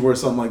in history where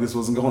something like this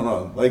wasn't going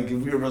on. Like if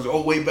you ever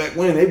say, way back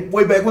when? Hey,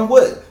 way back when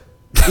what?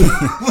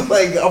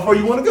 Like how far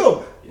you want to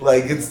go?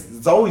 Like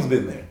it's always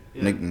been there.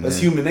 That's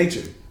human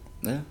nature.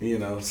 Yeah. You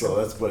know, so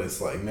that's what it's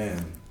like,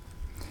 man.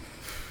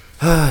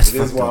 It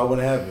is wild when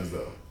it happens,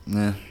 though.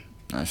 Yeah,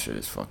 that shit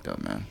is fucked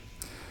up, man.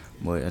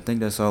 But I think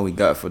that's all we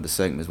got for the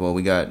segments. Well,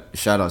 we got a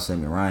shout out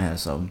segment. Ryan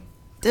has something.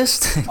 This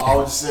thing. I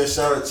would just say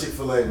shout out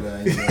Chick-fil-A,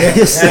 man.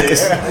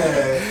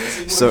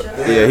 So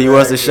yeah, he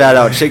wants to shout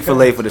out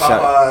Chick-fil-A for the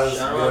shout.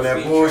 Popeyes doing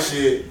that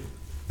bullshit.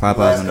 Popeyes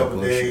last on that couple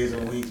bullshit. days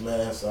and weeks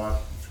last.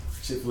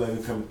 Chick-fil-A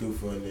been coming through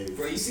for a nigga.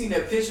 Bro, you seen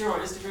that picture on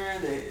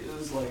Instagram that it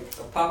was like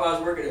a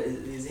Popeyes worker that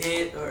his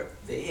head or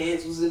the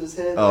hands was in his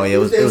head? Oh yeah, it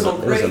was a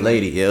crazy.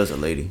 lady. Yeah, it was a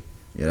lady.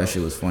 Yeah, that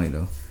shit was funny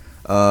though.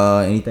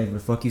 Anything for the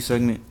fuck you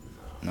segment?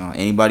 No.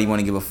 Anybody want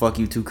to give a fuck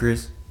you to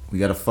Chris? We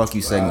got a fuck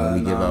you segment when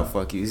we give out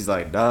fuck you. He's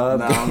like, dog.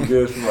 Nah, I'm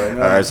good for right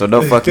now. All right, so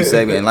no fuck you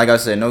segment. And like I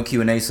said, no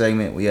Q&A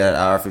segment. We had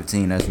hour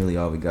 15. That's really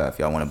all we got. If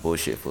y'all want to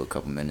bullshit for a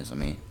couple minutes, I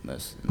mean,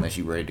 unless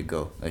you ready to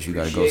go, unless you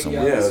got to go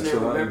somewhere.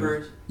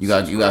 Remember, You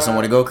got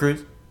somewhere to go,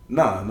 Chris?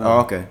 Nah.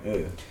 Oh, okay.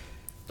 Yeah.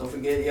 Don't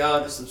forget,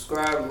 y'all, to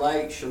subscribe,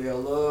 like, show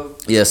y'all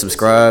love. Yeah,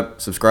 subscribe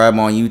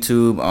on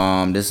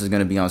YouTube. This is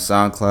gonna be on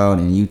SoundCloud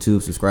and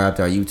YouTube. Subscribe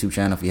to our YouTube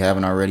channel if you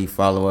haven't already.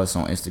 Follow us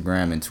on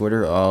Instagram and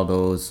Twitter. All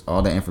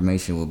the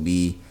information will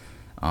be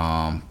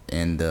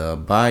in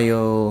the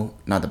bio,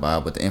 not the bio,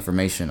 but the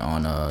information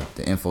on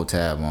the info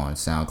tab on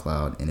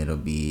SoundCloud, and it'll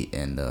be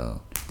in the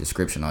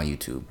description on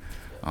YouTube.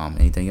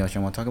 Anything else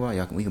y'all want to talk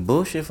about? We can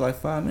bullshit for like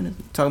 5 minutes.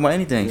 Talk about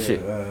anything. Yeah,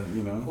 shit.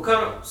 You know.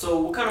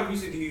 What kind of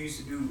music do you used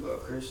to do,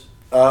 Chris?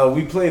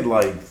 We played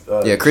like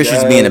Chris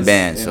used to be in a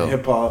band, so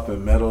hip hop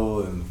and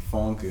metal and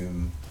funk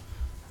and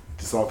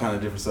just all kind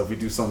of different stuff. We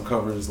do some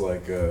covers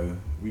like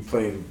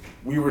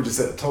we were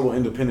just a total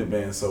independent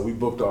band, so we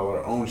booked all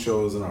our own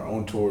shows and our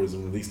own tours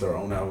and released our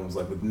own albums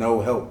like with no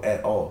help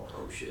at all.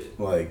 Oh shit.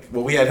 Like,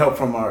 well, we had help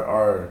from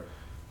our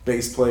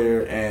bass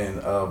player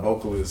and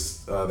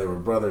vocalist. They were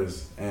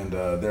brothers, and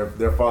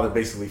their father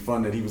basically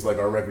funded. He was like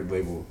our record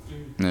label.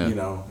 Yeah. You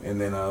know,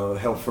 and then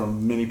help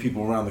from many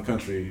people around the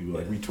country.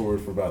 Like we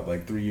toured for about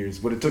like 3 years,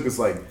 but it took us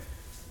like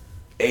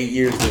 8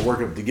 years to work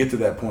up to get to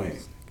that point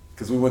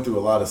because we went through a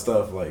lot of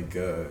stuff. Like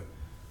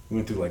we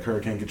went through like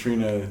Hurricane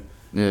Katrina,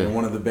 and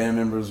one of the band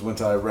members went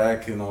to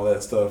Iraq and all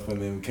that stuff, and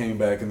then came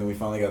back, and then we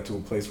finally got to a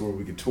place where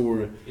we could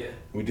tour. Yeah,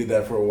 we did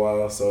that for a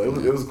while, so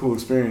it was a cool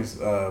experience.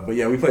 But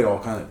yeah, we played all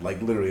kind of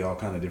like literally all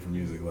kind of different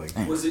music. Like,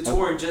 was it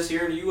touring just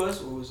here in the U.S.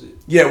 or was it?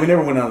 Yeah, we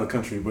never went out of the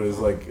country, but it's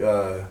like.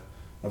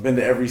 I've been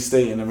to every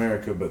state in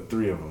America but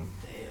 3 of them.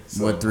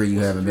 So what 3 you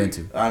haven't been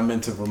to? I've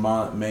been to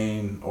Vermont,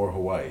 Maine, or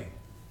Hawaii.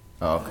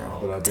 Oh, okay.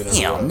 But I've been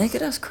Damn, nigga,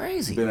 that's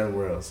crazy. Been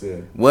everywhere else,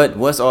 yeah.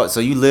 What's all? So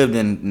you lived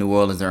in New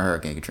Orleans during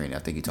Hurricane Katrina? I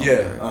think you told me.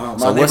 Yeah.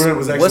 So my neighborhood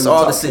was actually. What's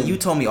all the city? You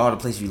told me all the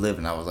places you lived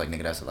in. I was like,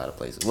 nigga, that's a lot of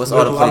places. What's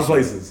There's all the a lot of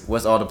places?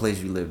 What's all the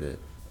places you lived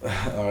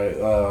at? All right.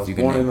 I was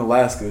born in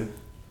Alaska.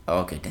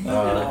 Oh, okay, damn. In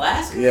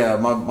Alaska? Yeah,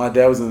 my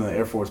dad was in the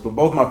Air Force, but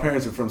both my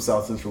parents are from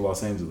South Central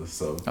Los Angeles,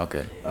 so.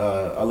 Okay.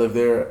 I lived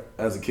there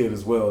as a kid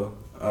as well.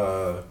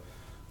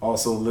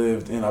 Also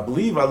lived in, I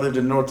believe I lived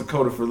in North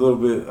Dakota for a little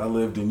bit. I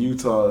lived in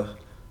Utah,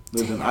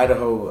 lived in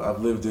Idaho.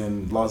 I've lived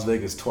in Las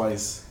Vegas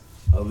twice.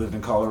 I lived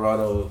in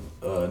Colorado,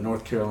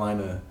 North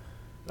Carolina,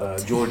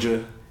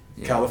 Georgia,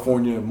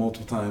 California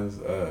multiple times.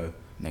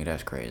 Nigga,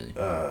 that's crazy.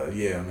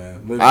 Yeah,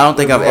 man. I don't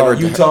think I've ever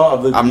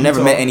Utah. I've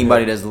never met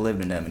anybody that's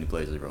lived in that many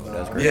places, bro.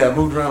 That's crazy. Yeah, I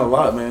moved around a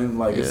lot, man.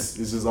 Like it's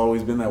just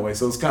always been that way.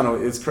 So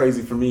it's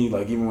crazy for me.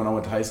 Like even when I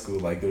went to high school,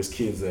 like there's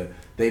kids that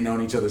they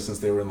known each other since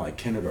they were in like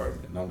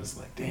kindergarten, and I'm just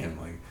like, damn,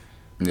 like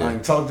I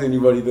ain't talked to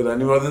anybody that I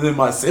knew other than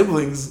my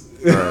siblings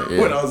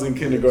when I was in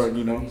kindergarten,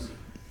 you know,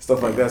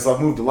 stuff like that. So I've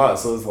moved a lot.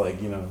 So it's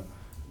like, you know.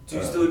 Do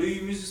you still do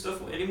your music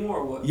stuff anymore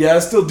or what? Yeah, I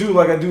still do.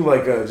 Like I do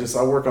like just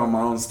I work on my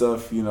own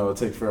stuff. You know, it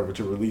takes forever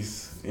to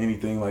release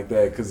anything like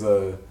that because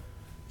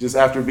just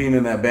after being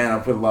in that band, I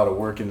put a lot of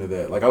work into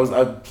that. Like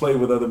I played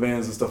with other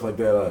bands and stuff like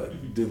that. I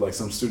did like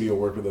some studio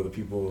work with other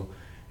people,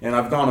 and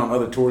I've gone on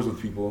other tours with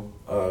people.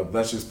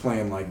 That's just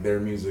playing like their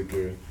music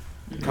or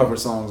cover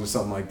songs or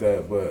something like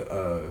that.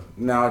 But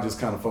now I just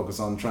kind of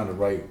focus on trying to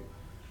write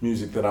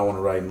music that I want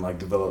to write and like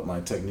develop my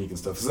technique and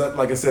stuff. So that,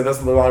 like I said,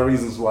 that's a lot of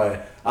reasons why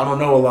I don't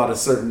know a lot of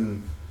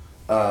certain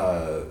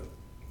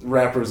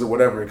rappers or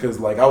whatever, because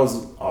like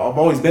I've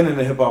always been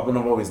into hip hop and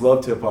I've always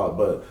loved hip hop,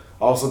 but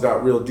I also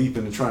got real deep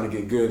into trying to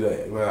get good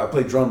at. I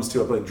play drums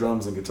too. I play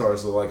drums and guitar,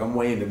 so like I'm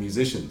way into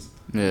musicians.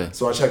 Yeah.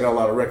 So I check out a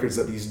lot of records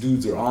that these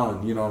dudes are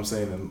on. You know what I'm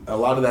saying? And a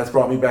lot of that's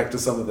brought me back to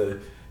some of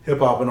the hip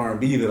hop and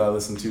R&B that I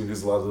listen to,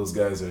 because a lot of those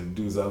guys are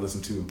dudes I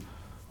listen to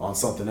on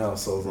something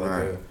else. So it's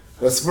like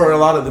That's for a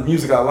lot of the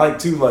music I like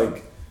too.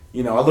 Like,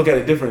 you know, I look at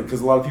it different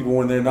because a lot of people,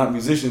 when they're not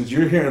musicians,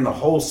 you're hearing the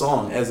whole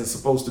song as it's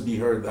supposed to be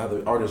heard, how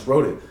the artist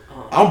wrote it.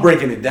 I'm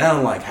breaking it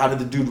down like, how did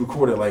the dude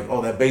record it? Like,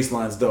 oh, that bass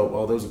line's dope.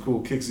 Oh, those are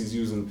cool kicks he's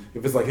using.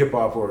 If it's like hip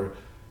hop or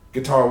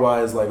guitar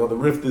wise, like, oh, the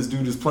riff this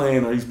dude is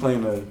playing, or he's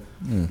playing a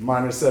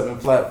minor 7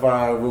 flat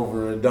 5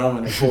 over a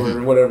dominant chord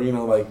or whatever, you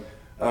know, like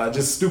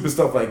just stupid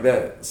stuff like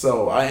that.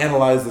 So I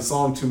analyze the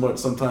song too much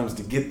sometimes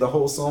to get the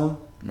whole song.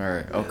 All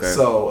right. Okay.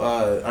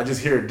 So I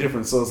just hear it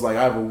different. So it's like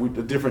I have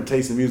a different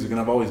taste in music, and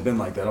I've always been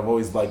like that. I've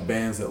always liked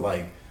bands that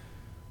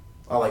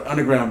I like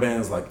underground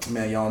bands. Like,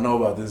 man, y'all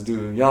know about this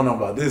dude. Y'all know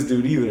about this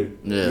dude either.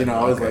 Yeah. You know, I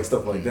always like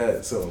stuff like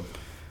that. So.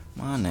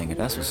 My nigga,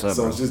 that's what's up.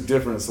 So bro. it's just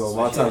different. So a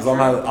lot of times I'm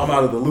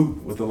out of the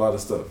loop with a lot of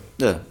stuff.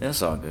 Yeah,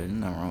 that's all good.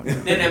 Nothing wrong with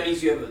that. Then that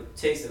means you have a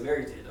taste of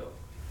everything, though.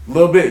 A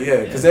little bit,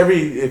 yeah. Because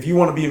if you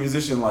want to be a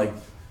musician, like,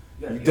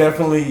 you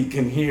definitely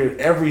can hear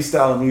every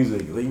style of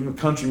music, like even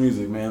country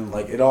music, man.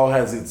 Like, it all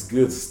has its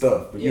good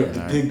stuff, but you have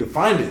to dig to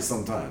find it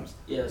sometimes.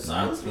 Yeah,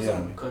 silence for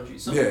some country.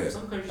 Some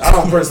country. I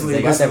don't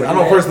personally listen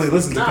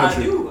to Nah,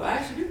 country. I do. I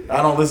actually do.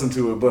 I don't listen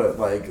to it, but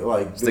like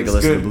Stick there's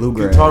listen to good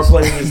bluegrass. guitar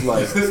players,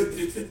 like,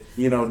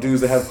 you know,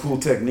 dudes that have cool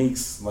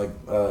techniques, like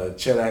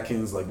Chet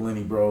Atkins, like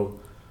Lenny Bro,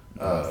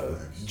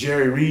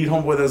 Jerry Reed,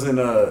 homeboy that's in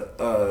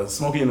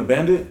Smokey and the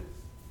Bandit.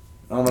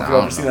 I don't know if you've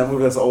ever seen that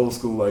movie. That's an old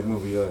school like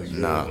movie.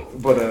 Nah.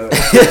 But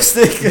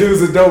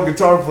dude's a dope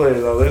guitar player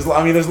though. There's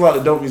a lot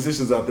of dope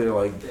musicians out there.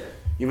 Like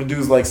even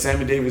dudes like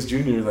Sammy Davis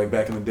Jr. like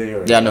back in the day.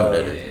 Or, Yeah, I know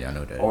that. Yeah, I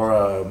know that.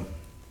 Or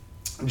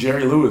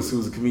Jerry Lewis,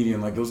 who's a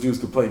comedian. Like those dudes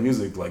could play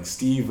music. Like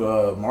Steve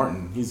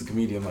Martin, he's a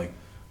comedian. Like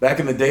back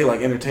in the day, like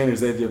entertainers,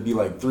 they'd be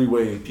like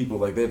 3-way people.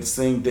 Like they had to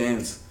sing,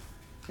 dance,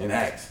 and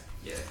act.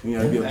 Yeah. You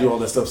know, they'd be able to do all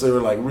that stuff. So they were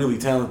like really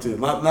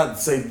talented. Not to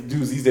say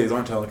dudes these days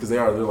aren't talented, because they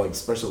are. They're like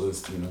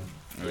specialists. You know.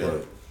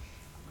 But,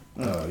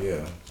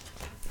 yeah.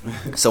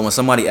 So when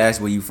somebody asks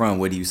where you from,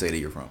 where do you say that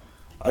you're from?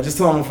 I just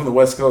tell them I'm from the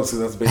West Coast, so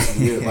that's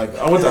basically it. Like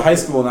I went to high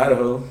school in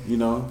Idaho, you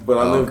know, but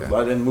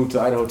I didn't move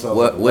to Idaho till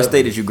what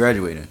state did you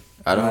graduate in?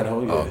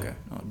 Idaho, yeah. Oh, okay.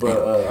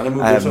 But I didn't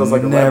move I there have till I was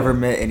like 11. never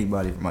met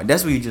anybody from.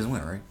 That's where you just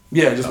went, right?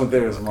 Yeah, I just went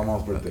there. It was my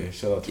mom's birthday.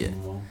 Shout out to my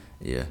mom.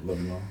 Yeah.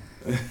 Love you, mom.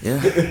 Yeah.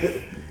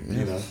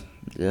 You know.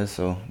 Yeah.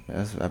 So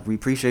we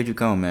appreciate you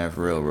coming, man.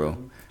 For real, bro.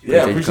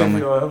 Yeah, I appreciate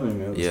you all having me,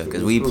 man. Yeah,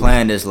 because we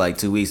planned this like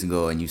 2 weeks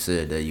ago, and you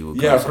said that you would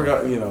come. Yeah, I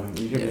forgot. You know,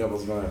 you hit me up. I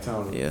was going out of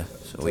town. Yeah,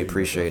 so we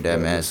appreciate that,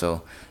 man.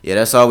 So yeah,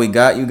 that's all we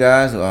got, you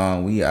guys.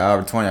 We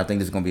hour 20. I think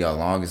this is gonna be our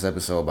longest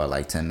episode, about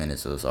like 10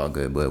 minutes, so it's all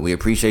good. But we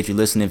appreciate you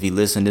listening. If you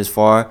listened this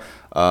far,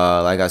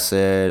 like I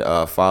said,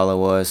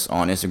 follow us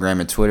on Instagram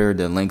and Twitter.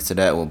 The links to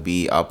that will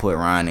be. I'll put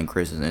Ryan and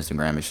Chris's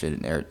Instagram and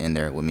shit in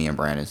there with me and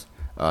Brandon's.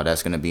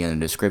 That's gonna be in the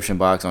description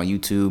box on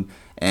YouTube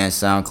and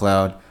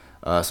SoundCloud.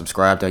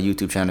 Subscribe to our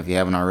YouTube channel if you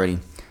haven't already.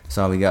 That's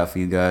all we got for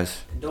you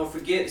guys. And don't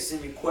forget to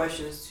send your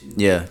questions to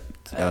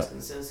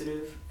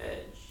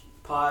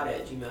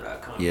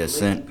askinsensitive@pod@gmail.com. Yeah, the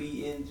link will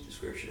be in the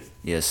description.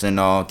 Yeah,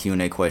 send all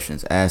Q&A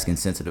questions.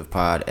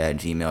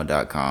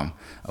 askinsensitivepod@gmail.com.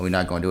 We're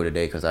not going to do it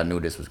today because I knew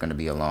this was going to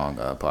be a long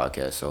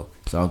podcast. So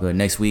it's all good.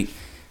 Next week.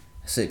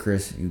 That's it,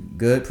 Chris. You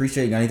good?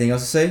 Appreciate it. Got anything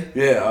else to say?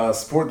 Yeah,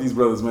 support these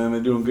brothers, man.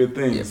 They're doing good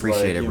things. Yeah,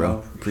 appreciate it,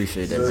 bro.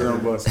 Appreciate that, bro.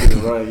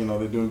 Right, you know,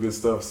 they're doing good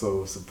stuff,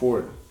 so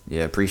support.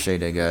 Yeah, appreciate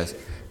that, guys.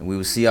 And we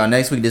will see y'all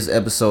next week. This is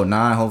episode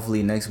 9.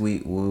 Hopefully next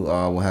week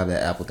we'll have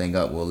that Apple thing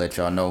up. We'll let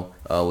y'all know.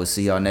 We'll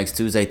see y'all next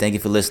Tuesday. Thank you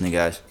for listening,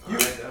 guys.